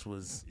vengeance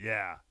was.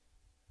 Yeah.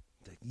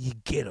 Like, you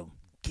get him,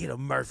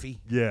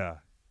 Murphy, Yeah.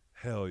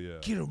 Hell yeah.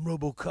 get him,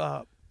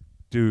 RoboCop.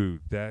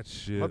 Dude, that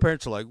shit. My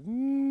parents are like,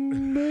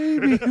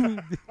 maybe.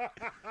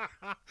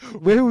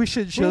 Maybe we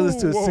shouldn't show this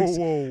to a 6.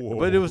 Whoa.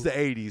 But it was the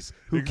 80s.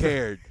 Who Exactly.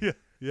 cared?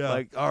 Yeah.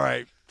 Like, all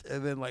right.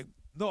 And then, like,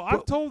 No,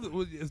 I've told.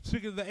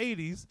 Speaking of the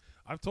 '80s,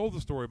 I've told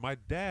the story. My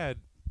dad,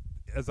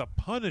 as a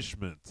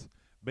punishment,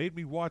 made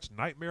me watch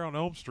Nightmare on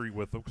Elm Street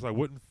with him because I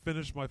wouldn't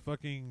finish my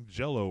fucking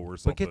Jello or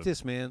something. but get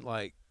this, man.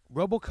 Like,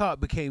 RoboCop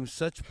became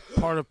such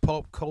part of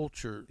pop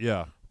culture.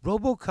 Yeah,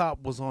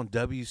 RoboCop was on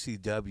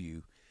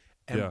WCW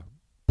and Yeah.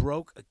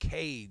 broke a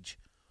cage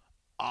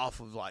off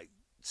of, like,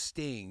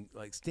 Sting.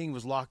 Like, Sting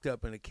was locked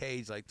up in a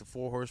cage, like the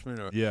Four Horsemen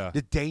or Yeah.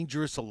 the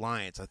Dangerous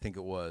Alliance, I think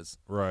it was.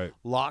 right.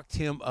 Locked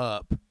him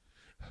up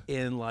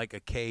in, like, a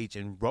cage,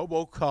 and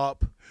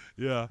RoboCop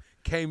Yeah,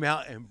 came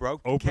out and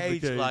broke the Opened the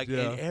cage, cage, like,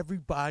 yeah. and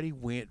everybody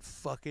went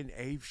fucking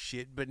ape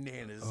shit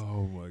bananas.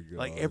 Oh my god.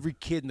 Like, every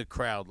kid in the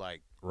crowd,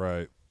 like,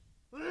 Right.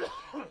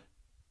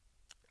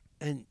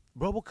 And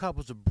RoboCop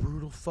was a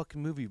brutal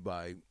fucking movie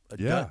by a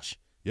Dutch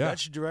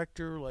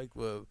director, like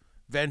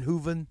Van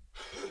Hooven,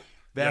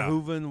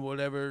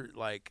 whatever,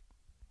 like,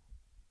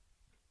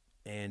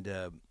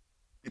 and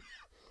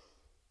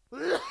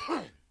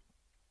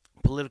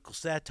political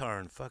satire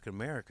in fucking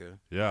America.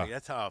 Yeah. Like,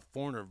 that's how a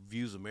foreigner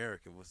views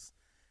America.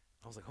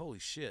 I was like, holy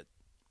shit.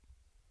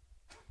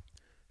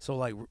 So,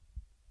 like,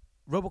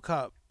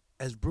 RoboCop,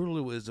 as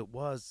brutal as it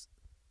was,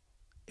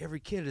 every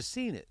kid has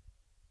seen it.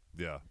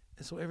 Yeah.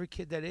 And so every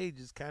kid that age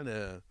is kind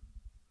of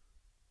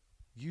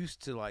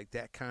used to, like,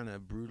 that kind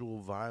of brutal,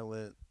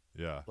 violent,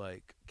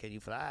 like, can you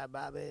fly,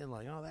 Bobby? And,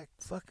 like, all that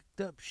fucked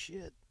up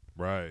shit.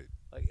 Right.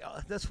 Like,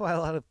 that's why a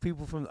lot of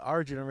people from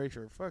our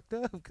generation are fucked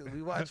up, because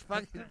we watch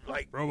fucking,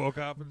 like,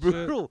 RoboCop and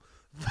brutal.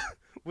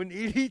 When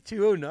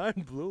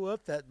ED-209 blew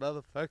up that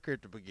motherfucker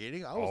at the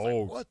beginning, I was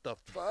like, what the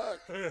fuck?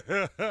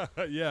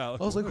 Yeah. I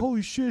was like,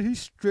 holy shit, he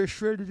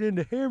shredded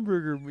into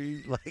hamburger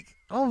meat. Like,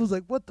 I was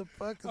like, what the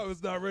fuck? I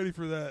was not ready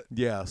for that.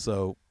 Yeah,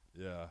 so.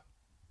 Yeah.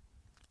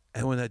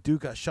 And when that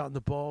dude got shot in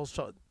the balls,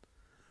 shot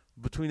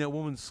between that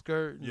woman's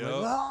skirt, and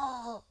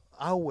like,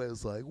 I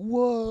was like,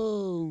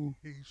 whoa.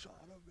 He shot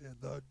him in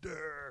the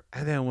dirt.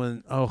 And then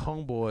when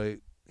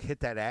homeboy hit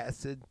that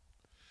acid.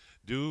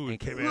 Dude,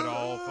 came in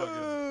all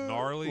fucking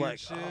gnarly like, and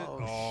shit.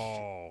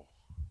 Oh.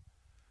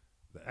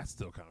 That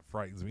still kind of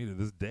frightens me to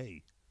this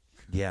day.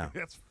 Yeah.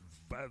 That's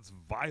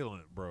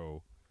violent,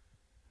 bro.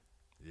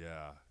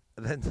 Yeah.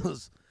 And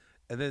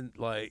then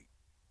like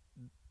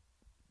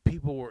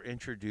people were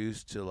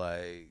introduced to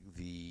like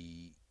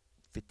the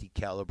 50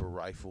 caliber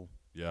rifle.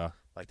 Yeah.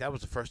 Like that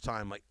was the first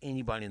time like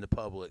anybody in the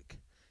public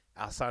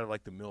outside of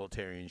like the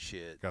military and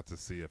shit got to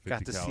see a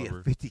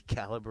 50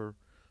 caliber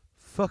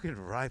fucking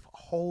rifle.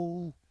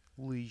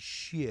 Holy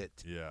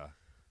shit. Yeah.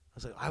 I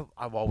was like,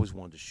 I've always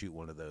wanted to shoot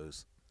one of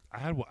those. I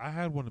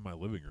had one in my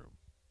living room.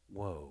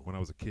 Whoa. When I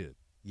was a kid.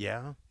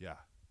 Yeah? Yeah.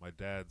 My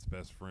dad's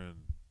best friend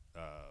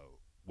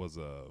was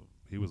a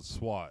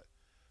SWAT,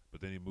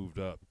 but then he moved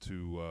up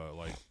to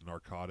like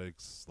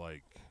narcotics,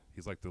 like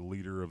he's like the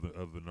leader of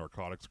the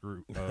narcotics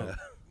group,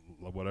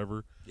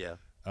 whatever. Yeah.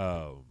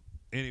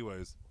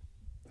 Anyways,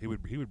 he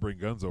would bring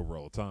guns over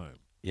all the time.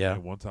 Yeah.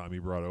 And one time he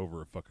brought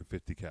over a fucking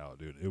 50 cal,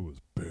 dude. It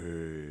was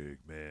big,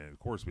 man. Of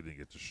course we didn't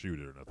get to shoot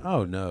it or nothing.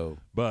 Oh no.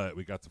 But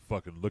we got to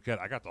fucking look at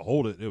it. I got to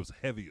hold it. It was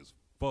heavy as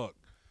fuck.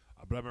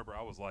 But I remember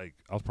I was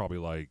probably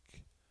like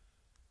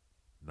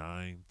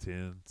 9,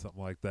 10,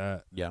 something like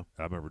that. Yeah.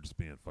 I remember just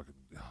being fucking,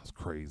 it was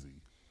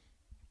crazy.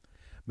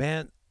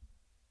 Man,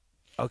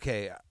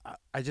 okay,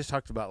 I just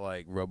talked about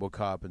like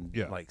RoboCop and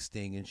like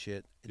Sting and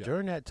shit. Yeah.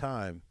 During that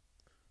time,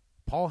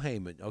 Paul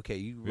Heyman,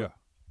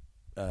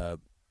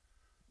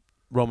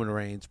 Roman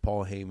Reigns,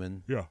 Paul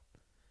Heyman. Yeah.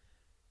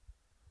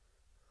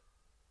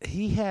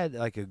 He had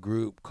like a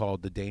group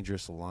called the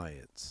Dangerous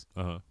Alliance.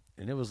 Uh-huh.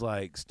 And it was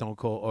like Stone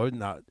Cold, or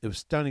not, it was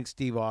Stunning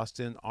Steve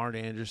Austin, Arn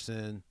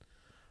Anderson,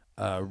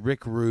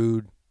 Rick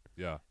Rude.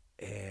 Yeah.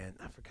 And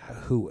I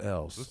forgot who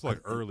else. This is like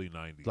early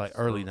 90s. Like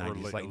early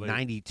 90s, like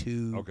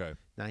 92. Okay.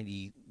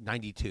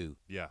 92.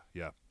 Yeah,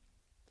 yeah.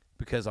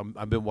 Because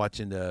I've been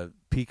watching the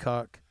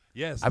Peacock.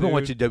 Yes, I've been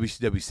watching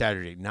WCW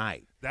Saturday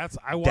Night.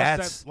 I watched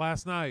that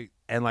last night.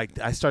 And like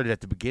I started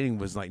at the beginning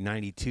was like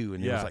 92,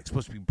 and it was like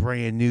supposed to be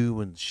brand new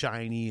and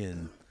shiny,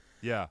 and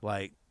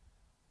like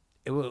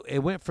it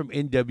went from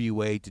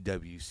NWA to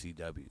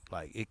WCW.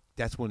 Like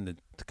that's when the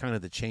kind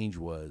of the change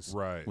was.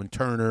 Right. When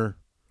Turner.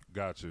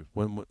 Got you.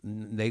 When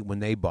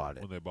they bought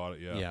it. When they bought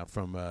it, yeah. Yeah,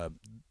 from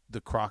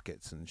the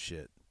Crockett's and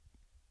shit.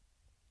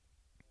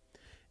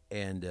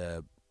 And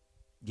the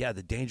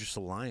Dangerous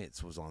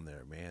Alliance was on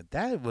there, man.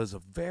 That was a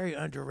very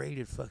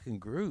underrated fucking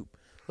group.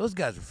 Those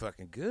guys were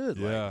fucking good.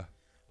 Yeah.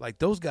 Like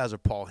those guys are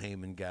Paul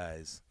Heyman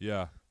guys.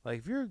 Yeah.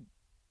 Like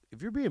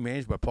if you're being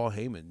managed by Paul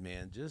Heyman,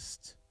 man,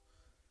 just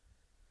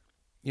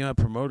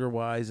promoter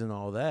wise and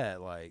all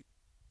that, like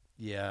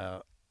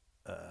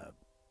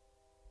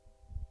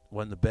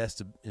wasn't the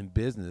best in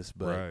business,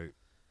 but right.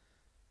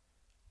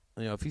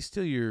 If he's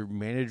still your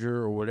manager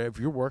or whatever, if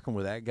you're working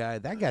with that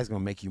guy's gonna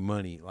make you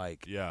money.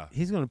 Like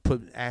he's gonna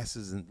put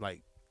asses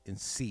in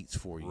seats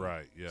for you.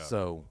 Right. Yeah.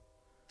 So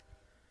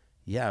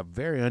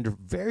very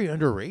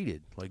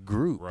underrated like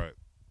group. Right.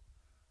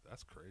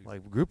 That's crazy.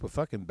 Like group of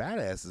fucking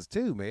badasses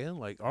too, man.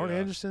 Like Arn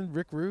Anderson,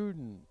 Rick Rude,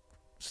 and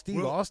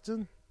Steve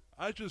Austin.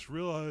 I just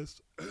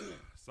realized.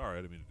 Sorry,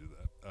 I didn't mean to do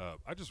that.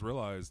 I just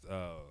realized.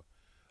 I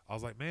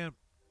was like, man,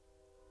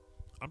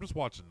 I'm just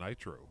watching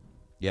Nitro.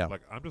 Yeah.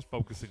 Like I'm just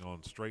focusing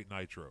on straight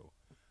Nitro.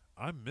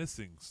 I'm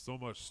missing so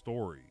much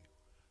story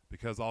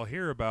because I'll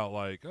hear about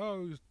like,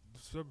 oh,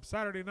 some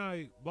Saturday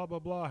night, blah blah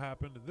blah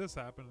happened, and this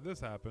happened, and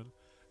this happened,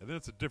 and then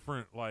it's a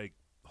different like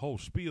whole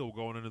spiel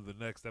going into the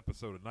next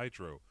episode of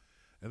Nitro.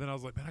 And then I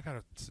was like, man,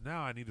 now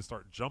I need to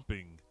start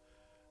jumping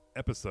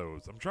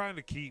episodes. I'm trying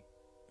to keep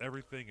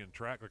everything in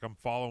track. Like I'm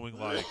following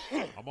like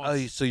I'm on. Oh,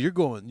 so you're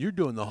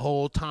doing the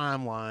whole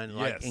timeline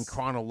like in Yes.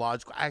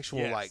 chronological, actual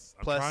Yes. like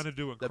I'm plus trying to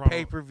do it the chrono-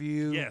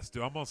 pay-per-view. Yes,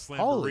 dude. I'm on Slamboree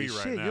Holy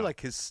right shit, now. you're like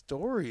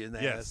historian.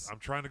 yes, I'm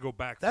trying to go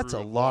back. That's through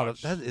a and lot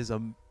watch. of. That is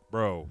a.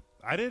 Bro,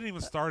 I didn't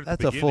even start at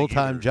That's the a beginning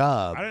full-time either.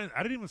 job. I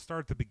didn't even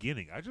start at the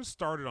beginning. I just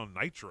started on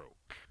Nitro.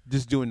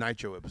 Just doing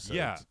Nitro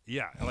episodes.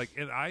 Yeah. Like,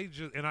 and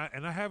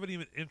I haven't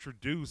even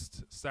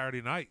introduced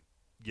Saturday Night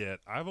yet.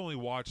 I've only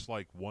watched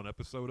like one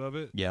episode of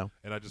it. Yeah.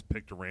 And I just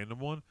picked a random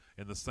one.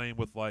 And the same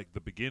with like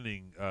the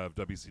beginning of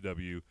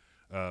WCW.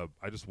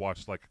 I just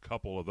watched like a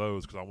couple of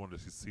those because I wanted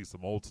to see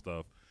some old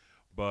stuff.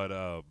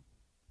 But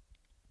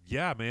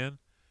yeah, man,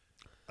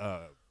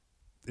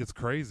 it's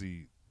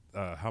crazy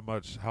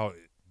how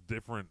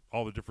different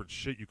all the different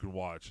shit you can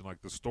watch and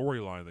like the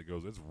storyline that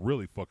goes. It's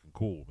really fucking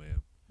cool,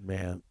 man.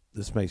 Man,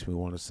 this makes me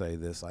want to say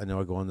this. I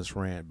know I go on this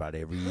rant about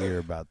every year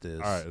about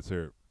this. All right, let's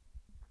hear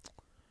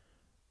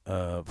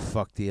it.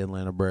 Fuck the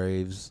Atlanta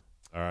Braves.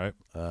 All right.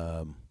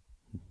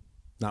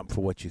 Not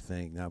for what you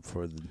think. Not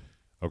for the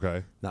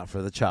Okay. Not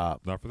for the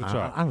chop. Not for the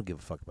chop. I don't give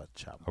a fuck about the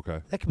chop. Okay.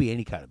 That could be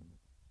any kind of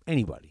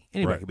anybody.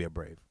 Anybody Right. could be a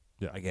Brave.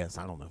 Yeah. I guess.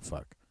 I don't know.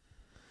 Fuck.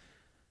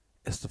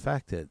 It's the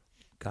fact that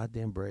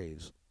goddamn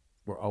Braves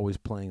were always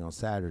playing on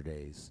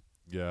Saturdays.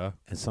 Yeah.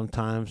 And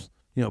sometimes,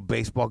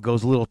 baseball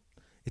goes a little.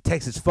 It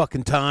takes its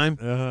fucking time.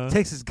 Uh-huh. It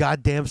takes its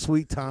goddamn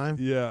sweet time.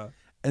 Yeah.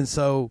 And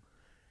so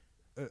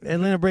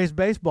Atlanta Braves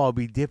baseball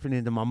be dipping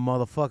into my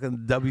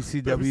motherfucking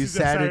WCW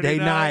Saturday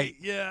night.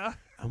 Yeah.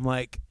 I'm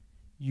like,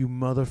 you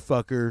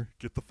motherfucker.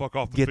 Get the fuck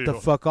off the Get field.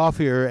 the fuck off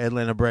here,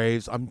 Atlanta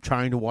Braves. I'm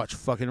trying to watch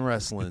fucking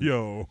wrestling.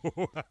 Yo.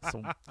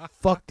 So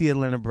fuck the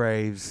Atlanta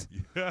Braves.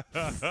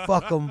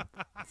 Fuck them.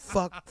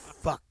 Fuck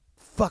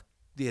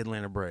the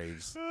Atlanta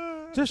Braves.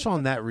 Just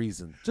on that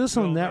reason. Just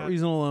on that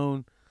reason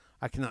alone,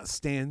 I cannot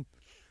stand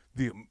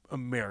the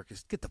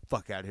Americas. Get the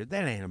fuck out of here.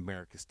 That ain't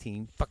America's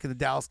team. Fucking the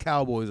Dallas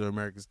Cowboys are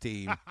America's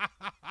team.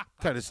 What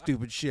kind of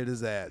stupid shit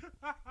is that?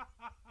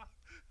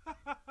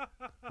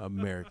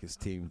 America's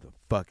team. The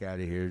fuck out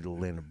of here. The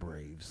Atlanta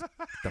Braves.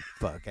 Get the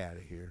fuck out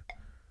of here.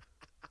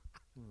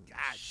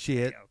 God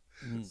Shit.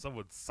 damn.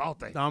 Someone's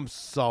salty. I'm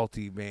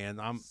salty, man.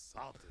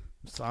 Salty.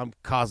 So I'm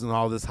causing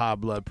all this high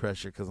blood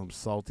pressure because I'm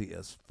salty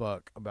as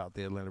fuck about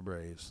the Atlanta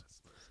Braves.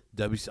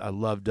 I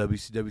love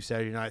WCW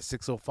Saturday Night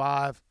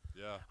 605.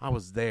 Yeah. I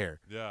was there.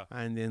 Yeah.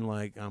 And then,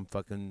 I'm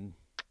fucking,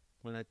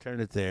 when I turn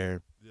it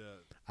there, Yeah.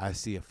 I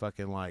see a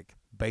fucking,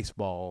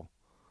 baseball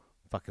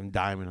fucking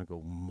diamond. I go,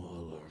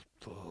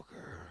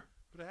 motherfucker.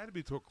 But it had to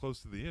be close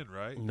to the end,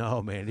 right?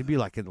 No, man. It'd be in,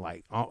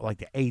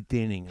 the eighth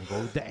inning. I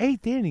go, the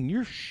eighth inning?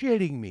 You're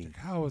shitting me.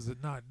 How is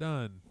it not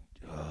done?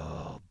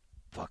 Oh,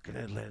 fucking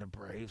Atlanta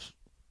Braves.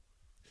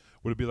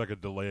 Would it be like a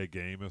delay a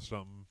game or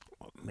something?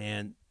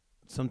 Man,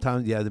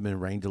 sometimes, there've been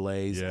rain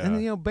delays. Yeah.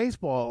 And,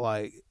 baseball,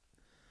 I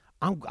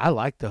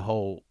like the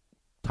whole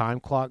time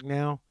clock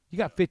now. You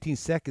got 15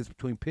 seconds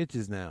between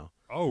pitches now.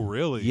 Oh,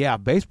 really? Yeah,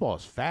 baseball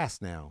is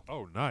fast now.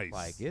 Oh,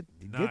 nice. Get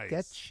Nice.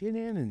 that shit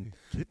in and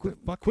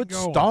fucking quit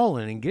going.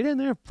 stalling and get in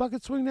there and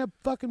fucking swing that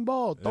fucking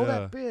ball. Throw Yeah.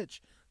 that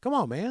pitch. Come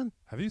on, man.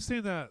 Have you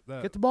seen that?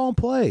 Get the ball and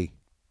play.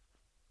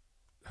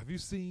 Have you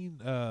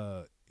seen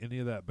any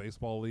of that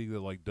baseball league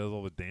that does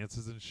all the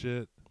dances and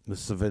shit? The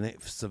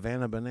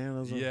Savannah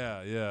Bananas.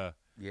 Yeah.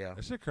 Yeah.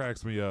 That shit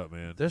cracks me up,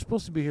 man. They're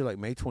supposed to be here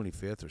May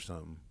 25th or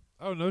something.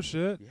 Oh, no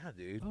shit. Yeah,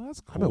 dude. Oh,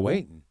 that's cool. I've been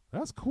waiting.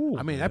 That's cool.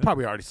 I mean, man. that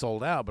probably already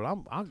sold out, but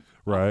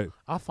right.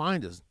 I'll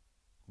find us.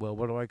 Well,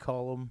 what do I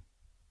call them?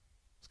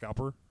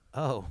 Scalper.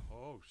 Oh,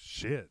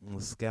 Shit. a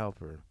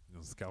scalper. You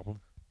gonna scalp him?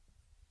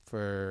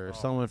 For Oh,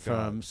 someone God.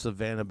 from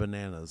Savannah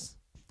Bananas.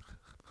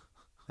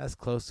 That's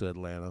close to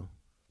Atlanta.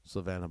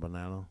 Savannah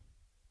Banana.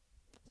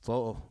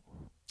 So,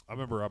 I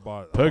remember I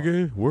bought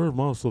where's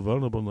my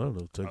Savannah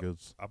Banana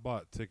tickets? I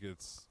bought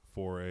tickets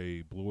for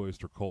a Blue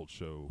Oyster Cult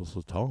show. This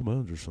is Tom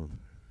Anderson.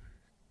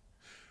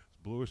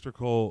 Blue Oyster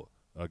Cult,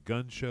 a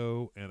gun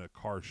show, and a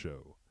car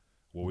show.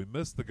 Well, we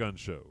missed the gun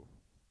show.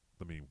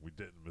 I mean, we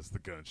didn't miss the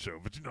gun show,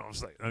 but you know what I'm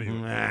saying. I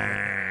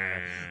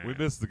mean, we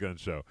missed the gun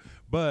show.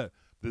 But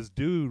this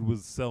dude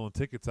was selling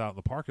tickets out in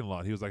the parking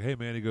lot. He was like, hey,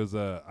 man, he goes,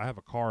 I have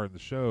a car in the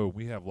show.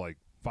 We have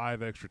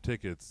 5 extra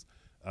tickets.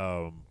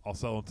 I'll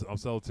sell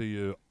it to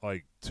you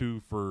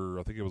 2 for,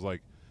 I think it was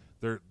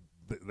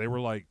they were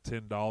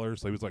 $10.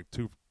 So he was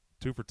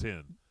two for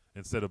 10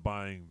 instead of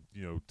buying,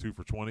 2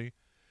 for 20.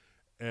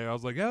 And I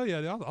was like, hell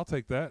yeah, I'll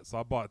take that. So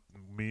I bought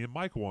me and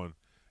Mike one.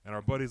 And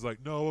our buddy's like,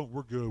 no,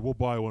 we're good. We'll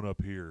buy one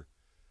up here.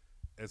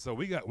 And so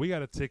we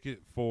got a ticket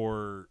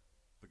for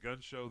the gun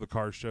show, the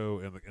car show,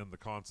 and the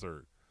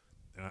concert.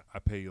 And I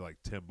pay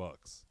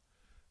 $10.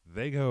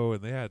 They go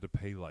and they had to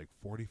pay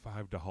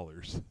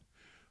 $45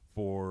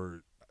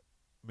 for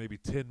maybe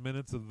 10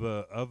 minutes of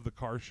the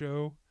car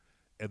show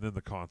and then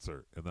the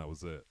concert, and that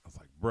was it. I was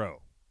like,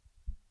 bro,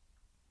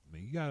 I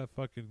mean, you gotta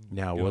fucking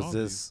Now, get was on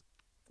this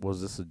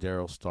a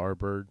Daryl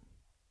Starbird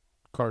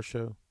car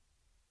show?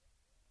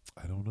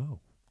 these. I don't know.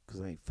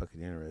 Because I ain't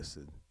fucking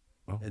interested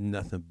Oh. in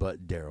nothing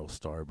but Daryl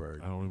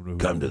Starbird. I don't even know. Who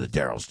Come that to the is.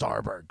 Daryl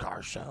Starbird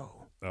car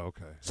show. Oh,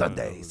 okay.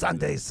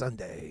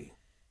 Sunday.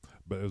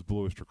 But it was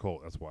Blue Oyster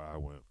Cult. That's why I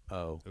went.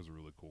 Oh, It was a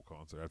really cool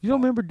concert. you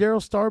don't remember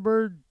Daryl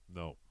Starbird?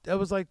 No. That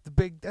was like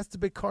that's the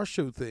big car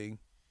show thing.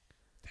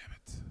 Damn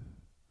it.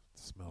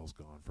 The smell's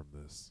gone from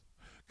this.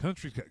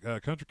 Country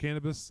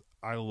cannabis,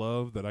 I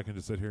love that I can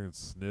just sit here and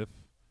sniff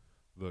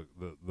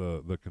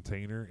the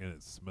container, and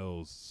it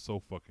smells so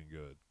fucking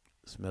good.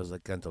 Smells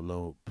like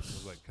cantaloupe. It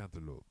smells like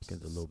cantaloupes.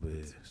 Cantaloupe.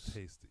 It's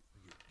tasty.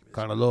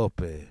 Cantaloupe.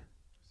 See,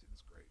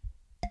 it's great.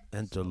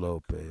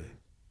 Antelope.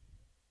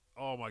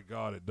 Oh, my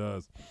God, it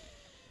does.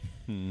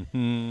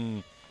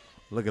 Looking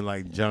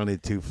like Johnny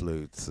Two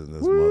Flutes in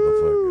this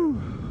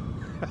motherfucker.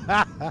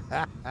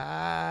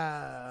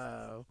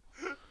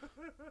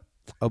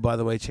 Oh, by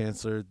the way,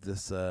 Chancellor,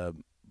 this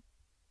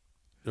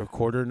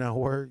recorder now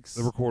works.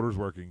 The recorder's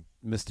working.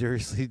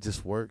 Mysteriously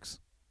just works.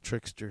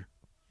 Trickster.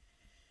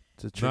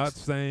 It's a trickster. Not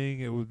saying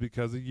it was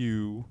because of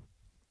you,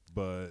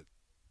 but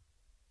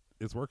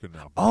it's working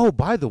now. Oh,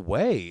 by the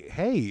way,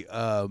 hey,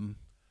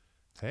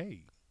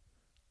 Hey.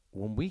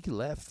 when we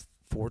left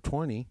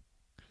 420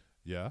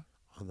 Yeah?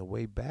 on the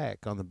way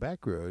back on the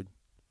back road,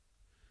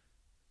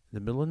 in the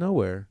middle of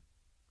nowhere,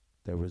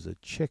 there was a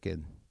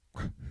chicken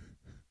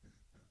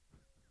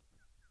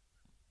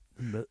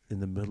in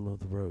the middle of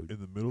the road. In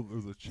the middle,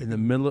 there's a chicken. In the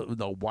middle of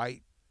the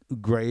white,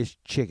 grayish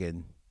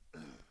chicken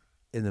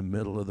in the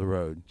middle of the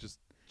road. Just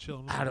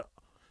chilling.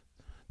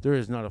 There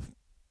is not a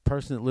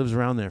person that lives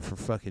around there for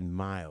fucking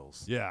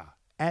miles. Yeah.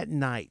 At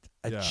night,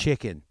 a Yeah.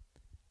 chicken in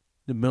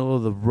the middle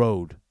of the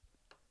road.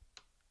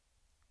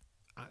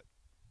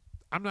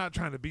 I'm not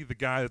trying to be the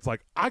guy that's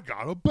like, I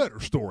got a better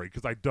story,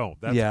 because I don't.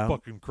 That's a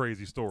fucking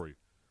crazy story.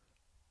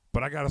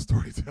 But I got a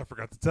story I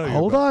forgot to tell you.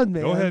 Hold on,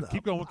 man. Go ahead.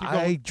 Keep going.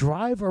 I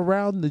drive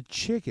around the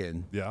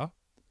chicken. Yeah.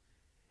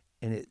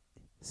 And it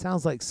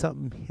sounds like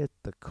something hit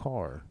the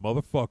car.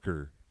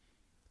 Motherfucker.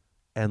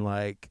 And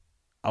like,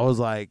 I was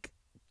like,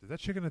 did that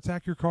chicken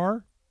attack your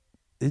car?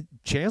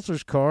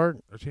 Chancellor's car.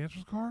 Or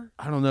Chancellor's car?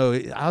 I don't know.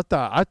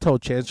 I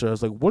told Chancellor, I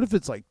was like, what if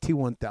it's like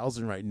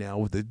T1000 right now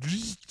with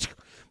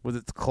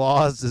its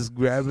claws just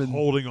grabbing,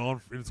 holding on.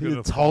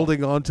 It's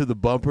holding on to the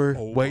bumper,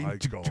 Oh waiting, my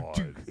God.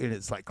 and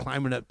it's like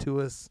climbing up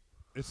to us.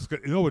 It's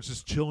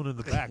just chilling in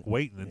the back,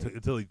 waiting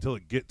until you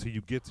get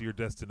to your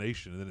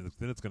destination, and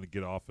then it's going to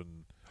get off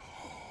and.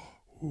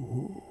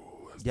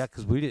 Yeah,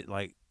 because we didn't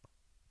like.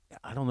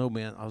 I don't know,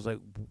 man. I was like,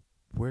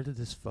 where did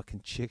this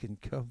fucking chicken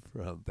come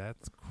from?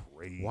 That's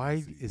crazy.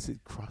 Why is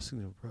it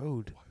crossing the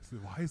road?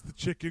 Why is the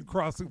chicken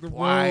crossing the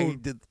Why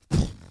road? did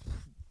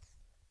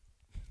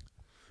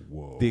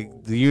Whoa.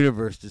 the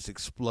universe just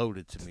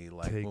exploded to me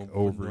like Take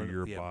over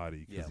your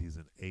body because he's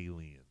an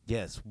alien.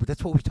 Yes, but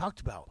that's what we talked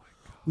about.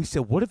 We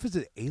said, what if it's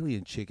an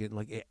alien chicken?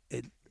 Like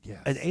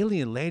Yes. an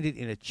alien landed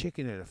in a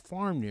chicken at a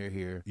farm near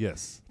here.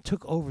 Yes.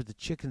 Took over the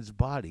chicken's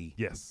body.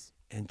 Yes.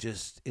 And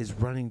just is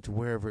running to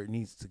wherever it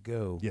needs to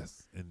go.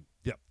 Yes. And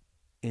yep.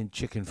 In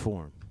chicken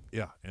form.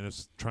 Yeah, and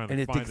it's trying to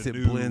and it find thinks a it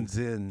new, blends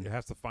in. It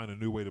has to find a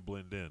new way to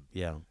blend in.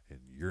 Yeah. And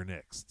you're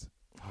next.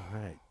 All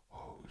right.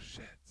 Oh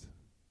shit.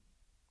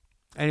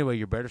 Anyway,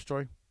 your better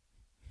story?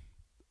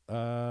 Yeah,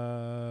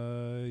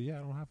 I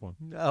don't have one.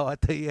 No, I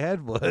thought you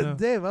had one. No.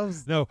 Damn, I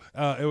was. No,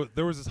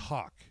 there was this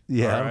hawk.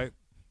 Yeah. All right.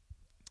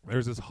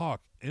 There's this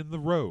hawk in the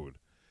road,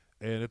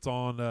 and it's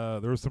on.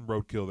 There was some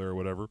roadkill there or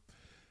whatever.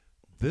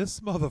 This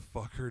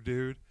motherfucker,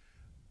 dude.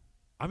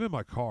 I'm in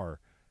my car,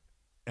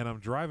 and I'm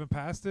driving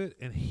past it,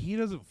 and he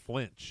doesn't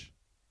flinch.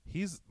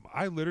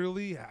 And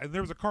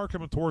there was a car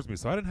coming towards me,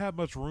 so I didn't have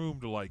much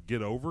room to like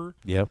get over.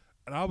 Yep.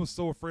 And I was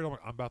so afraid. I'm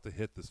about to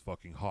hit this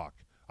fucking hawk.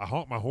 I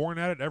honk my horn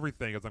at it,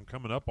 everything, as I'm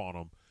coming up on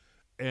him.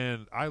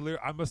 And I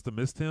must have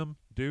missed him,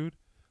 dude,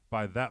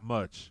 by that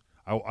much.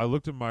 I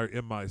looked in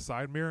my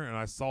side mirror, and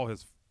I saw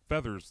his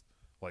feathers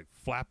like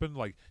flapping.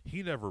 Like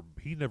he never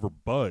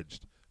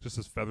budged. Just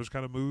his feathers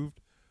kind of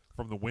moved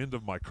from the wind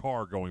of my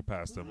car going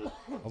past him.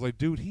 I was like,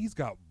 dude, he's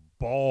got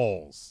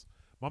balls.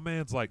 My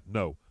man's like,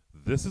 no,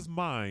 this is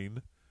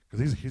mine,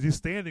 because he's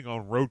standing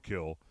on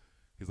roadkill.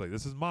 He's like,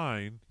 this is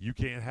mine. You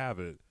can't have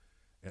it.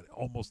 And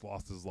almost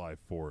lost his life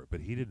for it, but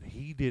he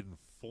didn't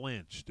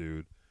flinch,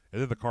 dude.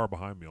 And then the car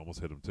behind me almost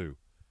hit him too.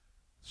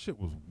 Shit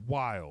was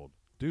wild.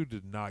 Dude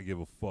did not give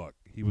a fuck.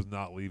 He was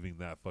not leaving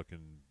that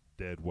fucking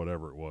dead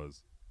whatever it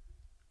was.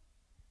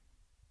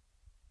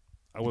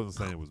 I wasn't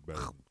saying it was better.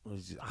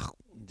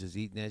 Just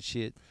eating that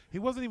shit. He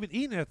wasn't even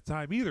eating at the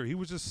time either. He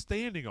was just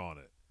standing on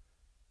it,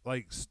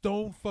 like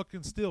stone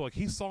fucking still. Like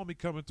he saw me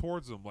coming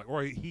towards him, like,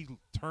 or he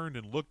turned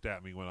and looked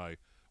at me when I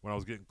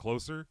was getting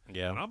closer.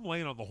 Yeah. And I'm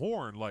laying on the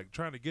horn, like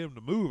trying to get him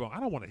to move.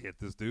 I don't want to hit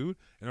this dude.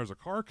 And there's a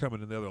car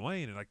coming in the other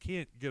lane, and I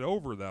can't get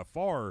over that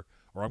far,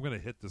 or I'm going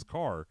to hit this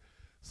car.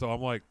 So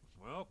I'm like,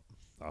 well,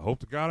 I hope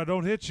to God I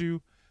don't hit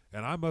you.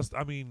 And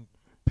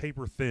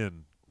paper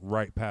thin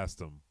right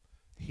past him.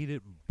 He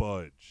didn't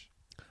budge.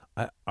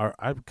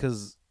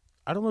 Because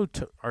I don't know,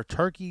 are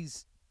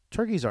turkeys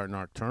aren't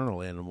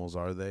nocturnal animals,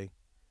 are they?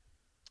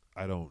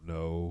 I don't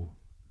know.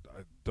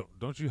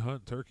 Don't you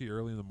hunt turkey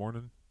early in the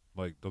morning?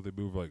 Like, don't they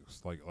move like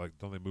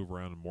don't they move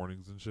around in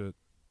mornings and shit?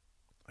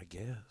 I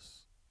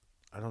guess.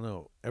 I don't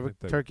know. Every think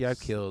they turkey I've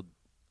s- killed,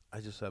 I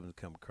just haven't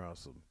come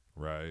across them.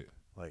 Right.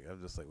 Like I'm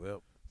just like,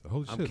 well,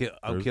 Holy shit.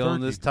 I'm there's killing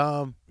turkey. this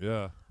Tom.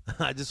 Yeah.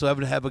 I just so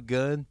happen to have a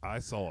gun. I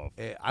saw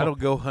I don't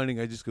go hunting.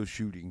 I just go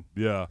shooting.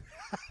 Yeah.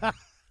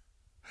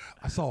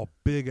 I saw a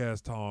big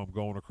ass Tom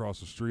going across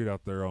the street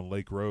out there on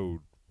Lake Road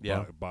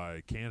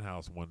by Can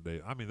House one day.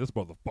 I mean, this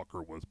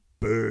motherfucker was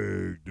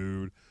big,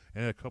 dude,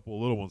 and a couple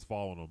of little ones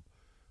following him.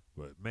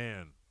 But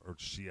man, or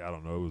she, I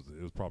don't know.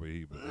 It was probably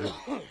he, but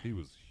he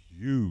was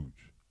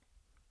huge,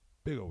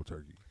 big old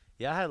turkey.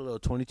 Yeah, I had a little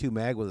 22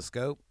 mag with a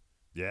scope,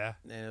 Yeah,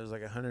 and it was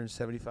like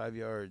 175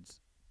 yards.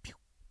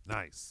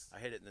 nice. I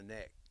hit it in the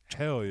neck.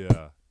 Hell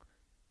yeah.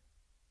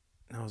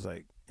 And I was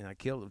like, and I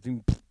killed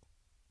it.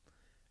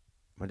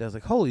 My dad's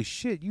like, holy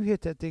shit, you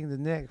hit that thing in the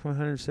neck from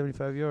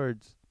 175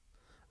 yards.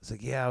 I was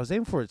like, yeah, I was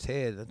aiming for its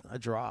head. I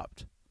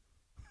dropped.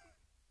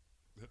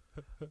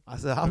 I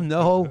said,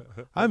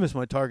 I missed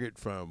my target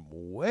from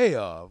way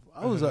off.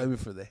 I was aiming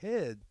for the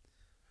head.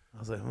 I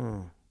was like,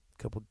 a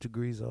couple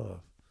degrees off.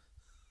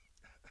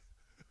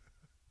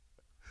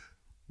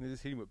 And they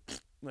just hit him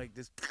with, like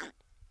this.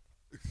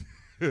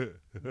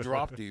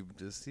 Dropped him.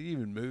 Just, he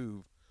didn't even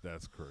move.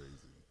 That's crazy.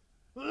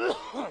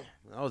 I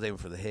was aiming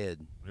for the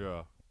head.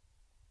 Yeah.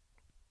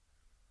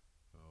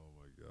 Oh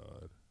my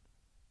god.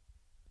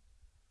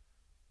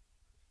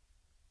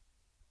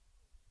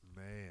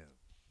 Man.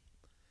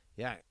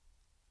 Yeah,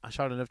 I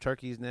shot enough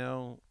turkeys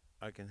now.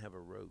 I can have a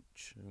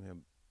roach.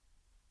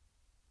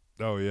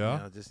 Oh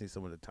yeah. I just need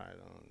someone to tie it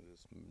on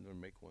or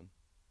make one.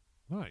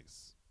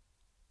 Nice.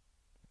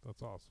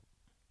 That's awesome.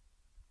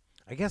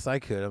 I guess I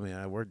could. I mean,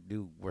 I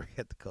do work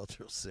at the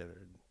cultural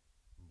center.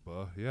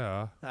 But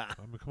yeah. I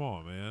mean, come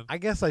on, man. I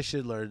guess I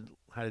should learn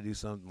how to do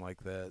something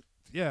like that.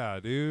 Yeah,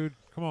 dude.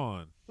 Come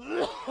on.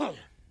 I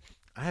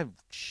have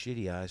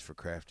shitty eyes for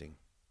crafting.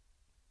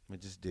 I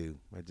just do.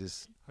 I have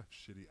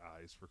shitty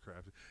eyes for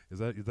crafting. Is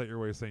that your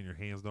way of saying your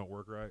hands don't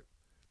work right?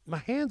 My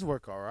hands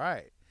work all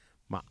right.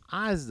 My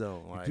eyes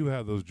don't. You Like, do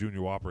have those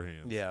Junior Whopper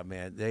hands. yeah,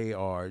 man. They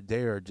are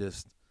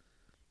just.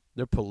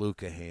 They're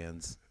palooka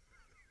hands.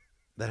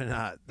 They're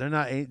not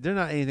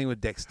anything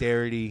with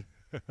dexterity.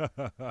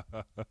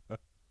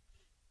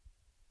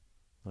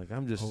 Like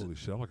I'm just. Holy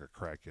shit! I'm like a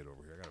crackhead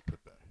over here. I gotta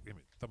put that. Give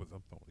me. I'm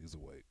throwing these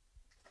away.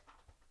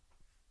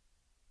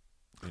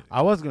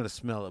 I was gonna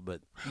smell it, but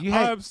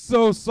I'm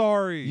so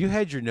sorry. You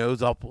had your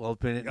nose up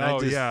in it. And Oh, I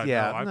just, yeah,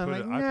 yeah. no, I and I'm put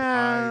like, it-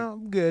 nah,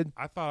 I'm good.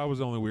 I thought I was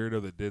the only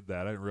weirdo that did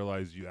that. I didn't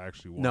realize you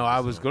actually wanted No, to I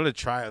was smell. gonna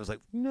try. I was like,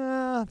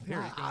 nah.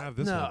 Here, you can have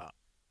this no. one.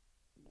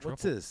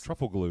 What's this?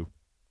 Truffle glue.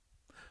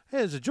 Hey,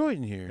 there's a joint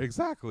in here.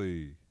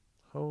 Exactly.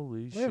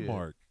 Holy shit!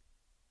 Landmark.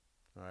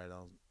 All right,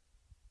 I'll.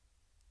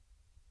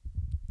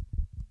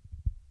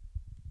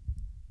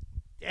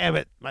 Damn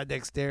it, my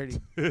dexterity.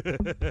 Fingers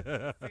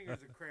are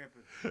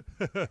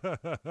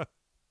cramping.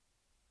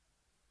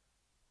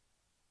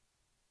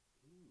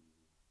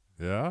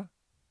 Yeah?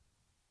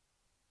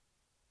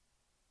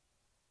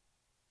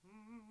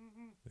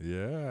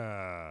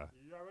 Yeah.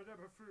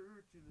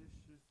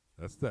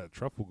 That's that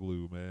truffle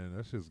glue, man.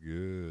 That's just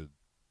good.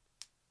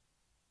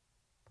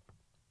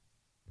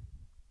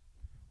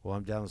 Well,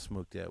 I'm down to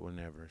smoke that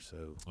whenever.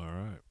 So. All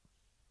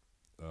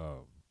right.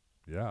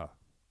 Yeah.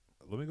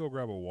 Let me go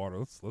grab a water.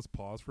 Let's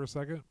pause for a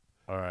second.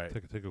 All right.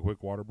 Take a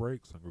quick water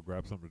break. So I'm gonna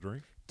grab something to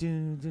drink.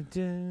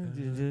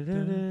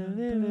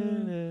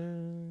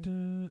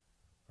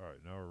 All right,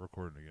 now we're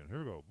recording again. Here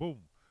we go. Boom.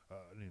 I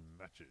need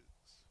matches.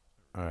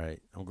 All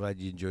right. I'm glad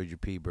you enjoyed your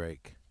pee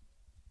break.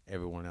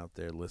 Everyone out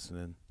there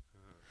listening.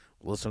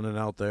 Listening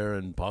out there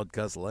in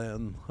podcast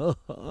land.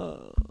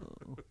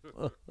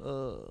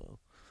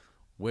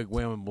 Wig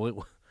WHAM,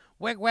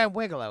 Wig WHAM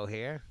Wigelow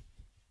here.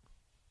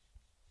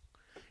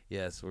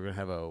 Yes, we're going to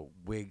have a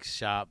wig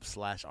shop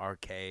 /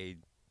 arcade.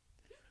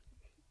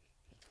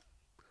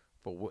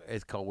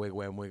 It's called Wig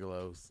WHAM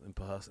Wigelow's in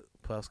Pusk,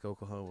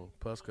 Oklahoma.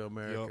 Pusk,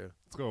 America. Yep.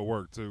 It's gonna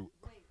work too.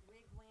 Wait,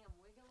 Wig WHAM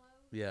Wigelow?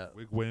 Yeah.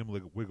 Wig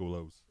WHAM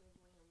Wigelows.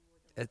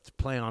 It's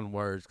play on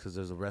words because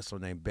there's a wrestler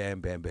named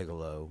Bam Bam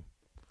Bigelow.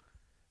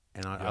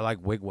 And I like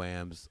Wig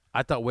WHAMs.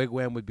 I thought Wig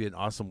WHAM would be an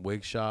awesome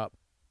wig shop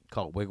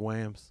called Wig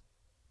WHAMs.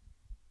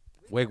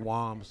 Wig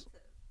WHAMs.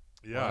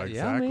 Yeah,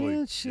 exactly. Yeah,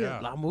 man, shit. Yeah.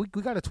 I mean,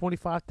 we got a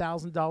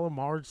 $25,000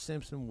 Marge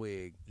Simpson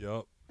wig.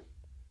 Yep.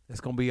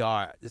 That's gonna be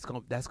our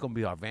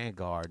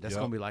vanguard. That's Yep.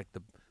 gonna be like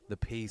the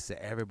piece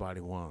that everybody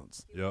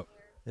wants. Yep.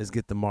 Let's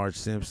get the Marge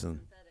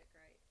Simpson. Synthetic,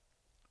 right?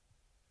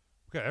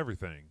 We got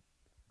everything.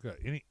 We got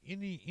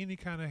any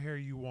kind of hair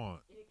you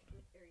want.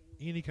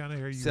 Any kind of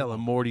hair you Selling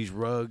want. Morty's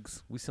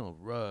rugs. We selling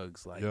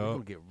rugs. Like we're Yup.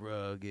 gonna get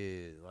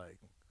rugged. Like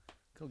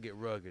go get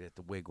rugged at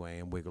the Wig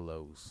WHAM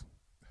Wigelows.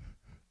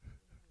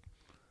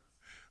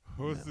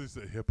 What's this?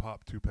 Hip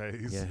hop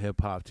toupees. Yeah, hip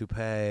hop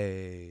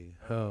toupee.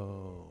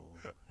 Oh.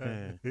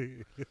 Yeah.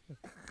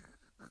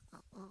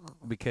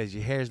 Because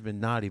your hair's been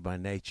naughty by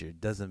nature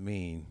doesn't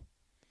mean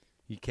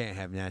you can't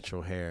have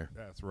natural hair.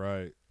 That's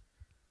right.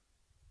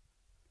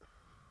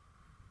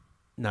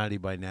 Naughty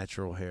by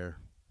natural hair.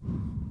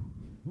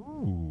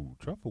 Ooh,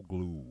 truffle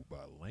glue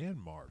by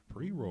Landmark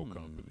Pre-Roll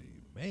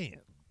Company.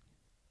 Man.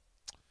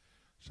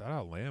 Shout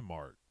out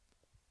Landmark.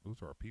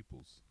 Those are our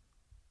peoples.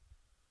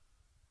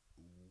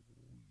 Ooh,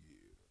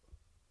 yeah.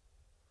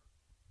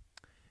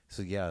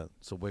 So yeah,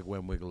 so Wig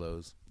WHAM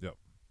Wigelows. Yep.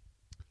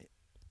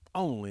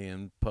 Only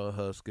in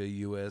Pawhuska,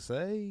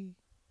 USA.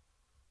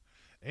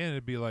 And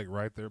it'd be like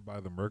right there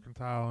by the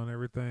Mercantile and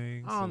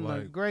everything. On so the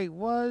like, Great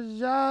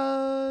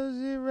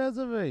Wajaji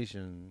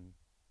Reservation.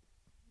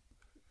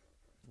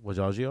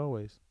 Wajaji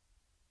always.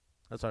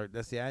 That's our.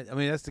 That's the. I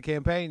mean, that's the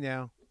campaign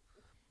now.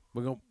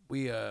 We're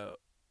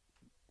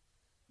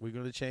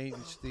gonna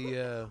change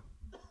the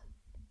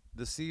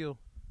seal.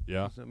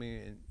 yeah, I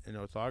mean, in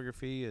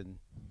orthography, and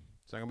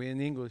it's not gonna be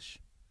in English.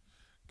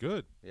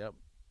 good. Yep.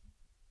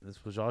 This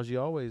Wajaji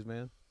always,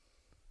 man.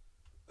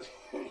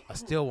 I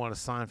still want a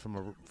sign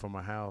from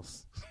my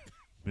house.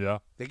 Yeah.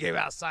 They gave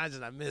out signs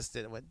and I missed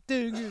it. I went,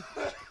 dang it.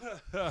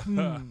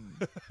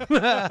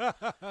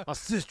 My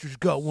sister's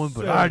got one,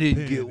 but I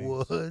didn't get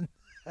one.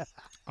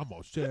 I'm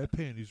on sad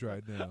panties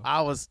right now.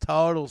 I was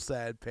total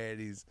sad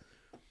panties.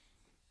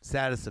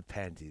 Saddest of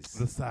panties.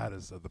 The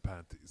saddest of the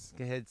panties.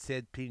 Go ahead,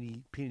 said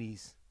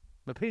pennies.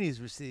 My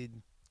pennies were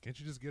said. Can't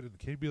you just get it?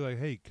 Can't you be like,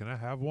 hey, can I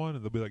have one?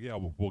 And they'll be like, yeah,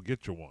 we'll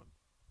get you one.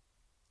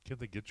 Can't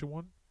they get you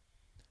one?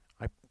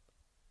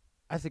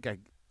 I think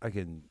I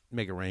can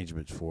make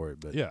arrangements for it,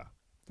 but Yeah.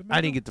 I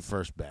didn't get the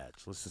first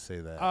batch. Let's just say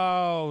that.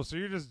 Oh, so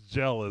you're just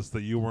jealous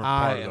that you weren't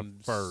I part of am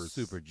the first.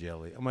 super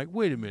jelly. I'm like,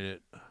 wait a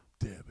minute.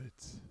 Damn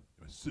it.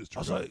 My sister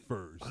I was got like,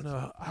 first. I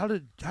know, how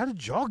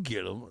did y'all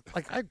get them?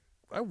 Like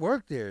I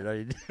worked there.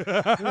 And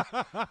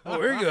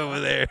we're going over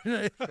there.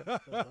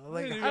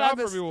 Like, Hey, how'd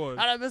offer me one.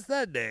 I miss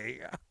that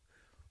day?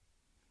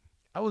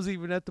 I was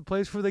even at the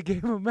place where they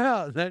gave them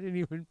out, and I didn't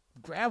even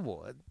grab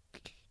one.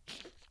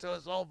 So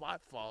it's all my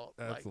fault.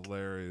 That's like,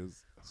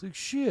 hilarious. it's like,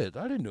 shit,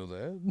 I didn't know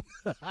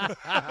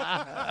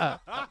that.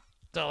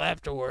 Till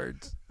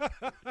afterwards.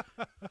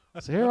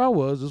 So here I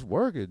was, just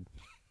working.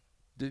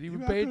 Didn't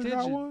even pay You got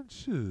attention. one?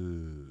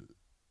 Shit.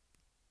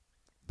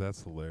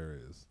 That's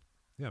hilarious.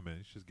 Yeah, man,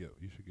 you should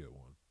get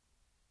one.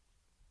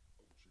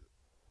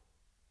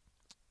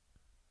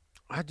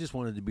 I just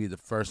wanted to be the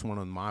first one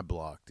on my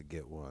block to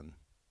get one.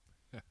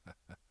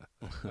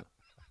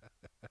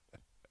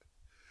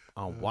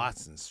 On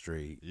Watson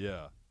Street.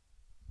 Yeah.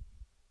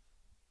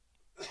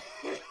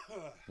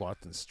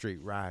 Watson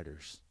Street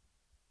Riders.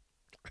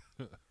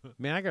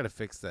 Man, I gotta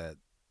fix that.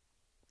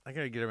 I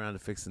gotta get around to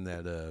fixing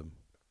that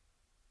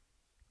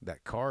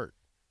cart.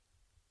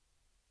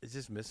 It's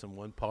just missing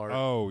one part.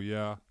 Oh,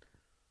 yeah.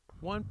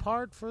 One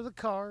part for the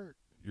cart.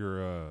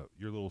 Your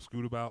little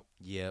scootabout.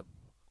 Yep.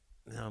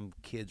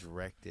 Kids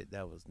wrecked it.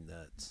 That was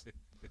nuts.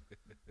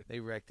 They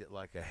wrecked it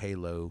like a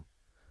Halo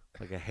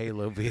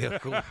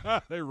vehicle.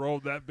 They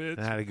rolled that bitch.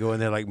 I had to go in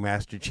there like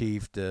Master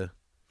Chief to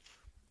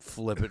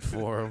flip it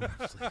for him.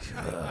 Like,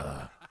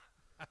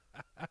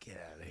 get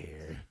out of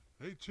here.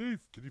 Hey, Chief,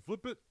 can you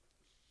flip it?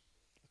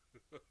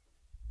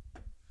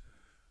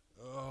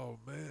 Oh,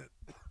 man.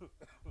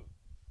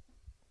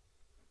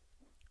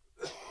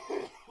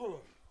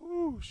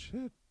 Oh,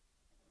 shit.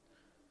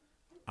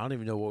 I don't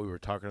even know what we were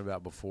talking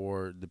about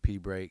before the pee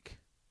break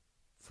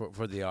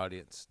for the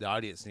audience. The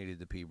audience needed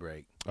the pee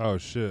break. Oh,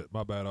 shit.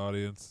 My bad,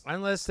 audience.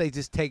 Unless they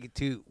just take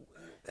it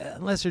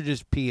unless they're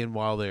just peeing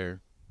while they're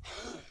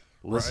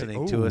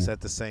listening to us Ooh. at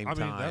the same I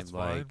time. mean, that's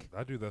like,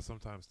 fine. I do that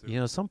sometimes, too. you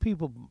know, some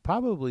people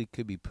probably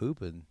could be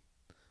pooping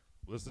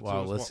Listen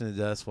while to us listening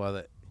to us while they.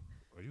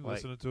 Are you like-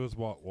 listening to us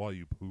while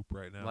you poop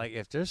right now? Like,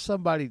 if there's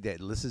somebody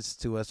that listens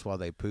to us while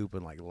they poop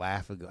and, like,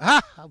 laugh and go,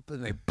 ah,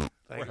 and they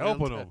we're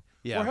helping them.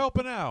 Yeah. We're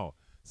helping out.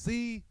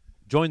 See?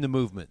 Join the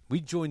movement. We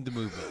joined the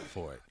movement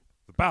for it.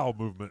 The bowel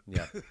movement.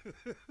 Yeah.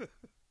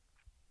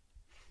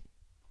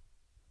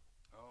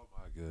 Oh,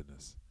 my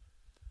goodness.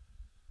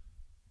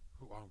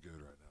 Ooh, I'm good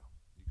right now.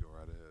 You go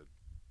right ahead.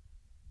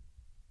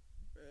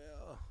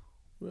 Yeah.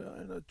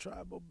 We're in a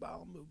tribal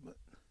bowel movement.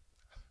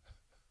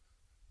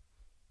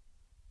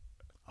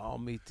 All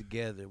meet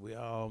together. We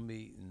all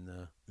meet in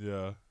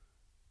the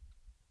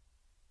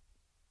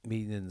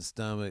meeting in the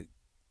stomach.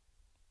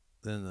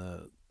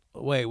 Then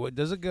what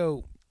does it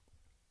go?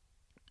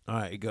 All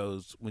right, it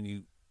goes when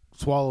you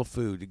swallow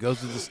food. It goes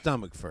to the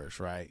stomach first,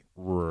 right?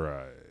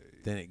 Right.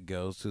 Then it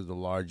goes to the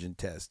large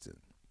intestine.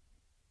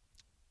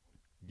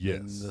 Yes.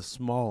 Then the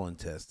small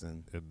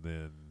intestine. And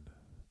then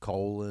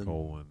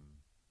Colon.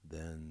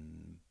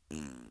 Then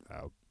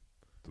out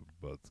the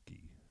buttski.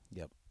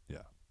 Yep. Yeah.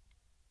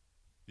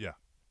 Yeah.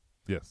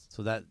 Yes.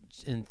 So that,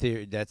 in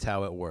theory, that's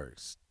how it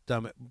works.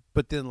 Stomach,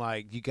 but then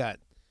like you got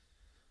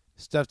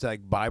stuff to,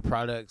 like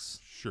byproducts,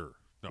 Sure.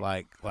 No.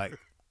 like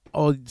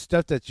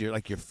stuff that's your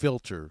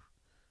filter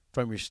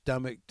from your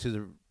stomach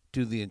to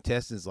the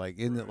intestines. Like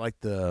isn't it like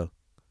the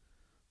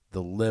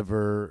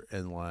liver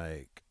and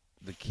like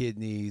the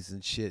kidneys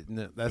and shit? And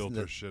that's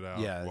filter shit out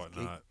yeah, and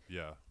whatnot.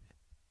 Yeah.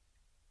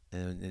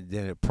 And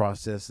then it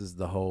processes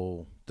the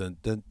whole dun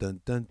dun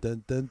dun dun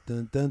dun dun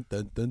dun dun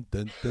dun dun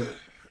dun dun.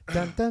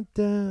 Dun, dun,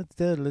 dun,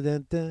 dun,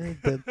 dun, dun,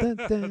 dun, dun, dun,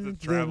 dun,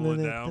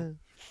 traveling dun, down.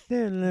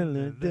 dun, dun,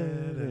 dun,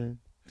 dun, dun.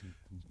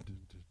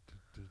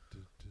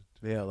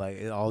 Yeah,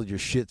 like all your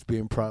shit's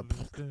being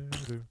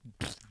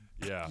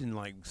Yeah. and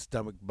like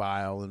stomach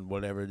bile and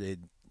whatever. It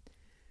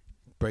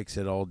breaks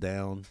it all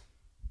down.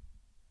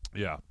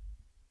 Yeah.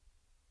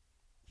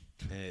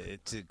 And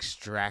it's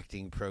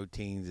extracting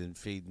proteins and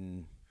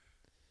feeding.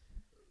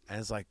 And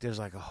it's like there's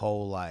like a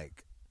whole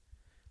like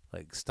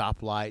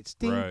stoplights,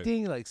 ding Right.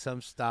 ding, like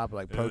some stop,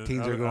 like And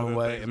proteins other- are going other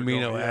away, things are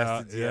amino going-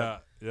 acids, Yeah.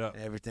 and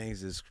everything's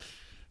just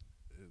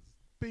It's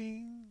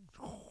bing.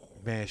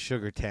 man.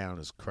 Sugar Town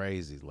is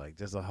crazy. Like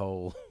there's a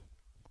whole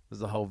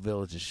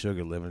village of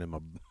sugar living in my.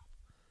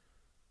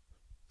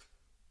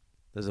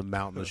 There's a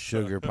mountain of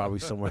sugar probably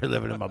somewhere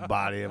living in my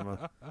body.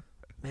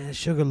 Man,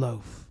 sugar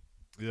loaf.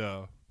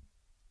 Yeah.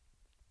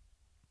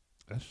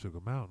 That's Sugar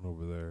Mountain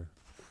over there.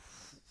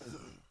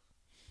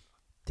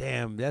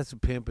 Damn, that's a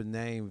pimping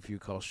name if you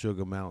call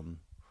Sugar Mountain.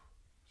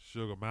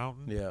 Sugar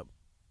Mountain? Yep.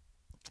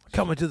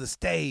 Coming to the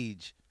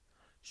stage,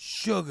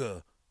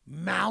 Sugar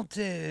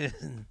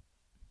Mountain.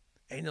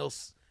 Ain't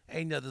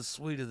nothing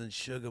sweeter than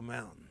Sugar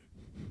Mountain.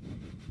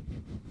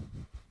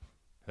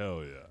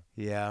 Hell yeah.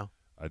 Yeah.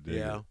 I dig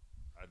it.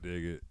 I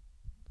dig it.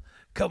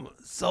 Come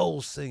on,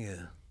 soul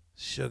singer,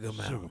 Sugar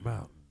Mountain. Sugar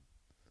Mountain.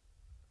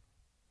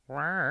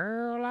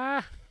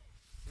 Well,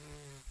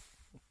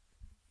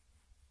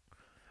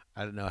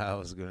 I didn't know how I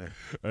was gonna.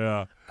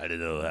 Yeah. I didn't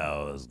know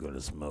how I was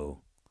gonna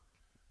smoke.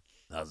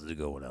 How's it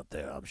going out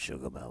there? I'm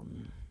Sugar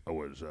Mountain. I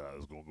was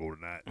going to go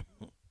tonight,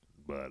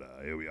 but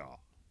here we are.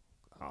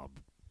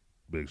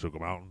 Big Sugar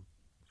Mountain.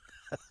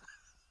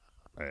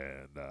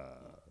 And I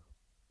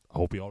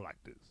hope y'all like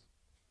this.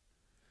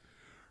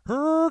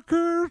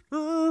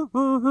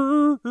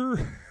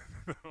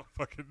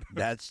 Fucking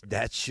That's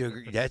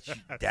sugar.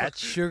 That's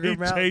Sugar he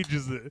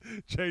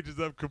Mountain. changes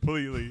up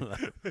completely.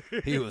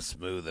 He was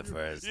smooth at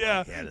first. Yeah.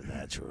 Like, he had a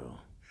natural.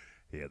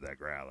 He had that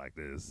growl like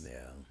this.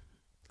 Yeah.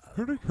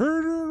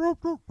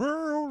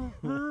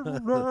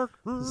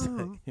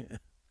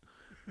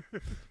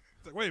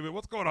 It's like, wait a minute,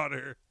 what's going on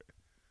here?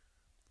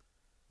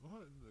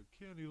 What in the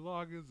Kenny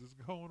Loggins is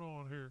going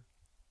on here?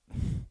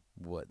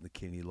 What in the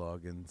Kenny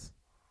Loggins?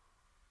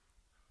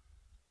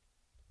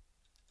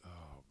 Oh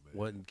man.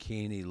 What in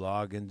Kenny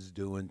Loggins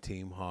doing?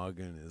 Team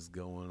Hagen is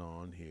going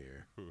on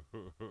here.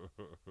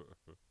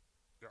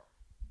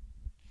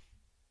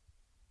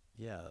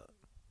 Yeah.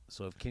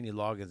 So if Kenny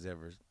Loggins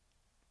ever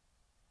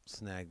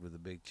snagged with a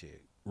big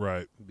chick,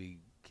 Right. it'd be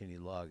Kenny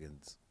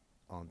Loggins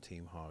on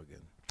Team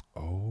Hagen,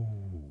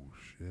 Oh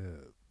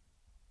shit.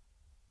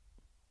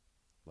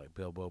 like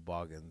Bilbo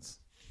Boggins.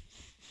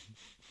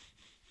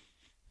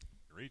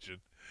 You're reaching.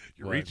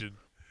 You're What? reaching.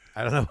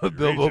 I don't know what You're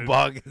Bilbo reaching.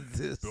 Boggins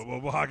is.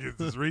 Bilbo Boggins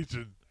is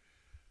reaching.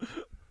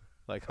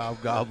 Like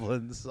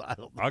hobgoblins. I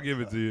don't know. I'll give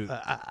it to you.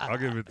 I'll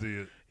give it to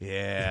you.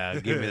 Yeah,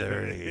 give me the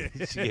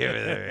reach. Give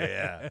me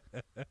the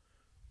yeah.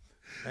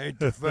 Ain't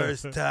the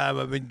first time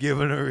I've been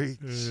given a reach.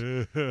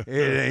 It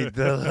ain't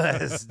the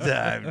last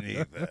time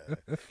neither.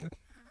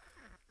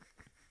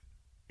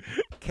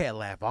 Can't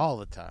laugh all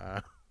the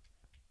time.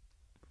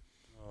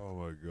 Oh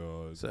my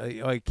god. So,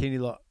 like Kenny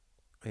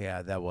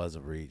yeah, that was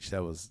a reach.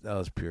 That was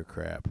pure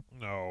crap.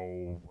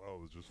 No, I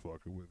was just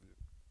fucking with you.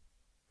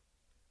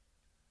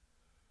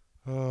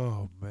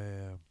 Oh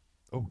man.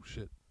 Oh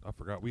shit. I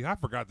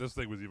forgot this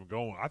thing was even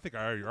going. I think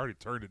I already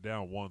turned it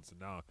down once, and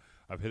now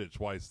I've hit it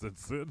twice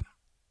since then.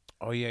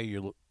 Oh yeah,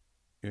 your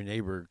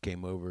neighbor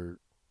came over.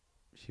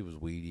 She was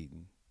weed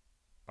eating.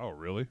 Oh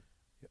really?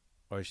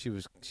 Or she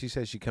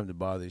said she'd come to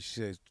bother. She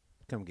says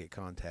come get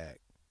contact.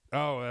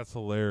 Oh, that's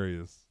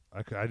hilarious.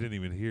 I didn't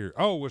even hear.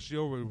 Oh, was she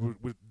over?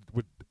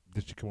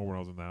 Did she come over when I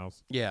was in the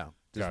house? Yeah.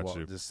 Got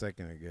you. Just a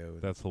second ago.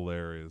 That's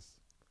hilarious.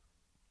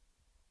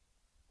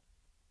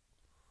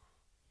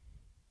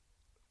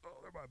 Oh,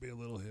 there might be a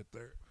little hit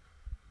there.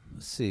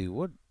 Let's see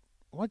what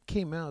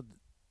came out.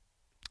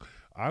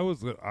 I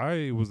was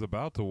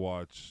about to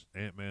watch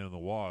Ant-Man and the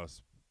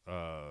Wasp,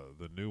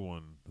 the new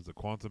one. Is it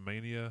Quantum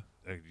Mania?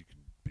 Hey, you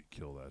can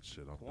kill that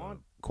shit.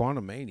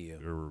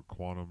 Quantumania. Or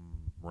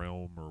Quantum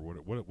Realm or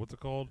what's it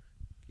called?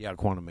 Yeah,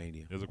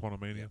 Quantumania. Is it Quantum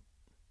Mania?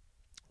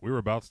 We were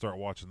about to start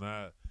watching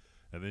that,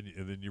 and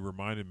then you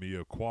reminded me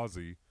of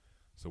Quasi,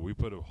 so we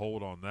put a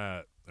hold on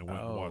that and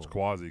went and watched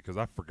Quasi because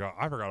I forgot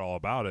all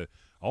about it.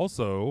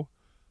 Also,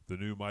 the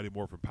new Mighty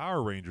Morphin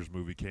Power Rangers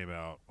movie came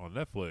out on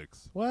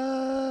Netflix.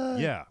 What?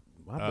 Yeah.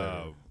 I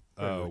better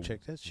go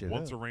check that shit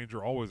Once out. a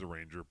Ranger, always a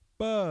Ranger.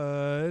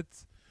 But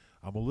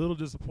I'm a little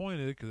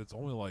disappointed because it's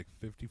only like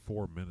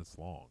 54 minutes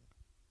long.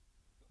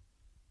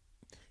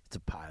 It's a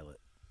pilot.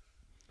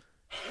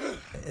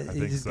 I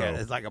think so.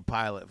 It's like a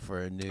pilot for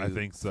a new. I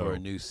think so. For a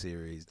new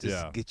series,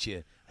 just get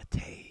you a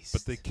taste.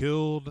 But they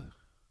killed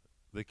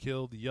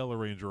the Yellow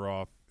Ranger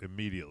off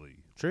immediately.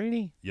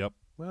 Trini. Yep.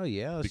 Well,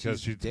 yeah,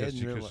 Because she's dead.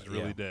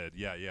 really dead.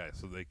 Yeah.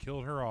 So they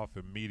killed her off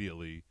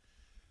immediately.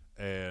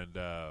 And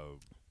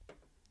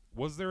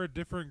was there a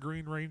different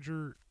Green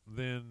Ranger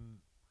than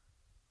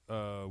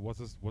what's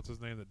his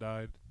name that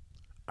died?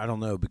 I don't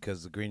know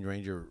because the Green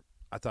Ranger.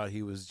 I thought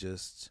he was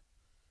just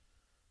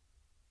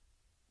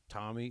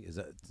Tommy. Is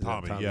that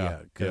Tommy? Tommy? Yeah.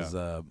 Because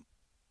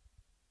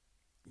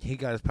he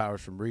got his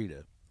powers from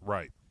Rita.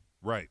 Right.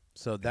 Right.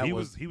 So that he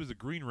was a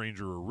Green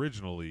Ranger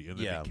originally, and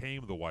then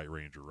became the White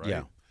Ranger, right?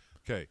 Yeah.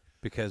 Okay.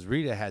 Because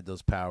Rita had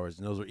those powers,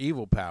 and those were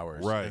evil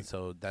powers, Right? And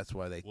so that's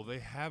why they. Well, they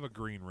have a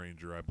Green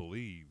Ranger, I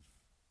believe,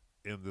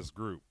 in this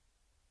group.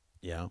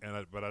 Yeah.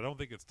 But I don't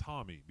think it's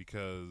Tommy,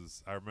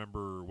 because I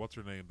remember what's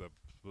her name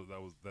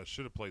that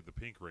should have played the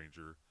Pink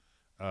Ranger.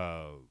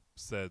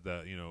 Said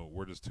that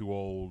we're just too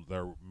old.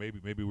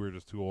 Maybe we're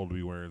just too old to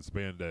be wearing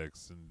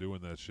spandex and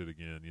doing that shit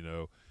again.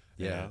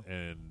 Yeah.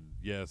 And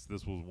yes,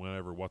 this was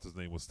whenever what's his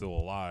name was still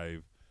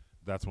alive.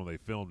 That's when they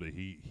filmed it.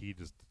 He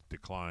just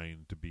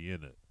declined to be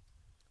in it.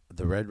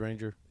 The Red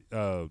Ranger?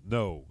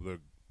 No, the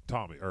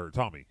Tommy. Oh,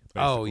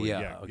 basically.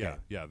 yeah, okay.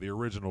 Yeah, the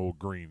original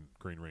Green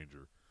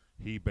Ranger.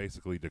 He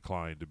basically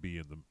declined to be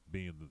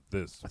in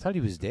this. I thought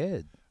he was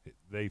dead.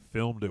 They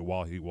filmed it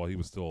while he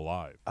was still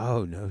alive.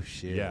 Oh, no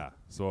shit. Yeah.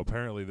 So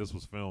apparently this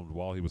was filmed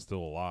while he was still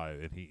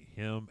alive, and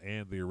him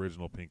and the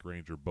original Pink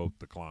Ranger both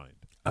declined.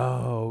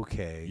 Oh,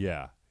 okay.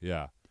 Yeah.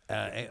 Yeah.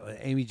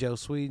 Amy Jo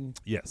Sweden?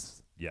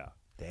 Yes. Yeah.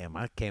 Damn,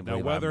 I can't Now,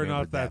 believe whether I or not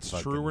remembered that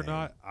that's true or fucking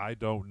name. not, I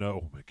don't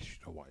know. Because you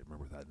know why I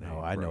remember that name. No,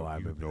 I know bro. I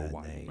You remember know that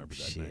why I name. remember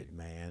that Shit, name.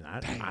 man.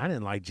 I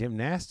didn't like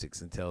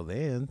gymnastics until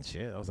then.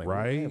 Shit, I was like,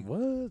 Right? Man,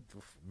 what?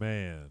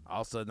 Man.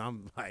 All of a sudden,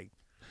 I'm like,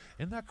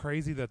 Isn't that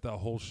crazy that the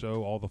whole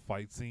show, all the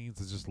fight scenes,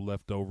 is just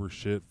leftover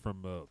shit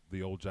from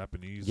the old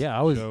Japanese yeah,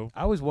 show?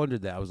 I always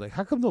wondered that. I was like,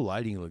 how come the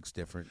lighting looks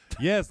different?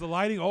 Yes, the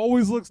lighting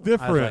always looks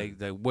different. I was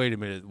like, wait a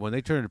minute. When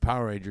they turn into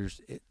Power Rangers,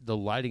 the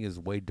lighting is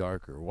way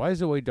darker. Why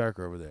is it way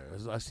darker over there?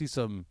 I see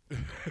some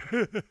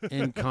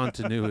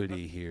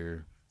incontinuity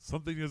here.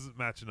 Something isn't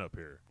matching up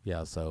here.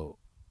 Yeah, so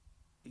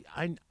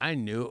I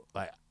knew,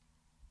 like,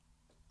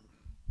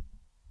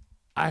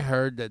 I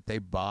heard that they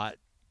bought,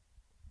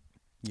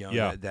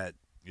 that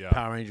Yeah.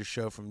 Power Ranger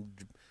show from.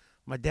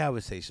 My dad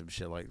would say some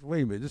shit like,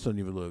 "Wait a minute, this doesn't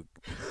even look.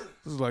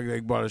 This is like they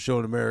bought a show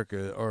in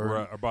America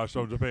or bought a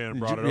show in Japan and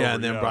brought it over. Yeah,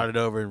 and then brought it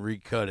over and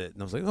recut it."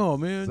 And I was like, "Oh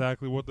man,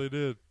 exactly what they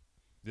did."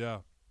 Yeah.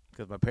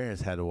 Because my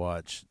parents had to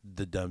watch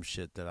the dumb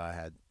shit that I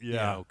had.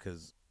 Yeah.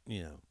 Because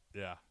Yeah.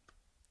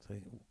 it's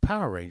like,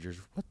 Power Rangers.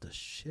 What the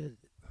shit?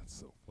 That's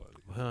so funny.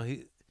 Well,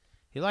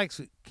 he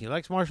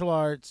likes martial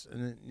arts,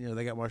 and then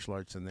they got martial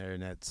arts in there,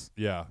 and that's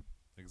Yeah.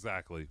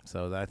 Exactly.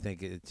 so. I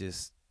think it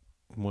just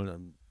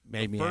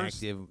made me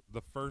active.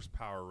 The first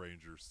Power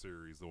Rangers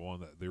series,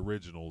 the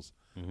originals,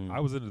 Mhm. I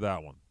was into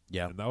that one.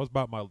 Yeah. And that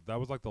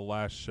was like the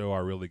last show I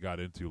really got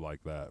into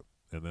like that.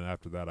 And then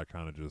after that I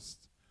kind of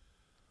just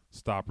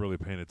stopped really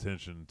paying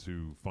attention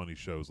to funny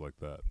shows like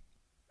that.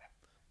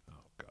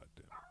 Oh god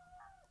damn.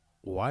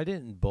 Why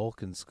didn't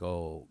Bulk and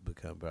Skull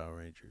become Power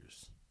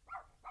Rangers?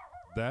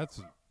 That's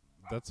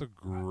a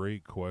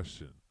great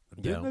question.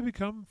 Yeah. Didn't they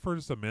become for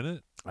just a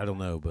minute? I don't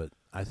know, but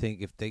I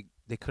think if they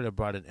could have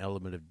brought an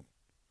element of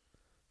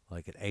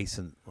like an ace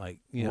and like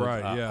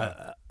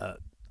Right,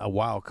 a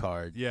wild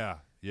card. Yeah.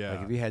 Yeah.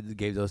 Like if you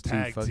gave those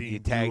Tag two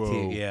team tag duo.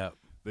 team, yeah,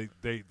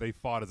 They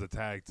fought as a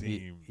tag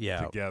team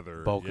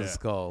together. Bulk yeah. and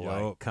Skull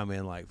Yup. like come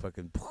in like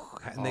fucking,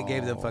 and they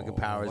gave them fucking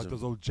powers. Like of-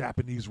 those old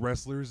Japanese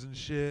wrestlers and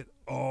shit.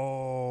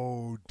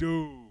 Oh,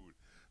 dude.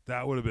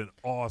 That would have been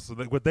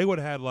awesome. But they would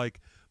have had like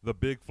the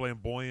big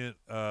flamboyant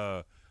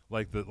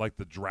like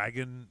the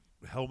dragon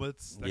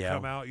helmets that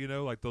come out,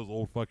 like those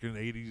old fucking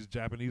 80s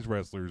Japanese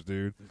wrestlers,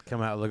 dude.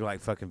 come out looking like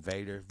fucking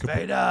Vader. Looking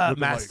Vader, like-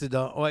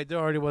 Mastodon. Wait, there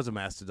already was a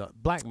Mastodon,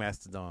 Black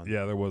Mastodon.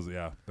 Yeah, there was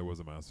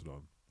a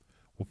Mastodon.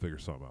 We'll figure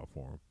something out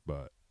for him,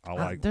 but I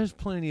like There's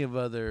plenty of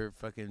other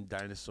fucking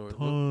dinosaurs.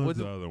 tons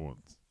of other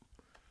ones.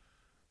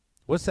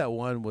 What's that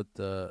one with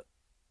the?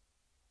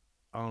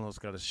 I don't know. It's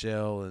got a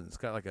shell and it's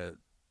got like a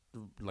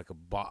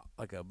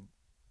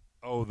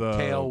Oh, the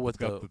tail with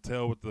it's got the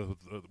tail with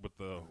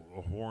the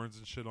horns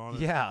and shit on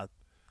it. yeah.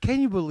 Can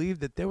you believe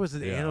that there was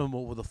an Yeah.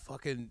 animal with a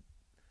fucking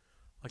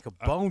like a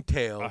bone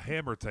tail, A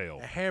hammer tail.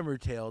 a hammer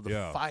tail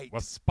to fight?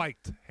 A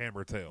spiked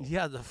hammer tail.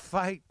 Yeah, the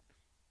fight,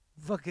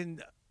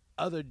 fucking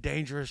other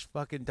dangerous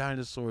fucking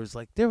dinosaurs.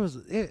 Like there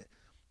was the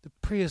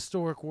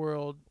prehistoric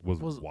world Was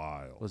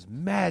wild. was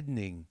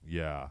maddening.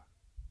 Yeah.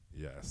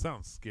 Yeah. It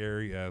sounds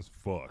scary as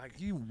fuck.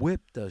 Like you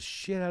whipped the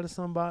shit out of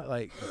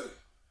somebody.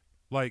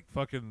 Like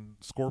fucking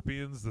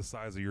scorpions the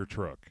size of your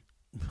truck.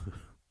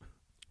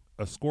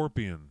 A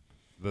scorpion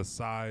the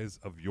size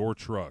of your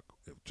truck.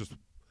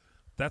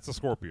 That's a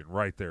scorpion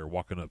right there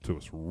walking up to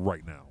us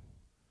right now.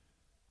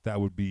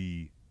 That would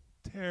be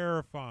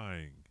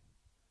terrifying.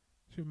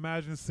 Could you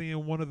imagine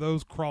seeing one of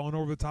those crawling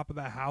over the top of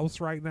that house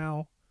right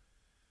now?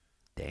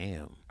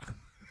 Damn.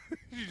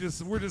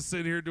 We're just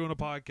sitting here doing a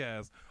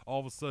podcast. All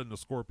of a sudden, a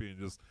scorpion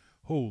just,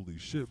 holy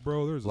shit,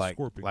 bro! There's a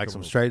scorpion. Like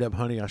some coming straight up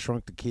Honey, I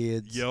Shrunk the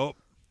Kids. Yup.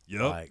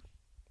 Like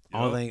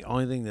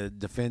only thing to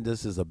defend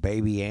us is a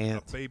baby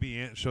ant. A baby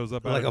ant shows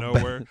up Like out a of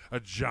nowhere. A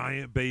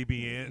giant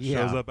baby ant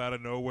Yeah. shows up out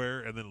of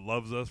nowhere and then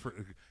loves us for.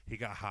 He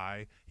got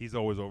high. He's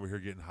always over here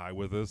getting high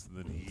with us. And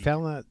then he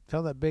Found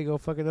that big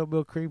old fucking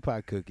oatmeal cream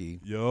pie cookie.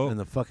 Yup. In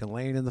the fucking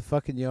laying in the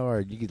fucking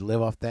yard. You could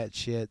live off that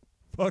shit.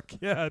 Fuck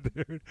yeah,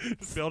 dude!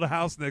 Just build a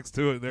house next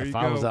to it. There If you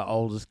I go. was the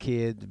oldest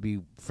kid to be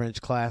French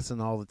classing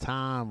all the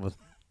time with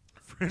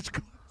French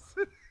class.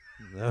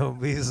 There'll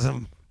be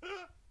some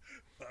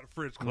A lot of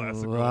French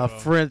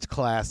classic. French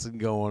classic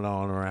going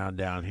on around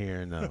down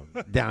here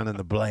down in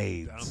the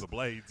Blades. Down the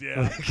blades,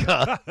 yeah.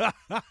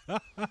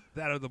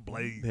 That are the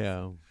blades.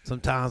 Yeah.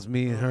 Sometimes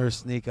me and her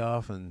sneak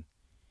off and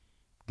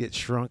get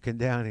shrunken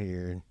down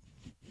here and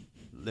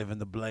live in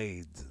the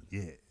Blades.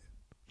 Yeah.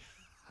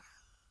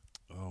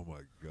 Oh my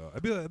God,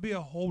 it'd be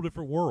a whole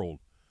different world.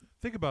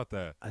 Think about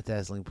that. A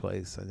dazzling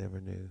place I never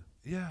knew.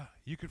 Yeah,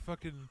 you could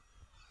plan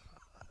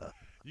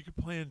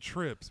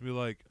trips. Be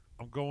like,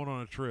 I'm going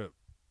on a trip,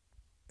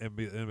 and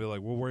be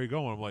like, well, where are you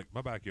going? I'm like,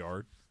 my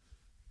backyard,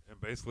 and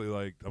basically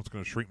like, I'm just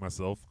gonna shrink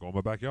myself, go in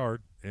my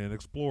backyard, and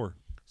explore.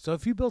 So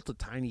if you built a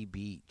tiny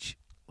beach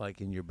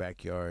like in your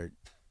backyard,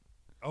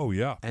 Oh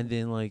yeah, and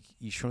then like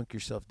you shrunk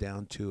yourself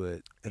down to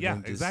it, and yeah,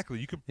 then just exactly.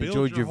 You could build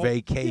enjoyed your whole,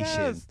 vacation,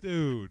 yes,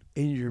 dude.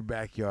 in your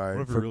backyard.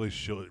 What if you're really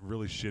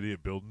shitty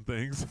at building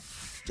things?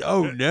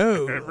 Oh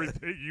no!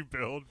 Everything you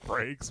build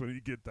breaks when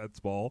you get that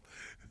small.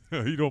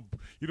 you don't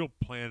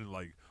plan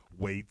like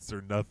weights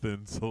or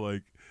nothing. So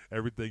like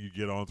everything you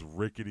get on's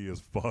rickety as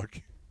fuck.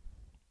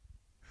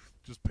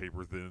 Just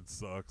paper thin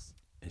sucks.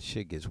 And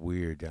shit gets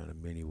weird down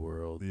in Mini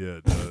World. Yeah,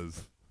 it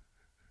does.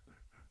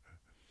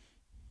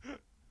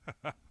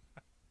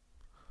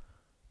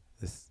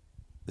 This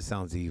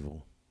sounds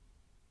evil,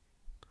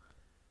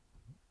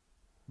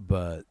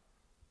 but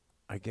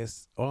I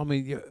guess. Well, I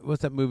mean,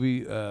 what's that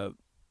movie?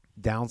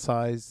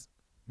 Downsize.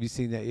 Have you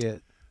seen that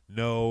yet?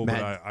 No,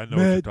 Matt, but I know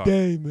what you're talking.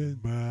 Damon.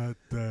 Matt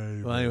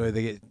Damon. Well,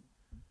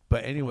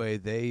 anyway,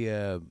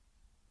 they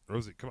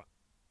Rosie, come on.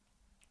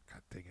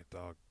 God dang it,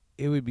 dog.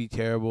 it would be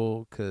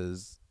terrible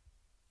because,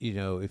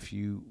 if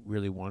you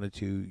really wanted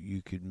to,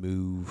 you could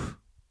move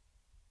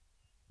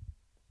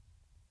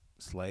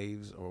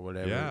slaves or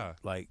whatever. Yeah.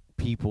 Like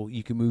people,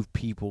 you can move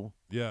people.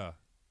 Yeah.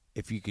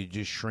 If you could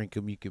just shrink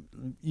them,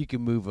 you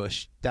can move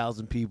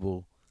 1,000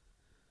 people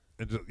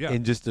And just, yeah.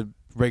 in just a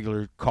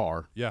regular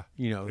car. Yeah.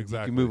 You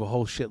Exactly. can move a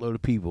whole shitload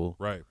of people.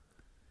 Right.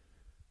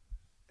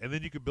 And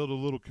then you could build a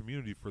little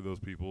community for those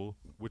people,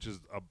 which is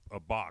a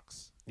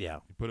box. Yeah.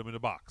 You put them in a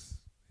box.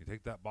 You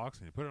take that box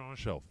and you put it on a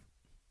shelf.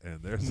 And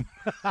there's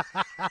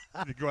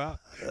you go out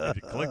and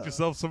you collect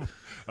yourself some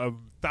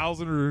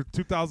 1,000 or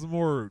 2,000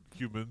 more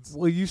humans.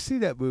 Well, you see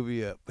that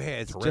movie?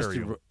 It's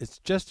Terrarium.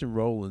 Justin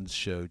Roland's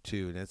show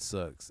too, and that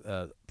sucks.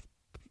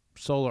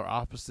 Solar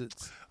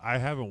Opposites. I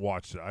haven't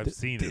watched it. I've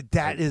seen it.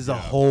 That is a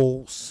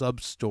whole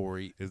sub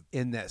story Is-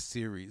 in that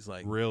series.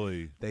 Like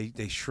Really?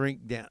 they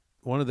shrink down.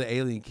 One of the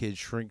alien kids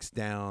shrinks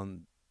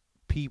down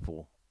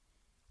people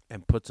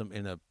and puts them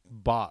in a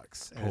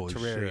box in Holy a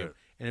terrarium, shit.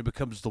 and it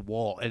becomes the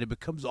wall, and it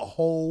becomes a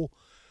whole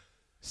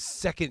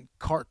second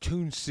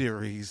cartoon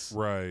series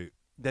Right.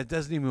 that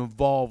doesn't even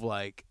involve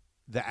like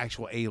the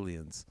actual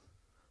aliens.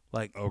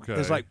 Like Okay.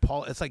 it's like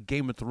it's like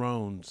Game of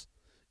Thrones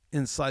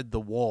inside the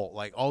wall.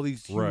 Like all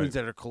these humans Right.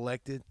 that are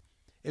collected,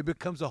 it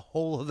becomes a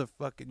whole other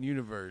fucking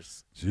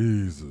universe.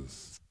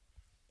 Jesus.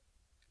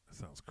 That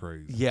sounds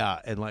crazy. Yeah,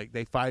 and like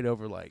they fight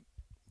over like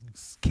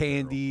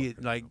candy,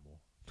 Fucking like animal.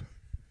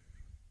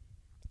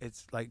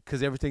 it's like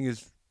because everything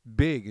is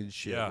big and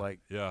shit. Yeah. Like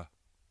yeah.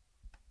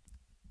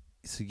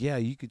 so, yeah,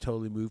 you could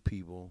totally move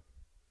people,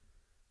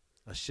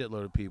 a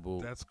shitload of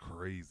people, That's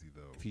crazy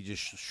though. if you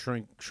just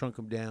shrunk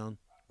them down,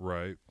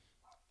 Right.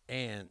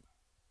 and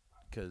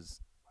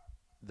because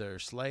they're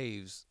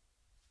slaves,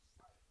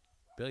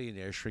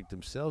 billionaires shrink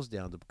themselves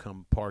down to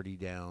become party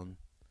down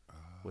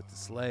with the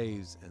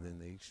slaves, and then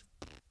they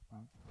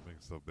Make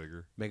yourself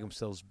bigger. make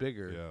themselves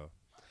bigger. Yeah.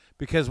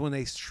 Because when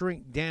they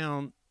shrink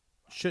down,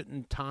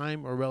 shouldn't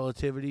time or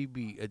relativity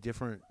be a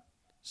different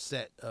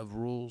set of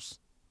rules?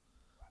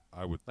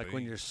 I would Like think.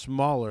 when you're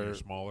smaller, When you're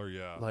smaller,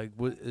 yeah. like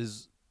what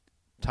is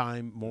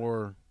time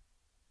more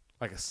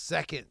like a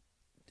second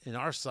in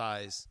our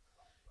size?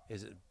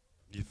 Is it?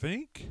 You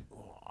think?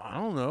 I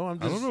don't know. I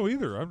don't know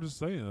either. I'm just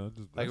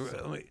saying. Like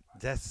That's- I mean,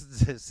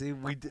 that's see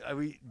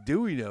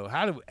do we know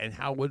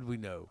how would we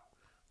know?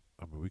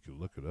 I mean, we could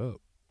look it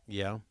up,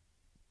 Yeah.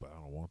 but I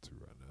don't want to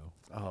right now.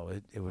 Oh,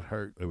 it would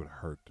hurt. It would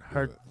hurt. To do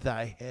Hurt it.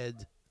 thy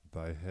head.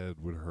 Thy head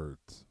would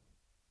hurt.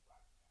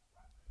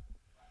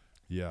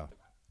 Yeah.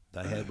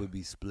 Thy head would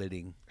be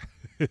splitting.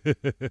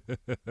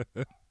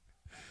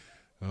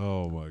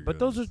 Oh my god. But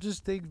those are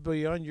just things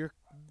beyond your.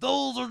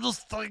 Those are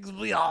just things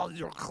beyond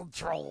your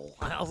control.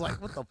 And I was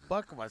like, what the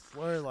fuck am I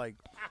slurring? Like,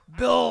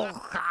 Bill,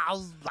 I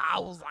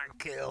was like,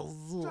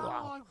 kills.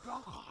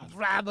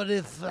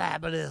 Rabbity,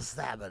 flabbity,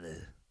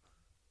 snabbity.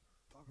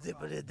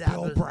 Dippity,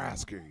 Bill dabbity.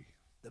 Brasky.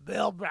 The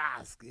Bill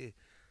Brasky.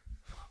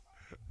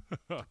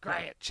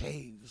 Grant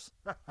Chaves.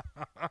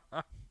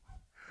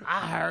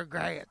 I heard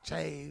Grant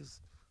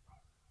Chaves.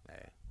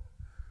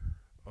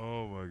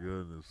 Oh my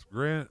goodness,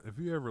 Grant! If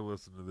you ever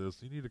listen to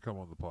this, you need to come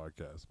on the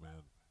podcast,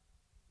 man.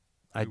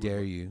 I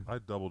dare you. I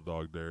double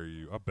dog dare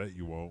you. I bet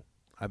you won't.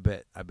 I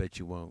bet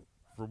you won't.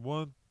 From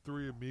one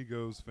Three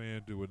Amigos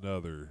fan to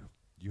another,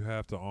 you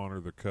have to honor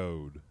the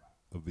code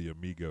of the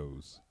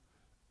Amigos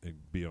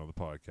and be on the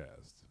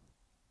podcast.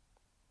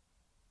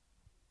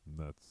 And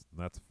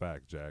that's a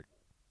fact, Jack.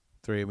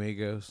 Three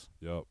Amigos.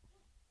 Yep.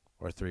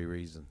 or 3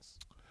 Reasons.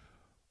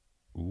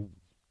 Ooh.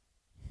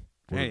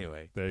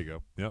 Anyway. There you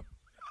go. Yep.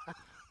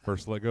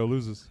 First let go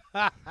loses.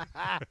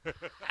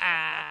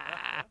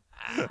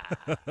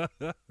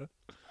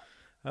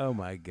 Oh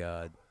my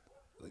God.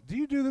 Do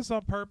you do this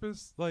on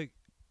purpose? Like,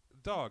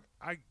 dog,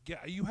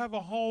 you have a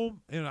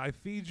home and I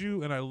feed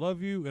you and I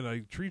love you and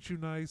I treat you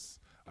nice.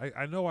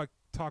 I know I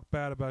talk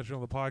bad about you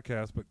on the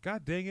podcast, but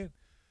God dang it,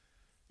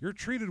 you're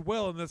treated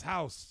well in this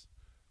house.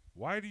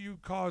 Why do you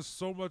cause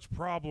so much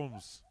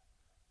problems?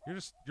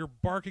 You're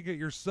barking at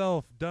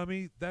yourself,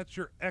 dummy. That's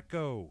your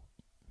echo.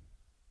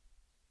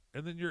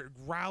 And then you're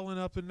riling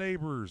up the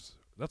neighbors.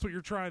 That's what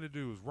you're trying to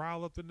do, is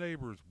rile up the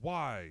neighbors.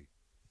 Why?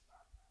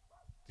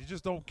 You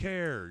just don't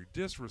care. You're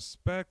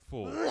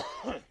disrespectful.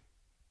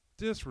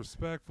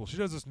 Disrespectful. She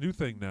does this new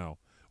thing now.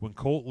 When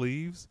Colt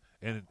leaves,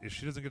 and if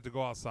she doesn't get to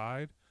go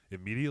outside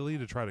immediately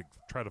to try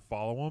to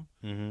follow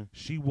him,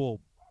 she will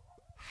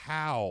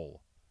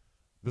howl.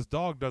 This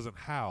dog doesn't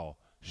howl.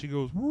 She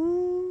goes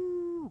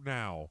woo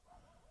now,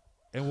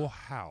 and will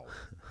howl.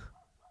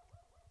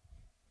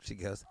 She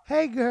goes,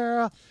 "Hey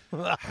girl,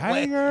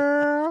 Hey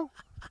girl."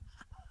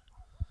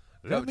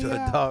 Go up to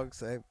a dog,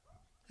 say,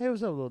 "Hey,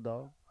 what's up, little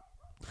dog?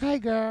 Hey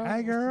girl,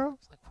 Hey girl."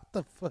 It's like, what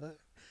the fuck?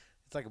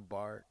 It's like a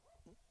bark.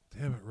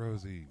 Damn it,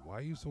 Rosie. Why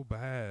are you so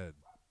bad?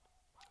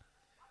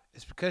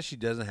 It's because she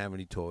doesn't have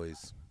any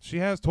toys. She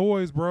has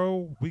toys,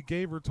 bro. We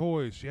gave her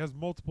toys. She has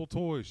multiple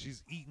toys.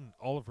 She's eaten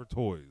all of her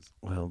toys.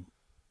 Well,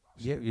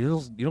 yeah, you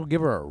don't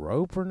give her a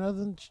rope or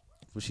nothing.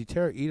 Will she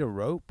eat a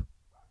rope?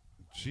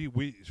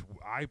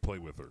 I play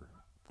with her.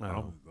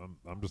 Oh.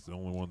 I'm just the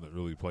only one that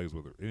really plays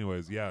with her.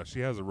 Anyways, yeah, she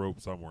has a rope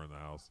somewhere in the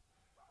house.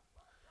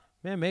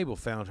 Man, Mabel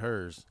found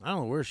hers. I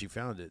don't know where she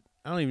found it.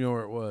 I don't even know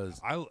where it was.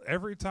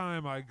 Every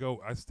time I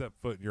step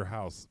foot in your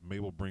house,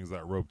 Mabel brings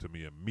that rope to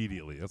me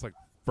immediately. That's like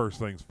first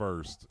things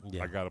first.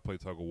 Yeah. I got to play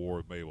tug of war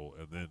with Mabel,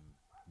 and then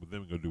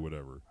we go do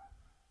whatever.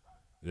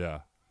 Yeah.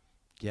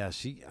 Yeah,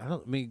 she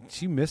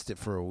missed it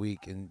for a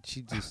week, and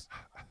she just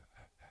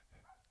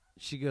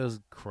she goes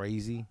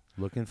crazy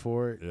looking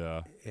for it.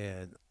 Yeah.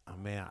 And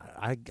man,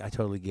 I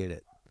totally get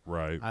it.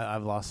 Right.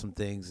 I've lost some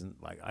things, and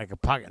like a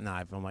pocket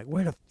knife. I'm like,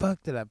 where the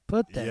fuck did I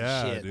put that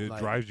yeah, shit? Dude, like,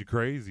 drives you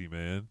crazy,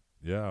 man.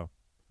 Yeah.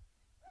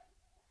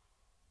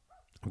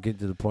 I'm getting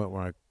to the point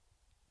where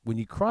when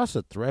you cross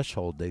a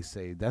threshold, they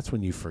say that's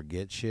when you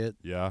forget shit.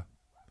 Yeah.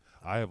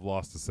 I have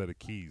lost a set of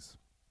keys.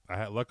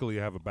 Luckily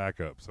I have a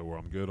backup, so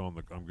I'm good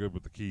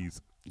with the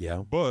keys. Yeah.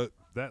 But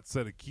that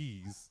set of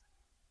keys,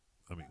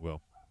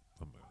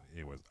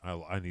 anyways,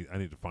 I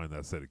need to find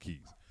that set of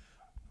keys.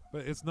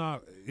 But it's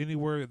not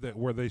anywhere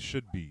where they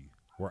should be.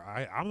 Where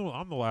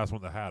I'm the last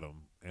one that had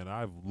them, and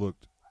I've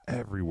looked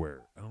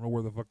everywhere. I don't know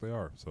where the fuck they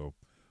are. So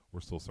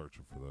we're still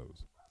searching for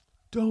those.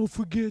 Don't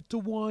forget to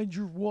wind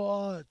your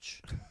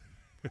watch.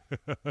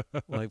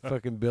 Like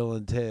fucking Bill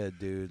and Ted,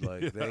 dude.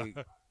 Like they.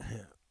 God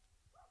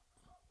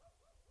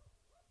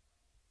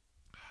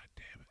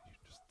damn it! You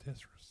just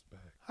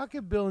disrespect. How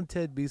could Bill and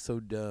Ted be so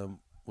dumb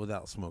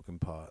without smoking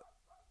pot?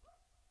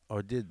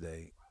 Or did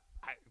they?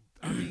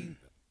 I mean,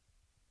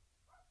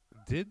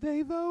 did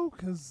they though?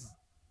 Because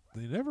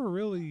they never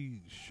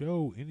really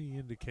show any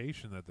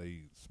indication that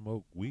they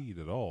smoke weed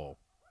at all.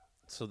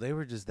 So they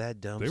were just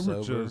that dumb. They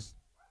were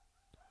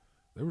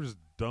just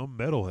dumb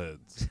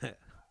metalheads.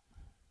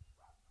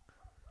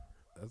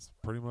 That's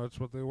pretty much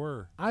what they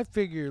were. I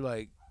figure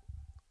like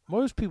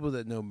most people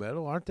that know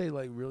metal, aren't they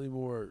like really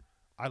more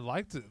I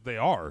liked it. They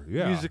are,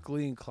 yeah.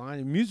 musically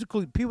inclined?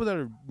 People that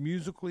are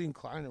musically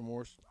inclined are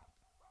more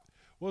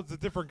Well, it's a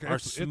different. are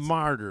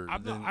smarter.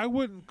 I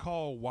wouldn't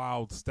call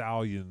Wild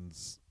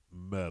Stallions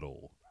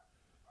metal.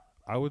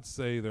 I would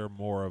say they're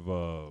more of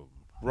a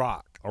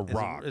rock.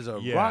 rock. Is a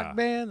Yeah. rock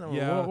band? Or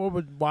Yeah. what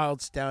would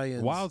Wild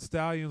Stallions? Wild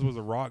Stallions was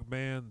a rock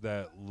band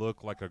that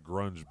looked like a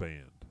grunge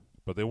band,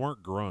 but they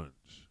weren't grunge.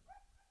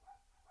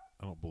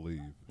 I don't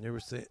believe. They were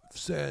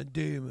San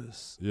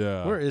Dimas.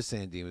 Yeah. Where is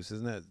San Dimas?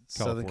 Isn't that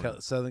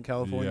Southern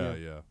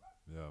California?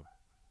 Yeah.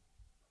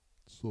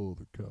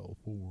 Southern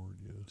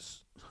California.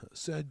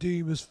 San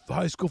Dimas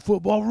high school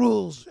football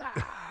rules.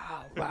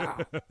 Wow.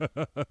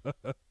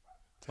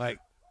 Like,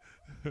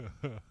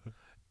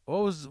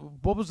 what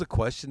was the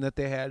question that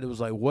they had? It was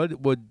like, what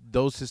would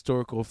those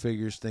historical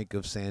figures think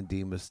of San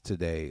Dimas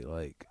today?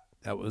 Like,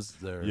 that was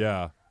their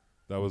that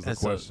was the And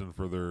so- question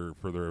for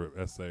their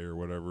essay or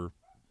whatever.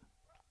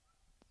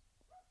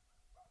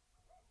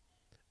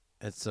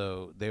 And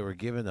so they were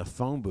given a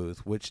phone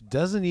booth, which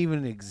doesn't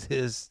even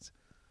exist.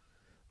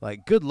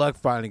 Like, good luck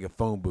finding a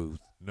phone booth.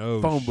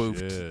 No phone shit.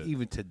 booth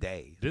even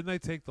today. Didn't they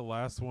take the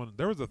last one?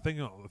 There was a thing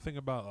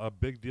about a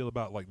big deal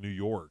about like New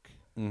York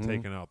Mhm.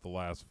 taking out the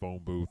last phone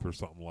booth or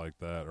something like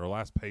that, or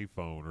last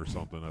payphone or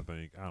something. I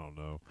think I don't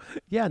know.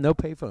 Yeah, no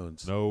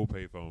payphones. No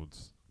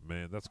payphones,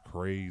 man. That's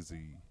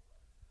crazy.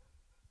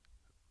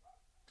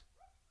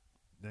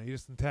 Now you're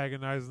just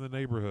antagonizing the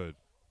neighborhood.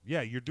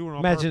 Yeah, you're doing it on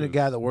Imagine a purpose.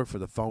 guy that worked for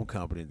the phone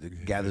company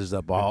that gathers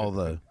up all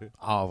the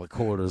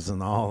quarters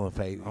and all the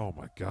pay. Oh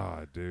my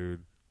god,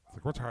 dude! It's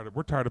like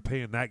we're tired of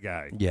paying that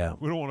guy. Yeah.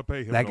 We don't want to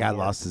pay him. That no guy more.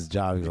 lost his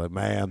job. He's like,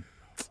 man,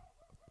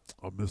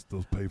 I miss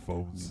those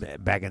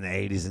payphones. Back in the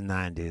 80s and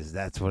 90s,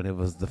 that's when it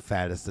was the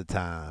fattest of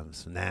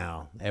times.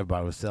 Now,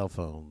 everybody with cell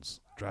phones.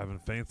 Driving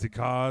fancy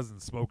cars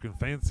and smoking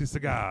fancy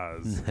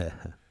cigars.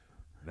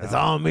 It's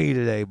on me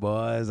today,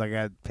 boys. I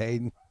got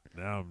paid.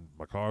 Now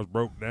my car's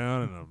broke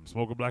down and I'm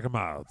smoking Black and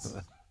Milds.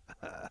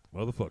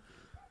 Motherfucker.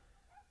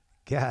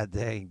 God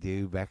dang,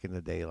 dude. Back in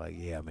the day, like,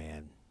 yeah,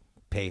 man.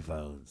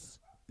 Payphones.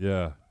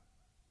 Yeah.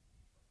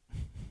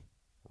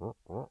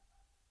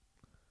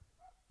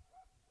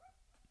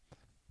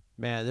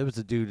 Man, there was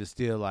a dude that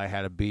still, like,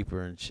 had a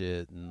beeper and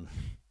shit and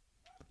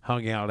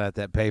hung out at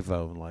that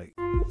payphone, like.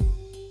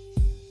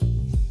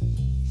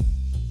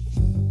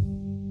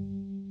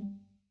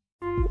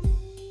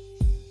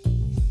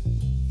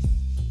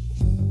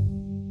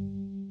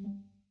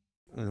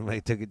 And they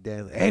took it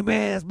down. Hey,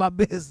 man, that's my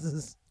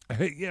business.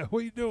 Hey, yeah,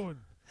 what you doing?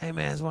 Hey,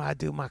 man, that's why I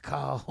do my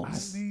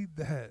calls. I need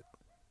that.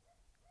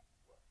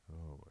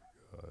 Oh,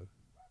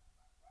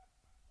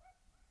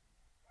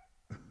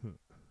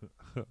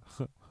 my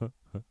God.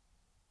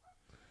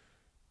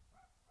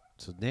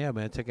 So, yeah,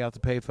 man, take out the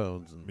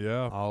payphones. And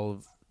Yeah. all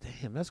of.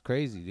 Damn, that's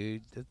crazy,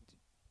 dude.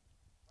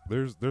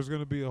 There's going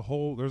to be a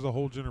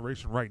whole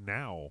generation right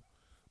now.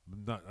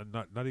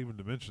 Not even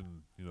to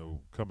mention,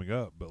 coming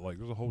up, but like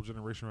there's a whole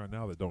generation right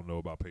now that don't know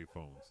about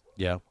payphones.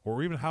 Yeah.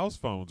 Or even house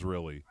phones,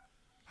 really.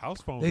 House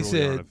phones They really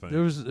said aren't a thing.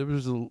 there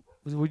was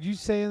a. Would you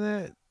saying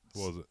that?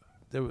 What was it?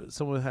 There was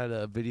someone had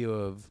a video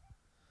of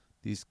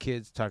these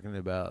kids talking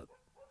about.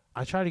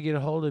 I tried to get a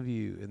hold of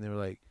you, and they were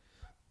like,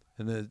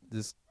 and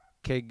this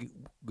kid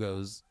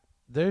goes,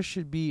 there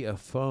should be a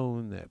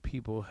phone that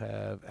people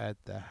have at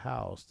the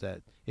house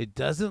that it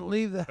doesn't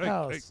leave the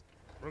house.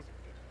 Hey.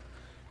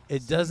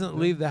 It doesn't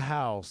leave the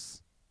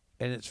house,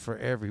 and it's for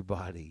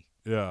everybody.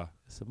 Yeah.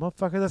 It's a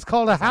motherfucker. That's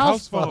called a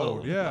house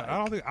phone. Yeah, Like, I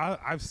don't think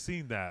I've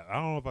seen that. I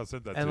don't know if I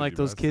said that. and to like you,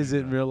 those but I've kids seen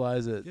didn't that.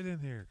 realize it. Get in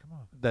here, come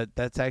on.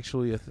 That's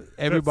actually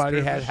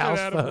everybody scared the had shit house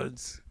out of me.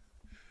 phones.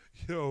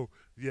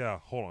 Yeah.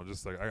 Hold on,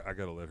 just like I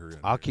gotta let her in.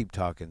 I'll here. keep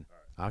talking.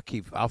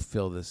 I'll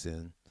fill this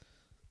in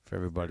for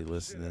everybody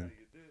listening.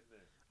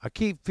 I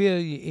keep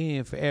filling you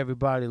in for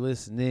everybody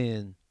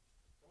listening.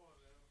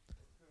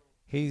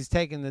 He's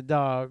taking the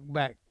dog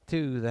back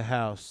to the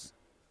house.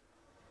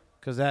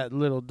 'Cause that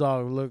little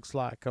dog looks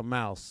like a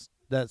mouse.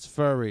 That's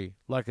furry,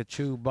 like a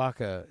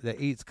Chewbacca that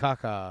eats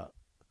caca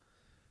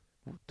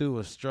through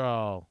a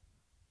straw.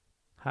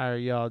 How are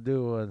y'all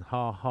doing?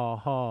 Ha, ha,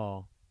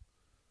 ha.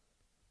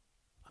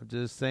 I'm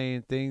just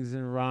saying things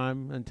in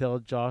rhyme until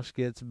Josh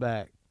gets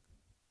back.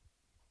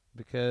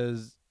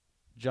 Because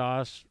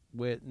Josh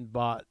went and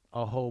bought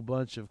a whole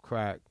bunch of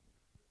crack.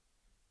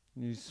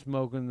 He's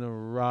smoking the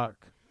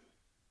rock.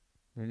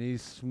 And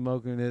he's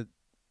smoking it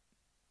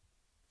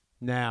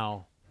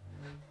now.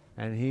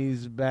 And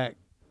he's back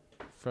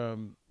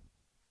from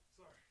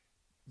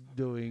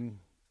doing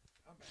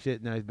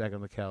shit. Now he's back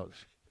on the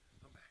couch.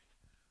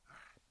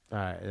 All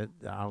right.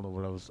 I don't know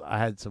what I was. I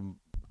had some.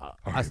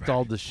 I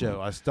stalled the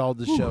show. I stalled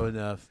the show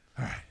enough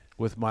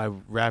with my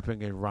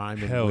rapping and rhyme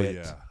and Hell wit.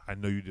 yeah. I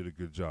know you did a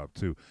good job,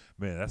 too.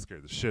 Man, that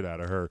scared the shit out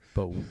of her.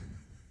 But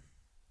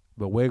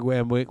Wig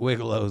WHAM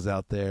Wigelow's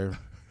out there.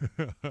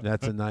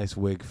 That's a nice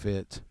wig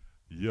fit.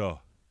 Yeah.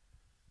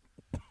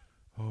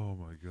 Oh,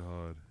 my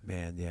God.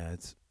 Man, yeah,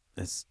 it's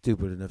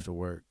stupid enough to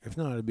work. If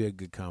not, it'd be a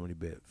good comedy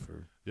bit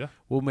for. Yeah.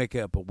 We'll make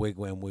up a Wig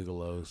WHAM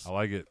Wigelow's. I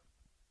like it.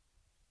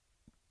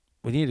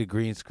 We need a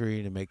green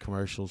screen and make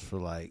commercials for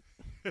like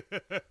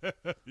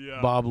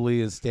Yeah. Bob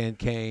Lee and Stan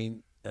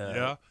Kane.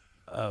 Yeah.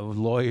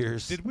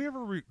 Lawyers. Did we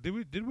ever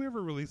did we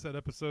ever release that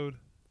episode?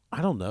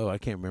 I don't know. I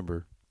can't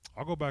remember.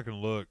 I'll go back and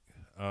look.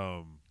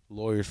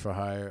 Lawyers for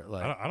hire.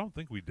 Like I don't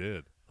think we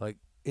did. like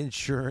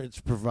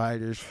insurance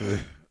providers for.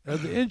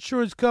 The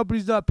insurance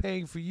company's not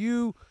paying for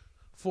you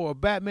for a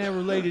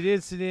Batman-related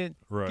incident.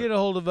 Right. Get a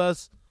hold of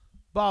us.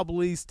 Bob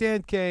Lee,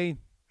 Stan Kane.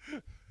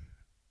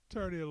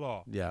 Attorney at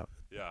law. Yeah.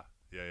 Yeah.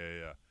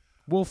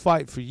 We'll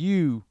fight for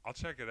you. I'll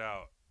check it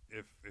out.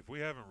 If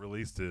we haven't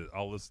released it,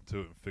 I'll listen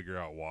to it and figure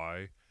out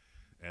why,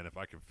 and if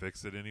I can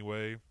fix it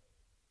anyway,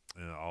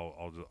 and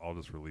I'll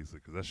just release it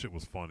because that shit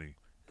was funny.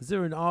 Is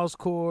there an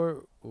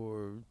Oscorp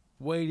or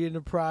Wade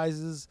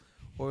Enterprises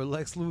or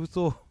Lex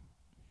Luthor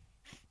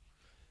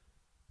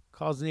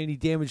causing any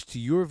damage to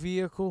your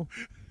vehicle?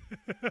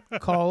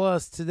 Call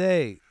us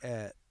today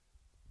at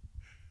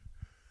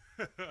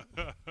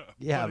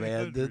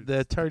man, the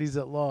attorneys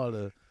at law.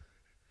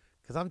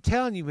 Because I'm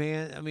telling you,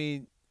 man, I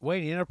mean,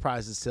 Wade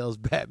Enterprises sells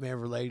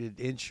Batman-related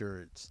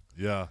insurance.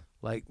 Yeah.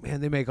 Like, man,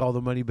 they make all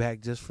the money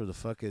back just for the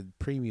fucking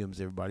premiums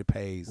everybody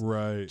pays.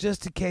 Right.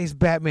 Just in case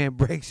Batman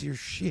breaks your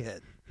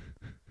shit.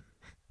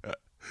 That's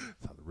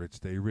how the rich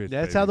stay rich.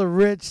 That's baby. how the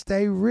rich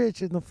stay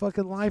rich in the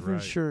fucking life right.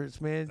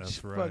 insurance, man. That's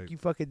Fuck, right. you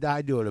fucking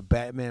die doing a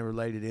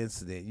Batman-related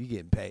incident. You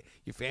getting paid.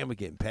 Your family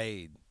getting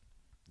paid.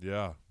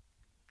 Yeah.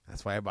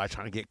 That's why everybody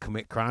trying to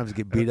commit crimes and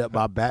get beat up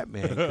by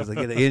Batman because they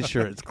get an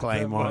insurance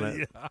claim on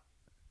it.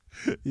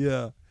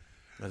 Yeah.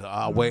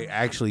 Wait,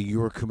 actually, you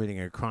were committing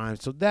a crime,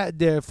 so that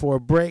therefore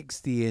breaks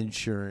the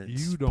insurance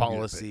You don't get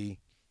policy.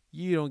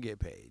 You don't get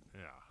paid. Yeah.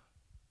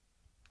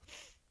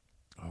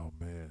 Oh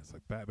man, it's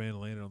like Batman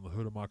landed on the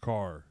hood of my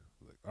car.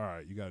 Like, all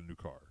right, you got a new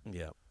car.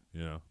 Yeah.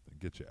 You know, then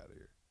get you out of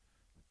here.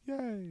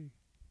 Yay.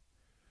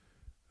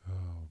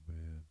 Oh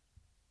man.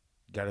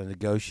 Got to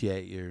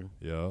negotiate your.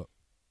 Yeah.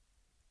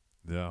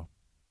 Yeah.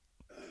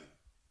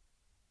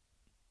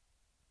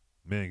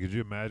 Man, could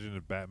you imagine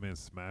if Batman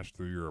smashed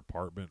through your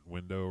apartment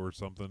window or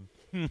something?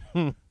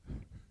 You're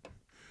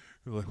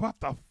like, what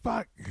the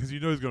fuck? Because you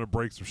know he's going to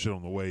break some shit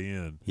on the way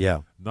in.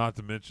 Yeah. Not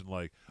to mention,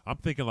 like, I'm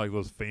thinking like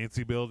those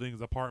fancy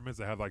buildings, apartments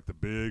that have like the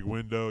big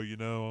window, you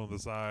know, on the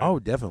side. Oh,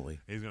 definitely.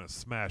 He's going to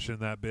smash in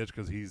that bitch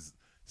because he's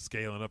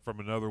scaling up from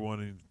another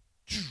one and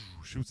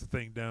shoots the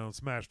thing down,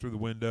 smash through the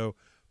window,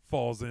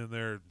 falls in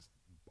there,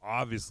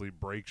 obviously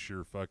breaks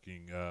your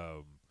fucking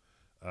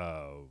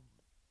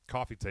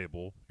coffee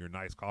table, your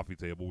nice coffee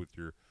table with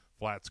your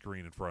flat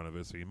screen in front of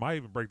it. So you might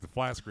even break the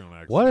flat screen on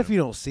accident. What if you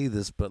don't see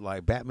this, but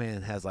like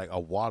Batman has like a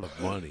wad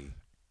of money?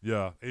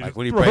 Yeah. Like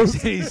when he breaks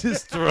it, he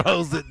just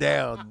throws it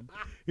down.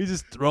 He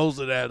just throws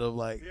it at him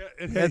like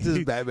that's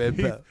his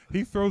Batman.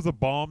 He throws a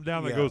bomb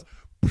down that Yeah. goes,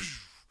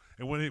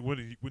 and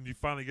when you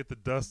finally get the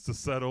dust to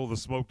settle, the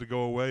smoke to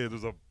go away,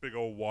 there's a big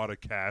old wad of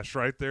cash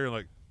right there.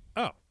 Like,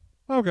 oh,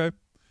 okay,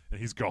 and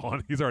he's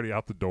gone. He's already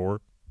out the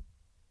door.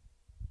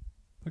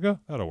 Like, oh,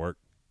 that'll work.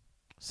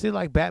 See,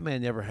 like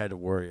Batman never had to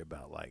worry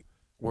about like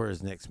where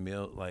his next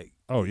meal. Like,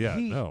 oh yeah,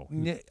 no,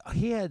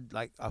 he had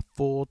like a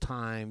full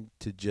time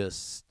to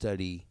just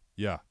study.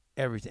 Yeah,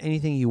 everything,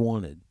 anything he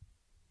wanted,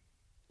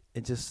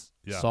 and just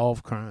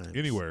solve crimes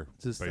anywhere.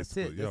 Just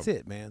basically. that's it. That's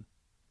it, man.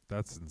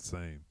 That's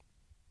insane.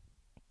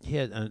 He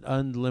had an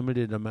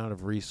unlimited amount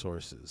of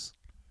resources.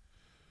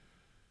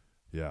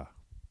 Yeah.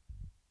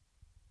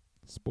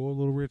 Spoiled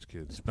little rich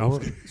kid.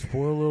 Spoiled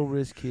little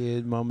rich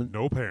kid, mama.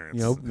 No parents.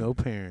 No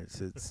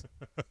parents. It's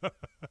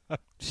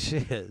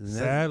shit.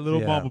 Sad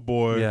little mama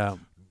boy. Yeah.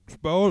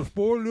 Spoiled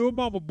little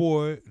mama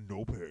boy.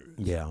 No parents.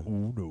 Yeah.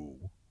 Oh no.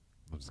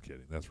 I'm just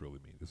kidding. That's really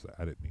mean.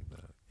 I didn't mean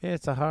that.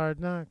 It's a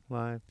hard knock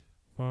life.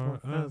 For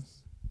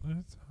us.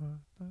 It's a hard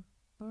knock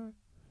life.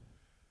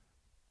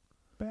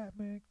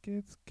 Batman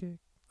gets kicked.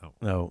 Oh.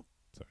 No.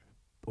 Sorry.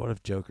 What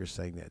if Joker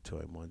sang that to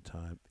him one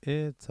time?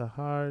 It's a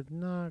hard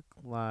knock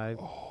life.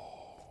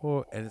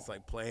 And it's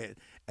like playing,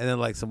 and then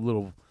like some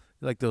little,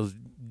 like those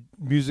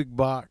music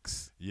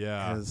box.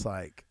 Yeah. And it's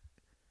like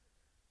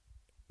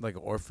an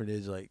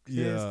orphanage, like,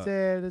 yeah.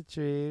 Instead of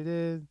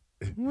treated,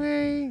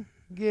 we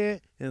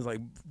get. And it's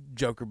like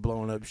Joker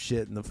blowing up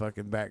shit in the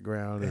fucking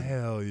background. And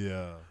hell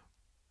yeah.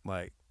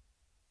 like.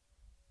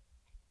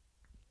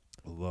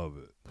 I love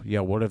it.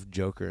 Yeah, what if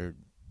Joker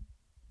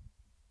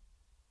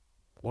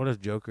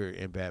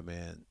and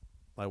Batman,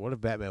 like, what if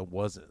Batman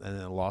wasn't and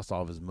then lost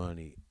all of his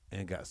money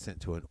and got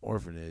sent to an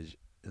orphanage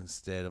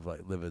instead of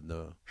like living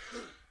the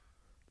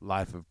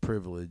life of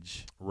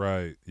privilege?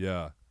 Right.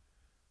 Yeah.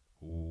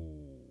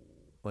 Ooh.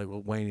 Like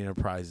Wayne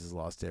Enterprises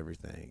lost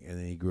everything and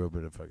then he grew up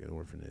in a fucking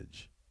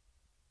orphanage.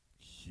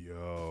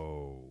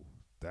 Yo,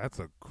 that's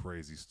a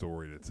crazy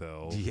story to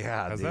tell.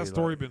 Yeah, has that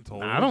story been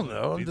told? I don't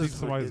know. Do you think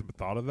somebody's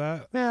thought of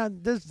that? Man,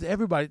 there's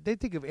everybody. They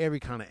think of every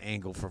kind of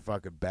angle for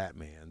fucking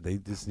Batman. They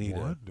just need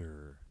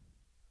wonder.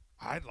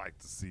 I'd like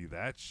to see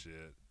that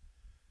shit.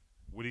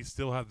 Would he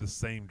still have the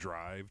same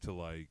drive to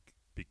like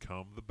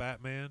become the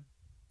Batman?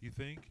 You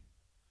think?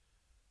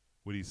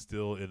 Would he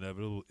still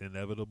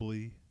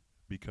inevitably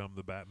become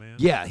the Batman?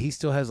 Yeah, he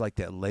still has like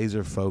that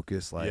laser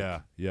focus, like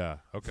yeah,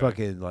 okay,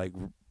 fucking like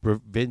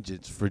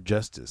vengeance for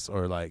justice,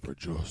 or like for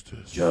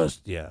justice.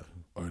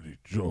 I need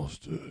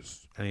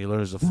justice. And he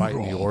learns to fight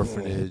in the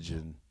orphanage,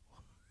 and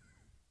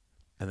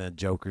then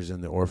Joker's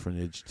in the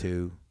orphanage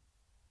too.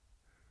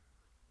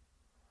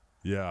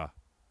 Yeah,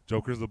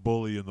 Joker's the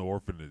bully in the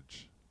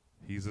orphanage.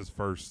 He's his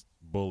first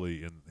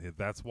bully, and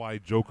that's why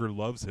Joker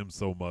loves him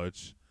so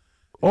much.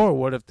 Or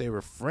what if they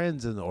were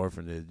friends in the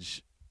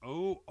orphanage?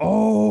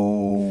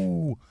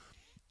 Oh,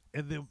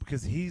 and then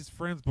because he's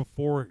friends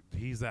before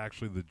he's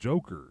actually the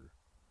Joker,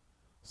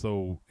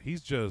 so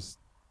he's just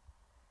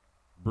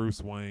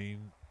Bruce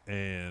Wayne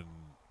and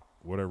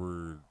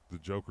whatever the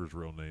Joker's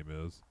real name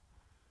is.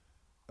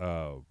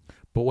 But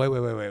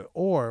wait.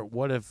 Or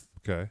what if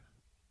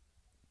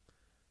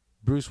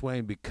Bruce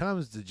Wayne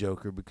becomes the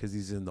Joker because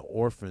he's in the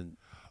orphan?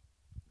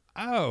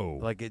 Oh,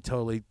 like it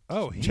totally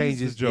he's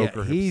changes. the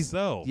Joker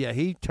himself. Yeah,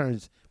 he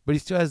turns, but he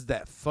still has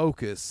that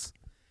focus.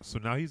 So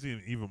now he's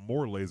even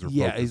more laser focused.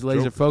 Yeah, he's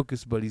laser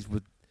focused, but he's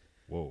with.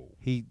 Whoa.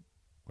 He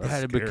That's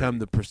had to scary. become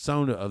the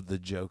persona of the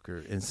Joker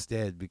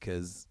instead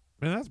because.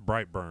 Man, that's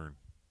Brightburn.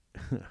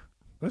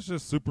 That's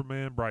just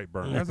Superman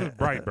Brightburn. That's just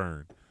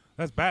Brightburn.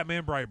 That's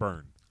Batman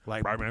Brightburn.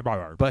 Like Batman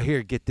Brightburn. But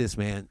here, get this,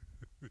 man.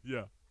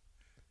 Yeah.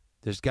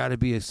 There's got to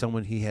be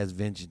someone he has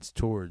vengeance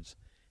towards,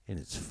 and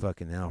it's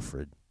fucking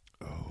Alfred.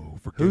 Oh,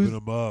 for giving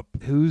him up.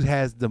 Who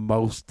has the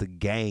most to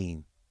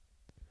gain?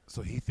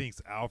 So he thinks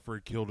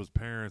Alfred killed his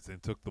parents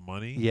and took the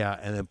money? Yeah,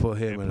 and then put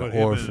him in an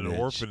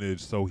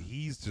orphanage. So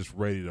he's just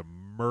ready to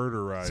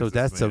murderize So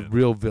that's man. a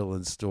real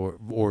villain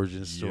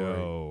origin story.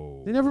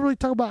 Yo. They never really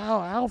talk about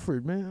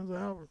Alfred, man.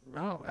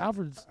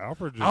 Alfred's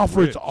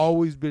rich.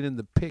 always been in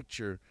the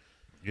picture.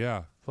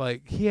 Yeah.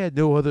 Like he had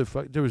no other.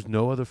 There was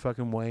no other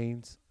fucking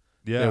Waynes.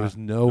 Yeah, There was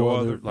no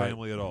other like,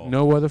 family at all.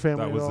 No other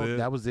family That was at all. it?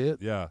 That was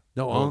it. Yeah,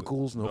 No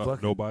uncles. No fucking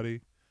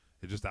nobody.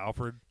 It's just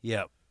Alfred.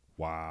 Yep.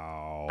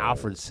 Wow.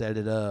 Alfred set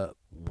it up.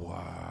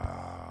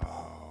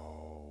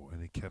 Wow.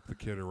 And he kept the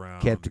kid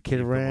around. Kept the to kid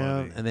keep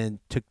around, money. and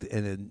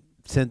then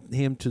sent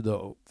him to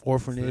the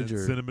orphanage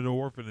Sent him to the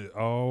orphanage.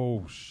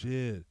 Oh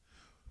shit.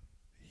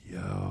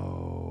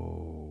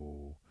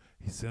 Yo.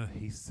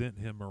 He sent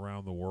him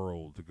around the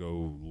world to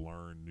go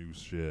learn new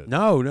shit.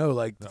 No,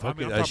 like No,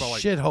 fucking I'm a talking about,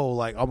 like, shithole,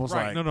 like almost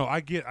Right. like. No, I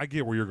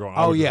get where you're going.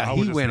 Oh I yeah, was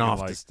he just went thinking, off.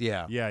 like,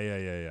 Yeah.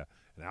 Yeah.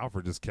 And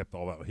Alfred just kept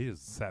all that. He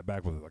just sat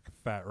back with it like a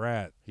fat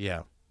rat.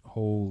 Yeah.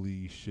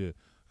 Holy shit.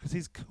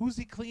 Because who's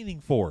he cleaning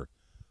for?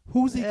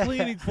 Who's he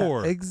cleaning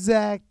for?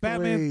 Exactly.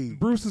 Batman,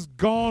 Bruce is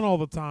gone all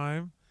the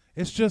time.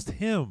 It's just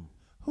him.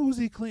 Who's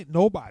he clean?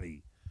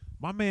 Nobody.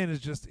 My man is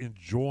just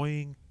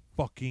enjoying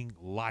fucking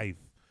life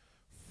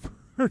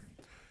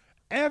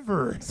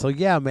forever. So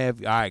yeah, man.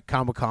 All right,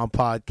 Comic-Con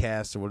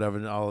podcast or whatever,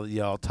 and all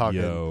y'all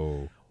talking.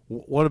 Yo.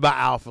 What about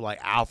Alfred? Like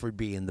Alfred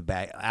being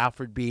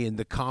Alfred being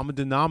the common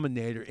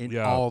denominator in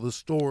all the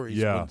stories.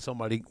 Yeah.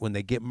 When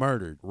they get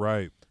murdered.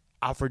 Right.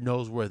 Alfred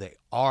knows where they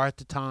are at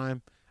the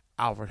time.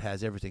 Alfred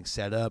has everything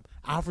set up.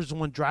 Alfred's the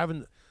one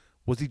driving.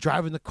 Was he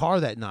driving the car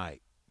that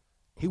night?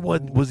 He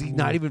wasn't. Was he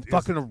not even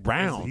fucking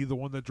around? Is he the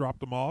one that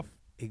dropped him off?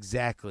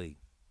 Exactly.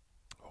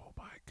 Oh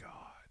my God!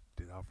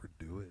 Did Alfred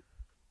do it?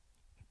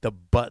 The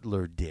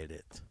butler did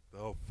it.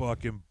 The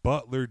fucking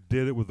butler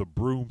did it with a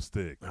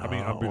broomstick. I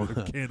mean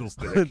a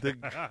candlestick.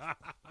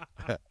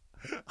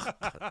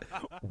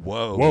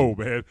 Whoa. Whoa,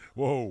 man.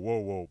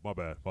 Whoa. My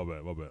bad.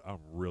 I'm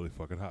really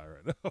fucking high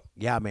right now.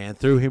 Yeah, man.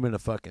 Threw him in a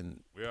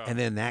fucking. Yeah. And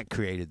then that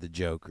created the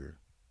Joker.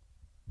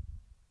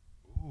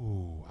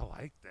 Ooh, I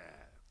like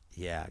that.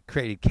 Yeah, it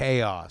created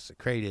chaos. It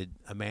created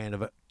a man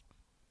of a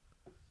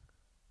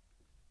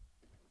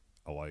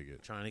I like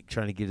it. trying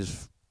to get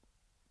his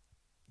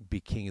be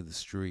king of the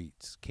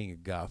streets, king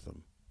of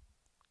Gotham.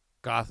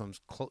 Gotham's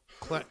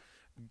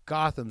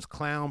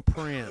clown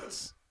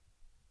prince.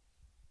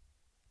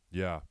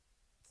 Yeah.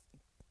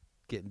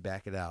 Getting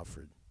back at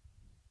Alfred.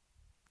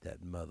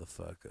 That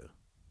motherfucker.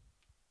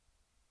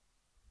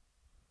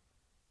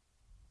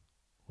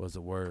 Was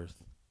it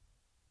worth?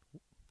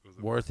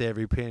 Worth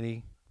every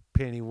penny.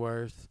 Penny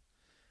worth.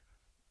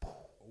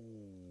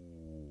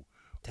 Ooh.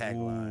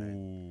 Tagline.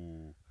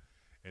 Ooh.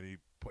 And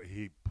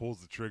he pulls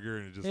the trigger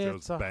and it just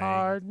It's goes a bang.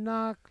 hard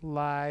knock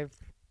life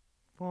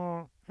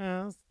for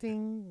us.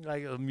 Ding.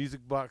 Like a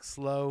music box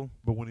slow.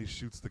 But when he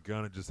shoots the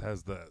gun, it just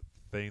has that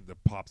thing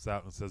that pops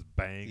out and says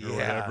bang or Yeah.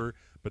 whatever.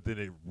 But then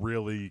it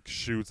really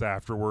shoots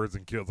afterwards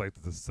and kills. Like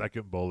the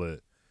second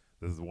bullet,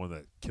 this is the one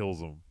that kills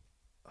him.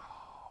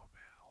 Oh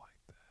man, I like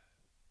that.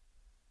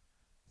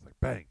 It's like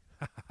bang,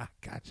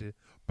 gotcha,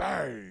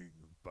 bang,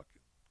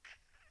 fucking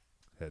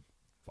head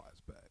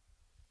flies back.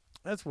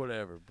 That's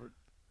whatever. But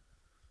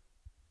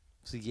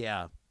so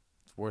yeah,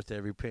 it's worth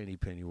every penny.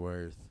 Penny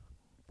worth.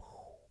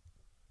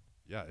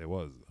 Yeah, it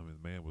was. I mean,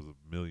 the man was a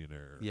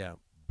millionaire, Yeah.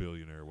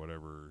 billionaire,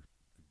 whatever.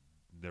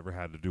 Never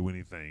had to do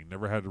anything.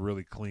 Never had to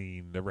really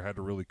clean. Never had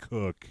to really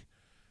cook.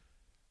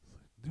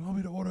 Do you want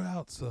me to order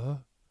out, sir?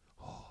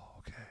 Oh,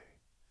 okay.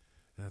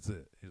 And that's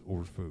it. He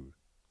orders food.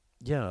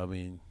 Yeah, I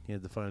mean, he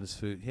had the finest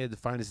food. He had the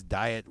finest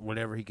diet,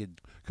 whatever he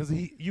could. Because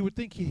you would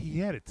think he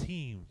had a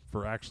team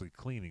for actually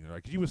cleaning.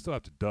 Like, you would still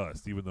have to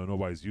dust, even though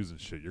nobody's using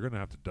shit. You're going to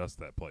have to dust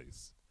that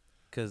place.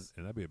 And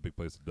that'd be a big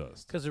place to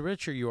dust. Because the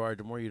richer you are,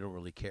 the more you don't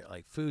really care.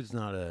 Like, food's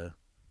not a.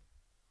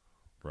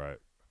 Right.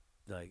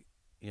 Like,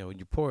 you know, when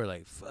you're poor,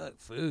 like, fuck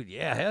food.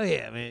 Yeah, hell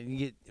yeah,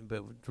 man.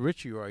 But the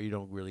richer you are, you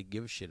don't really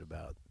give a shit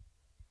about.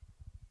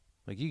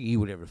 Like, you can eat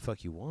whatever the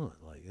fuck you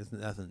want. Like, it's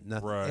nothing.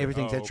 Right.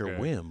 Everything's Oh, at your okay.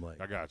 whim.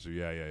 Like, I got you.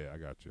 Yeah. I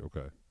got you.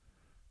 Okay.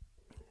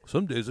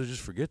 some days I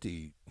just forget to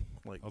eat.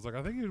 Like, I was like,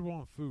 I think you'd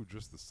want food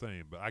just the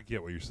same, but I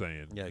get what you're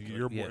saying. Yeah,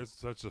 You're more. yeah. It's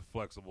such a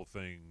flexible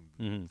thing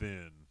Mhm.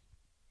 then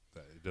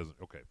that it doesn't.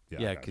 Okay. Yeah.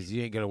 I yeah, got because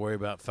you ain't got to worry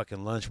about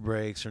fucking lunch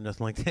breaks or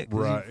nothing like that. 'Cause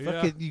Right, You,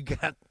 yeah.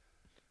 fucking,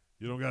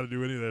 You don't got to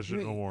do any of that shit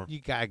no more. You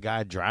got a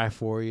guy drive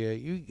for you.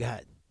 You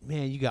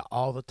got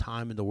all the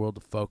time in the world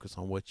to focus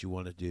on what you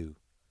want to do.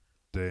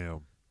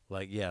 Damn.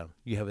 Like, yeah,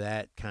 you have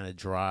that kind of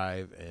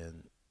drive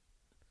and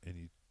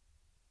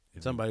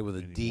somebody with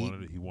a he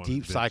wanted deep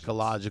vengeance.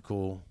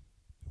 psychological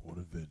He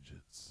wanted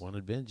vengeance.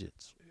 wanted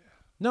vengeance. Yeah.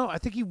 No, I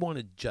think he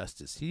wanted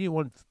justice. He didn't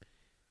want.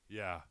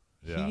 Yeah.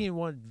 He didn't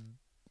want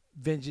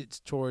vengeance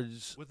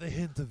towards. With a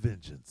hint of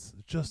vengeance.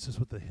 Justice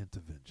with a hint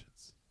of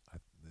vengeance. I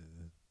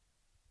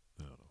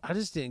don't know. I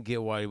just didn't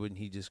get why wouldn't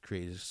he just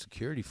create his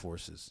security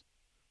forces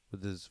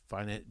with his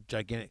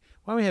gigantic.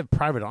 Why don't we have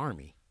private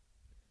army?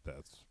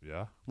 That's,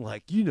 yeah.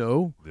 Like,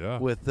 Yeah.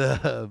 with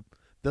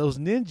those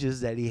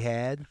ninjas that he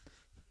had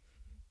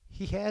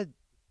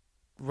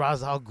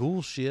Ra's al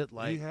Ghul shit.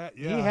 Like,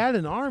 he had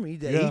an army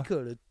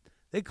that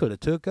they could have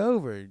took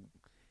over and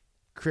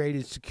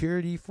created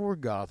security for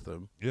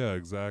Gotham. Yeah,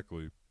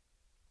 exactly.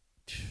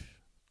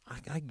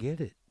 I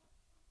get it.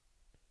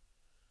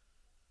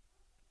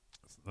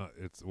 It's not.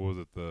 It's what was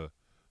it the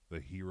the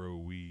hero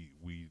we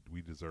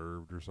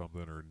deserved or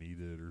something or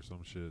needed or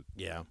some shit.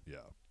 Yeah. Yeah.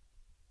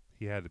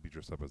 He had to be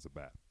dressed up as a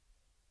bat.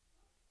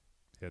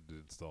 He had to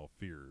instill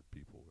fear in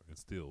people.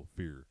 Instill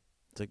fear.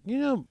 It's like,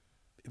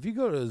 if you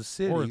go to the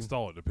city, Or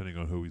install it depending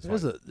on who he's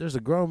fighting. there's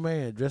a grown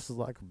man dresses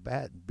like a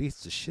bat and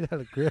beats the shit out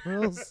of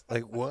criminals.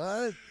 Like,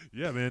 what?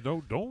 Yeah, man.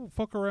 Don't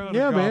fuck around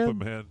Yeah, in Gotham,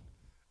 man. man.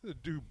 The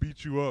dude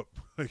beat you up.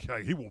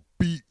 Like, he will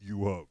beat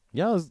you up.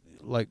 Yeah, it's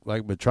like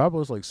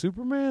Metropolis, like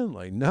Superman.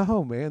 Like,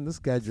 no, man, this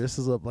guy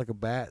dresses up like a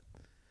bat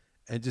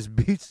and just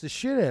beats the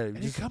shit out of him.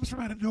 And he comes from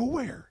out of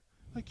nowhere.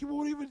 Like, you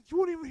won't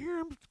even hear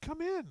him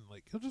come in.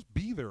 Like, he'll just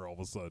be there all of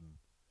a sudden.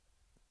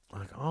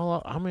 Like,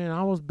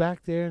 I was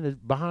back there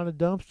behind a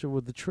dumpster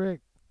with the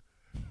trick.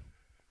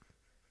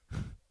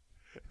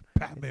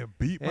 Batman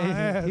beat my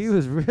And ass. he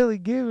was really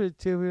giving it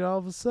to me. And all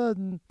of a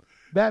sudden,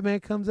 Batman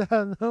comes out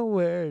of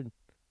nowhere and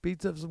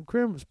beats up some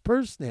criminals,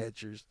 purse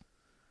snatchers.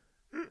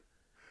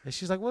 And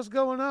she's like, "What's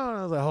going on?"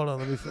 I was like, "Hold on,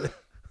 hold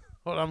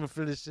on, I'm gonna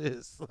finish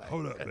this." Like,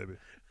 Hold up, baby.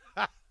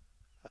 Oh,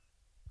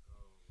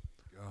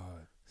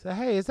 God. so,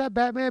 hey, is that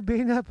Batman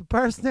beating up a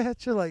purse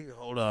snatcher? Like,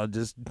 hold on,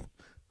 just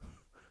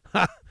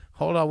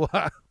hold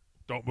on.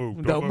 Don't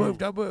move. Don't move.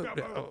 Don't move.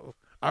 No.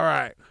 All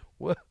right.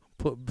 Well,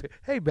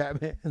 hey,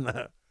 Batman.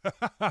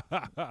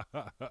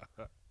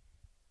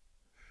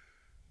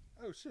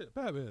 Oh, shit.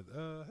 Batman.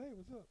 Hey,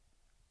 what's up?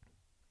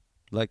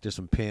 Like there's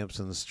some pimps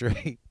in the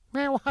street.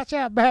 Man, watch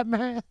out,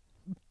 Batman.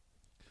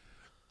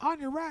 On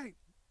your right.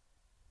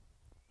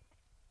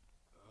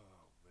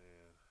 Oh,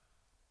 man.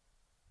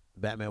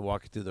 Batman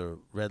walking through the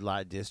red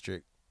light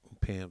district.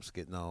 Pimps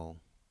getting on.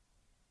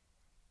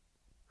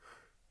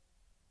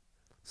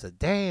 So,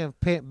 damn,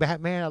 pimp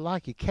Batman, I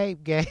like your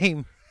cape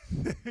game.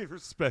 They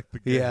respect the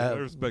game. Yeah. They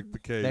respect the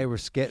cape.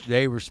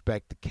 They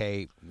respect the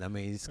cape. I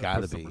mean, it's got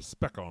to Put some be.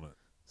 respect on it.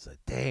 So,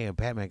 damn,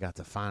 Batman got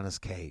the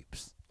finest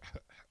capes.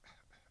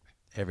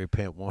 Every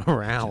pimp went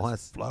around Just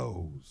once.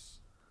 flows.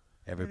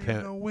 Every Ain't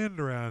pimp. no wind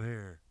around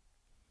here.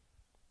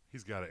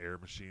 He's got an air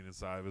machine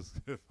inside of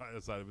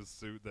his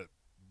suit that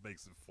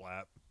makes it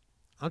flap.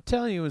 I'm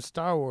telling you, in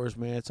Star Wars,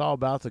 man, it's all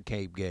about the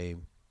cape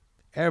game.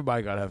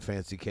 Everybody got to have a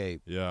fancy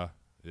cape. Yeah,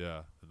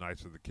 yeah. The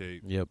Knights of the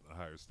Cape. Yep. A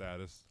higher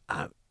status.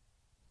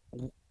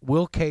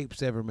 Will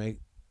capes ever make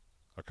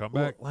A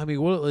comeback. Well, I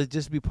mean, will it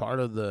just be part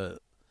of the?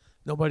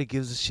 Nobody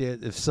gives a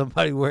shit if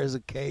somebody wears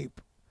a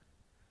cape.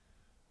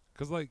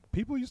 Because, like,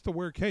 people used to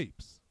wear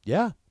capes.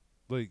 Yeah,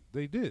 Like,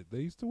 they did.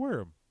 They used to wear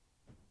them.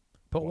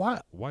 but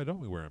why? Why don't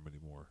we wear them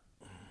anymore?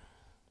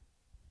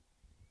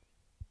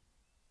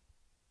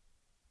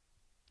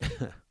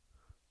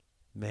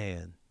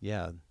 Man,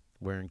 yeah,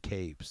 wearing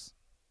capes.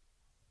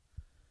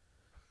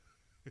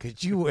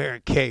 Could you wear a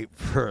cape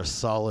for a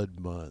solid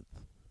month?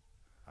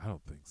 I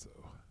don't think so.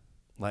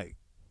 Like,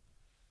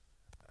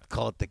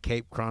 call it the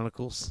Cape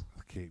Chronicles.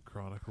 The Cape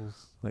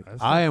Chronicles. Like,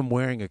 That's I am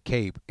wearing a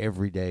cape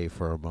every day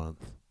for a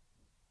month.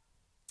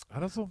 I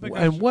just don't think.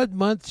 And what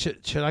month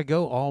should I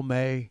go? All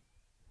May.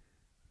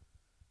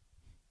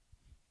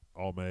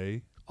 All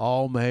May.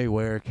 All May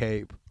wear a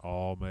cape.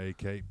 All May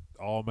cape.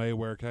 All May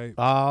wear cape.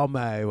 All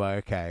May wear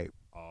a cape.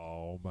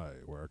 All May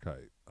wear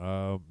cape.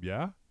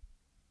 Yeah.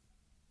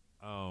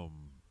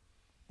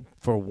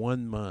 For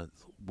 1 month,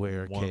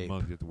 wear a 1 cape.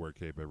 month you have to wear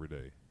cape every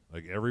day.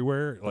 Like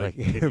everywhere. Like,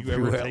 Like if you ever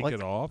everywhere. take Like-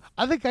 it off,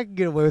 I think I can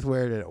get away with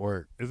wearing it at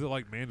work. is it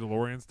like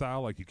Mandalorian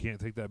style? Like you can't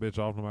take that bitch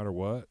off no matter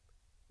what.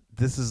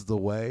 This is the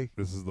way.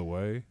 This is the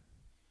way.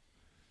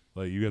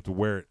 Like you have to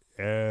wear it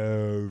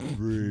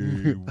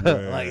everywhere.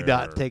 Like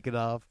not take it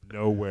off.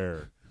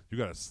 nowhere. You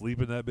gotta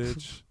sleep in that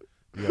bitch.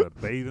 You gotta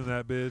bathe in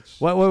that bitch.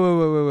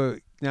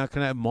 Wait. Now,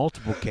 can I have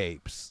multiple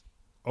capes?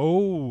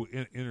 Oh,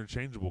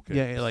 interchangeable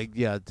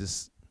capes.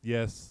 Just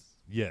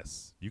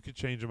Yes. You can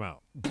change them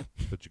out,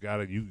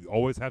 but you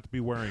always have to be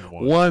wearing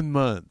one. 1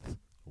 month.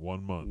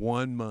 1 month.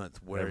 1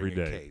 month wearing Every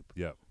day. a cape.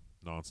 Yep.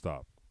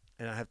 Nonstop.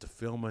 And I have to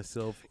film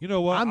myself. You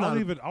know what? I'm I'll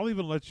not-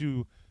 even let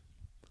you.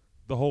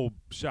 The whole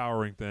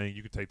showering thing,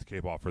 you can take the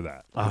cape off for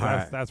that. All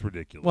right. That's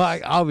ridiculous. Well,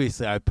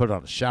 obviously, I put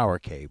on a shower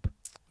cape.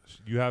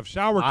 You have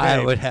shower cape.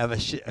 I would have a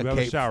you have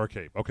cape. a shower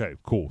cape. Okay,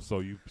 cool. So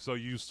you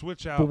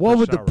switch out. But what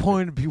would the shower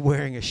point of you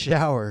wearing a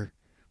shower,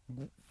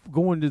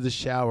 going to the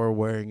shower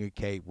wearing a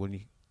cape when you?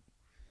 cape.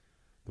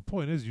 The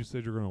point is, you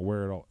said you're going to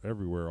wear it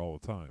everywhere all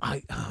the time.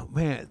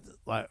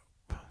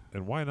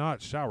 And why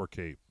not shower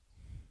cape?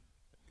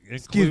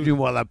 Excuse me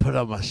while I put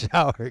on my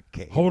shower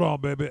cape. Hold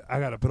on, baby. I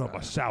got to put on my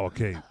shower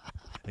cape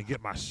and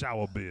get my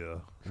shower beer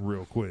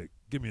real quick.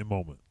 Give me a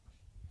moment.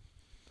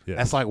 Yeah.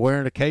 That's like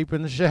wearing a cape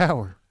in the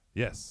shower.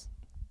 Yes,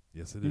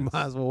 it is. You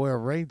might as well wear a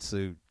rain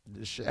suit in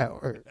the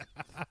shower.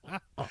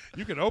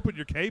 You can open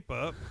your cape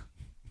up,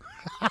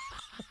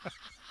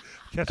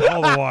 catch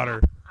all the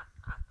water.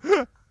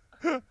 Open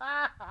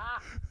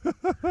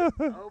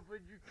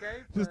your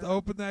cape. Just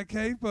open that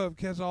cape up,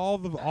 catch all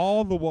the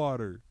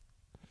water.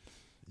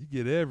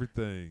 You get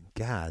everything.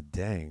 God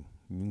dang!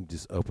 You can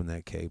just open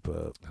that cape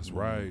up. That's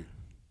right.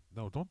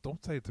 No,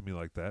 don't say it to me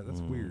like that.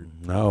 That's weird.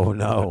 No.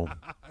 God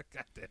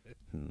damn it.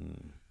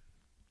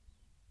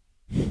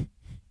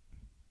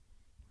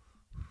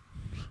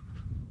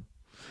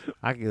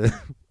 I can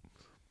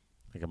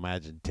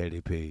imagine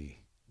Teddy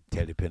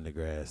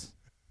Pendergrass.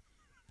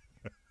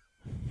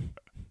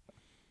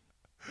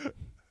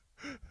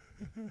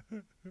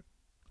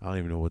 I don't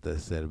even know what that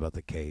said about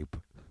the cape.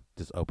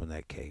 Just open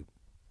that cape.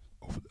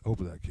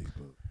 Open that cape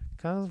up.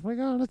 Cause we're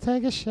gonna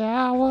take a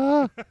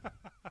shower.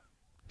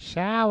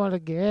 Shower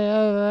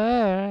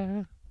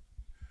together.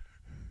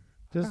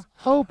 Just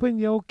open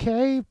your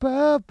cape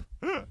up.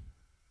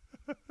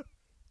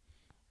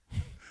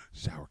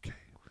 Shower cape.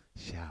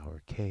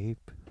 Shower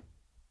cape.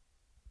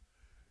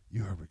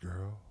 You heard me,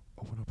 girl.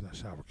 Open up that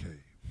shower cape.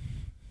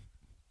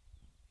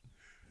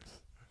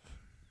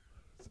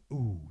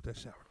 Ooh, that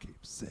shower cape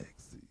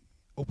sexy.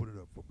 Open it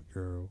up for me,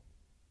 girl.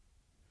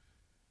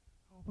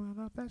 Open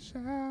up that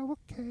shower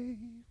cape.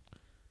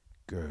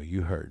 Girl,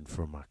 you hurting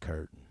for my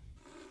curtain.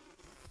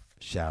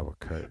 Shower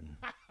curtain.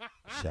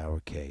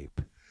 Shower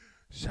cape.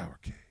 Shower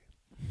cape.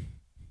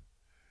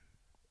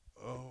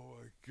 Oh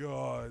my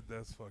God,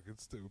 that's fucking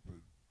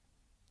stupid.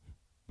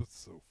 That's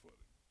so funny.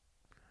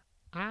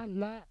 I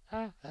like.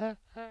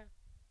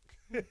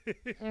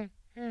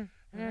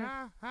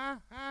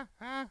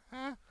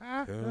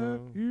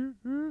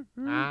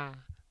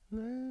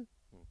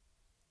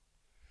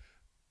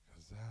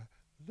 Cause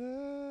I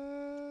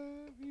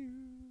love you.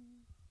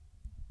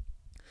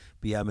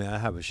 But yeah, man, I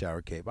have a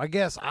shower cape. I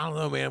guess, I don't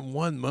know, man,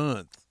 1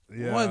 month.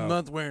 Yeah. 1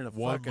 month wearing a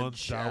 1 fucking month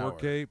shower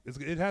cape.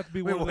 It'd have to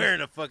be We're one of those-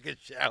 wearing a fucking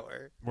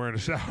shower. wearing a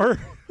shower.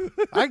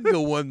 I can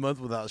go 1 month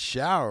without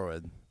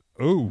showering.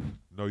 Ooh,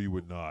 no, you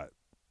would not.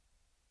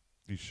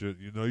 You should.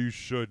 You know, you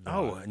should not.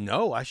 Oh,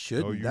 no, I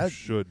shouldn't. No, you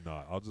should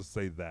not. I'll just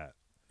say that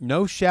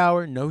No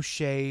shower, no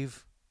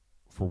shave.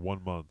 for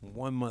 1 month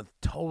 1 month,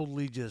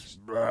 totally just.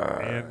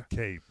 and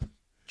cape.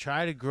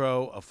 Try to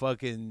grow a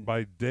fucking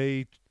By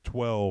day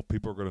 12,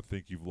 people are going to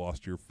think you've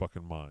lost your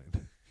fucking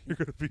mind. You're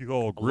going to be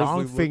all grizzly long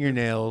looking.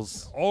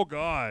 fingernails. Oh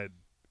God!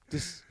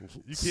 Just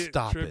You can't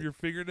stop trim it. your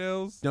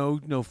fingernails. No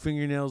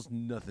fingernails,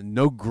 nothing.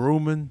 No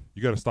grooming.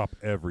 You got to stop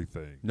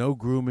everything. No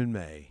grooming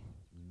may.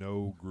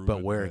 No grooming.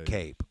 But wear a day.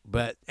 cape.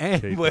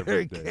 And Cape wear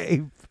every a day.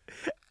 cape.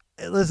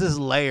 Let's just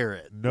layer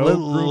it. No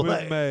Little grooming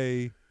layer.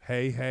 May.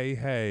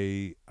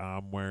 Hey,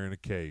 I'm wearing a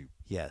cape.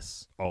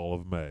 Yes. All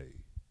of May.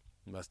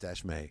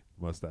 Mustache may.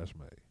 Mustache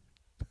May.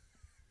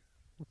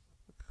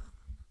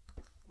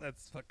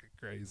 That's fucking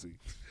crazy.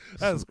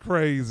 That's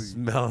crazy.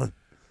 Smelling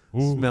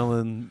Ooh.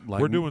 smelling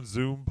like We're doing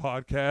Zoom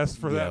podcasts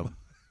for Yeah. that.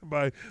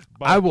 By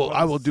I will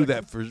the do second-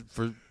 that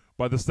for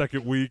by the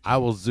second week. I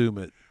will zoom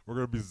it. We're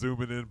gonna be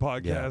zooming in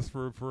podcasts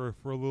for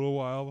a little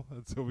while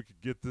until we can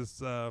get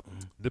this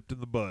nipped in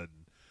the bud.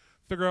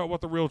 Figure out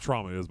what the real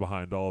trauma is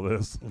behind all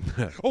this.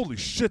 Holy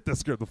shit, that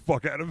scared the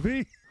fuck out of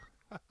me.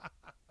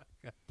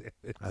 God damn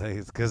it. I think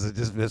it's because I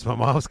just missed my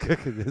mom's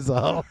cooking. Is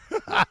all.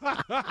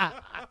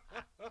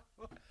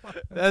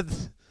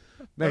 That's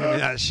making me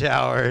not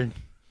shower and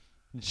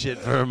shit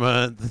for a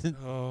month.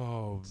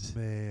 Oh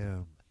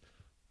man.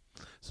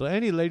 So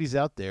any ladies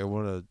out there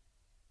want to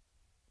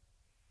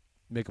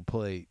make a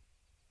plate,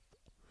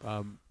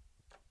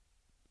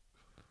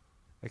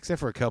 except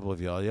for a couple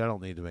of y'all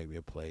don't need to make me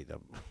a plate.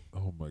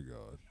 Oh my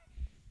God.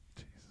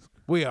 Jesus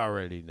Christ. We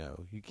already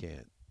know you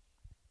can't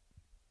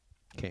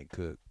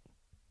cook.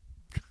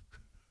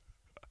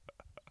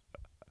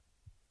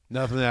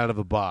 Nothing out of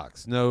the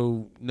box.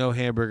 No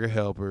hamburger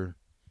helper.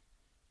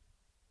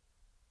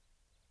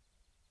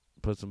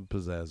 Put some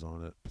pizzazz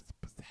on it.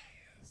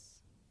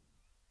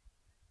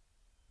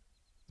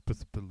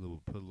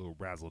 Put a little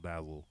razzle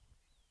dazzle.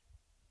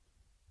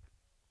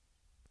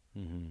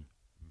 Mm-hmm.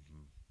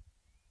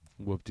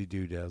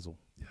 Whoop-de-doo dazzle.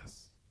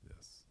 Yes.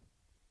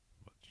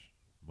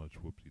 Much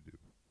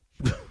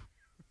whoop-de-doo.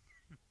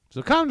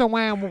 So come to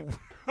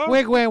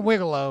Wig WHAM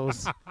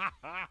Wigelows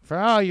for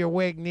all your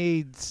wig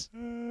needs,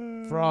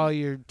 for all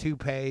your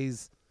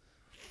toupees,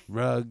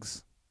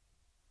 rugs.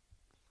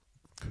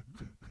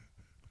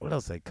 What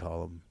else they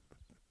call them?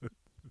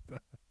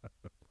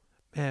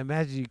 Man,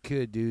 imagine you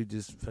could, dude.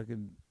 Just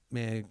fucking,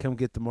 man, come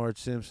get the Marge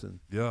Simpson.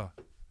 Yeah.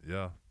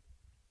 It's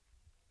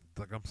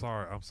like, I'm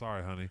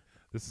sorry, honey.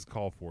 This is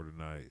called for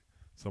tonight.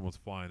 Someone's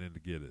flying in to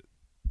get it.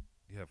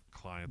 You have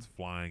clients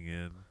flying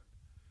in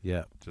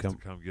Yeah, just to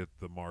come get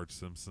the Marge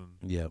Simpson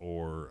Yeah.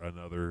 or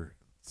another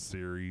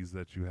series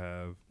that you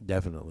have.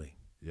 Definitely.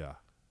 Yeah.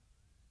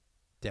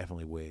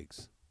 Definitely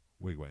wigs.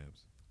 Wig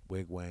WHAMs.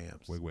 Wig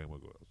whams. Wig WHAM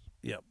Wiglows.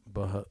 Yep.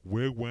 But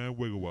Wig WHAM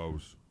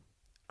Wiglows.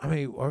 I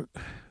mean, or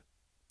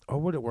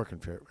would it work in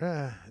fair?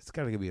 It's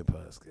got to be a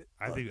Pawhuska.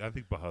 I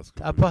think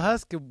Pawhuska. A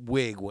Pawhuska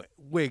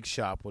wig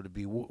shop would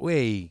be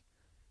way.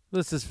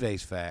 Let's just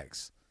face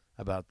facts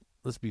about.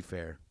 Let's be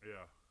fair.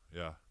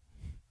 Yeah.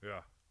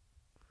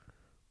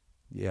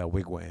 Yeah,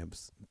 Wig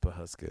WHAMs,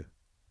 Pawhuska.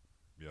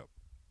 Yep.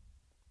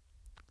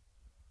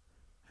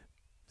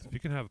 If you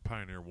can have a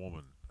pioneer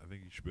woman, I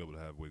think you should be able to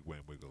have Wig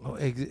WHAM Wiglows. Oh,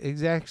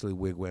 exactly,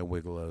 Wig WHAM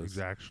Wigelows.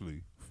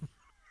 Exactly.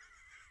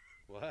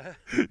 What?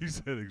 You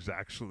said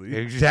exactly.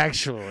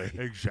 Exactly.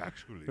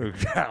 Exactly.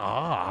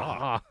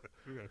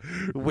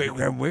 Wig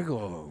WHAM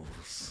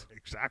Wigelows.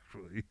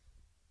 Exactly.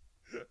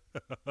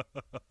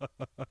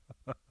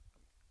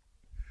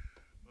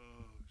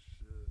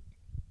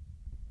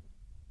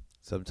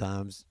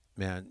 sometimes,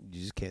 man,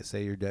 you just can't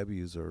say your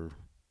W's or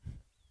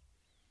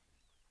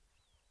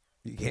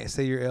you can't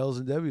say your L's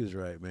and W's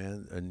right,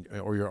 man,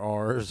 or your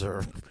R's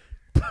or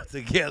put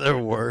together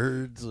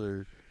words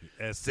or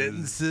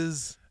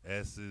sentences,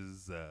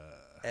 S's,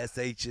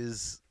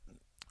 SH's,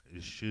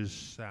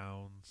 shish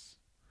sounds.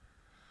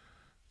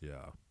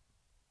 Yeah.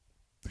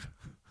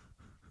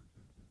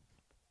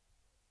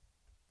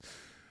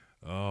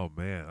 Oh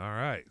man! All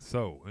right.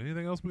 So,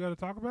 anything else we got to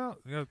talk about?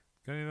 You got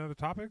any other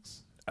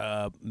topics?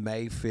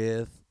 May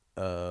 5th,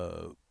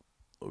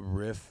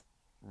 riff.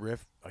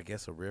 I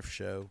guess a riff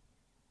show.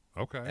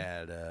 Okay.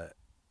 At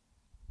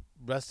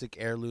Rustic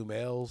Heirloom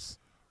Ales,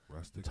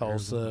 Rustic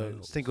Tulsa, Heirloom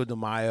Ales. Cinco de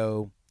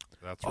Mayo.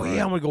 That's Oh right.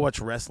 yeah, I'm gonna go watch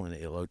wrestling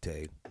at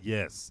Elote.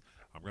 Yes,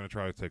 I'm gonna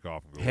try to take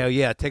off and go. Hell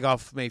yeah, take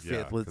off May 5th.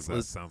 Yeah, 'cause that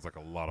let's sounds like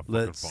a lot of fucking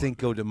let fun.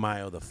 Cinco de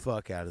Mayo the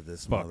fuck out of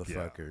this Fuck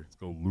motherfucker. Yeah. Let's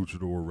go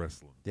luchador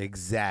wrestling.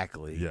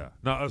 Exactly. Yeah,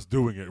 not us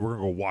doing it. We're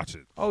gonna go watch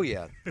it. Oh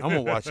yeah, I'm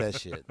gonna watch that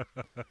shit.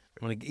 I'm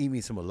gonna eat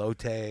me some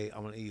elote.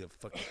 I'm gonna eat a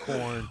fucking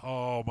corn.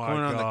 Oh my Corn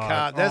god, on the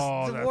cob.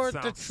 That's that worth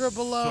the sounds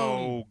triple O.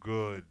 So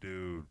good,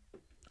 dude.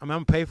 I'm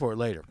gonna pay for it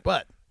later,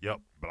 but Yep,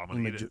 but I'm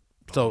gonna eat it.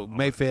 So I'm May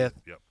gonna eat it. 5th,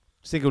 Yep.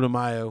 Cinco de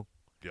Mayo,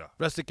 Yeah.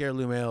 Rustic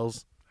Heirloom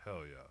Ales.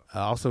 Hell yeah.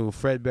 Also,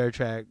 Fred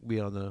Beartrack be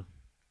on the.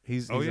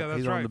 He's That's on right. the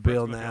bill Fred's gonna be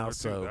on now. there, too.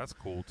 So that's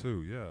cool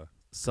too. Yeah.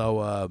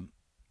 So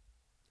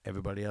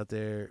everybody out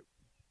there,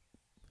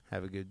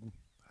 have a good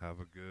Have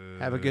a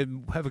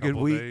good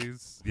couple week. week.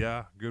 Days.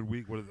 Yeah, good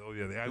week. What is, oh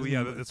yeah,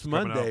 It's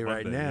Monday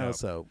right Monday, now. Yep.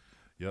 So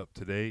Yep,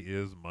 today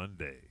is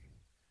Monday.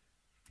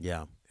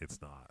 yeah,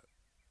 It's not.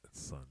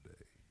 It's Sunday.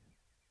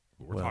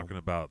 But we're Well- talking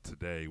about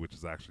today, which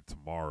is actually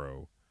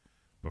tomorrow.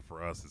 But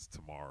for us, it's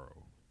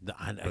tomorrow.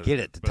 I But- get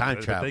it. The but- time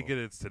but travel. They get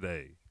it's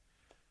today.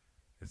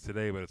 It's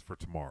today, but it's for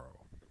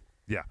tomorrow.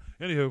 Yeah.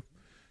 Anywho,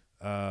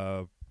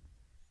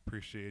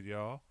 appreciate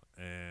y'all,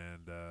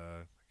 and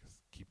I guess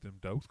keep them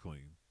dopes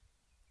clean.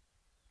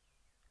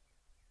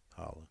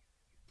 Holla.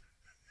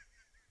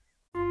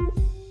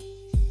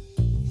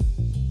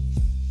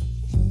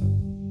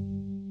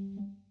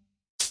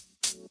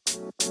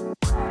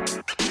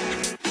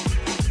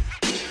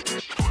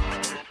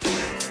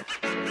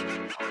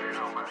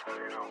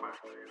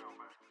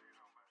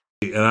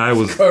 And I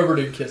was Covered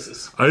in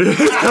kisses. I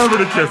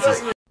covered in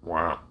kisses.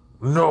 Wow.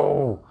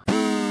 No.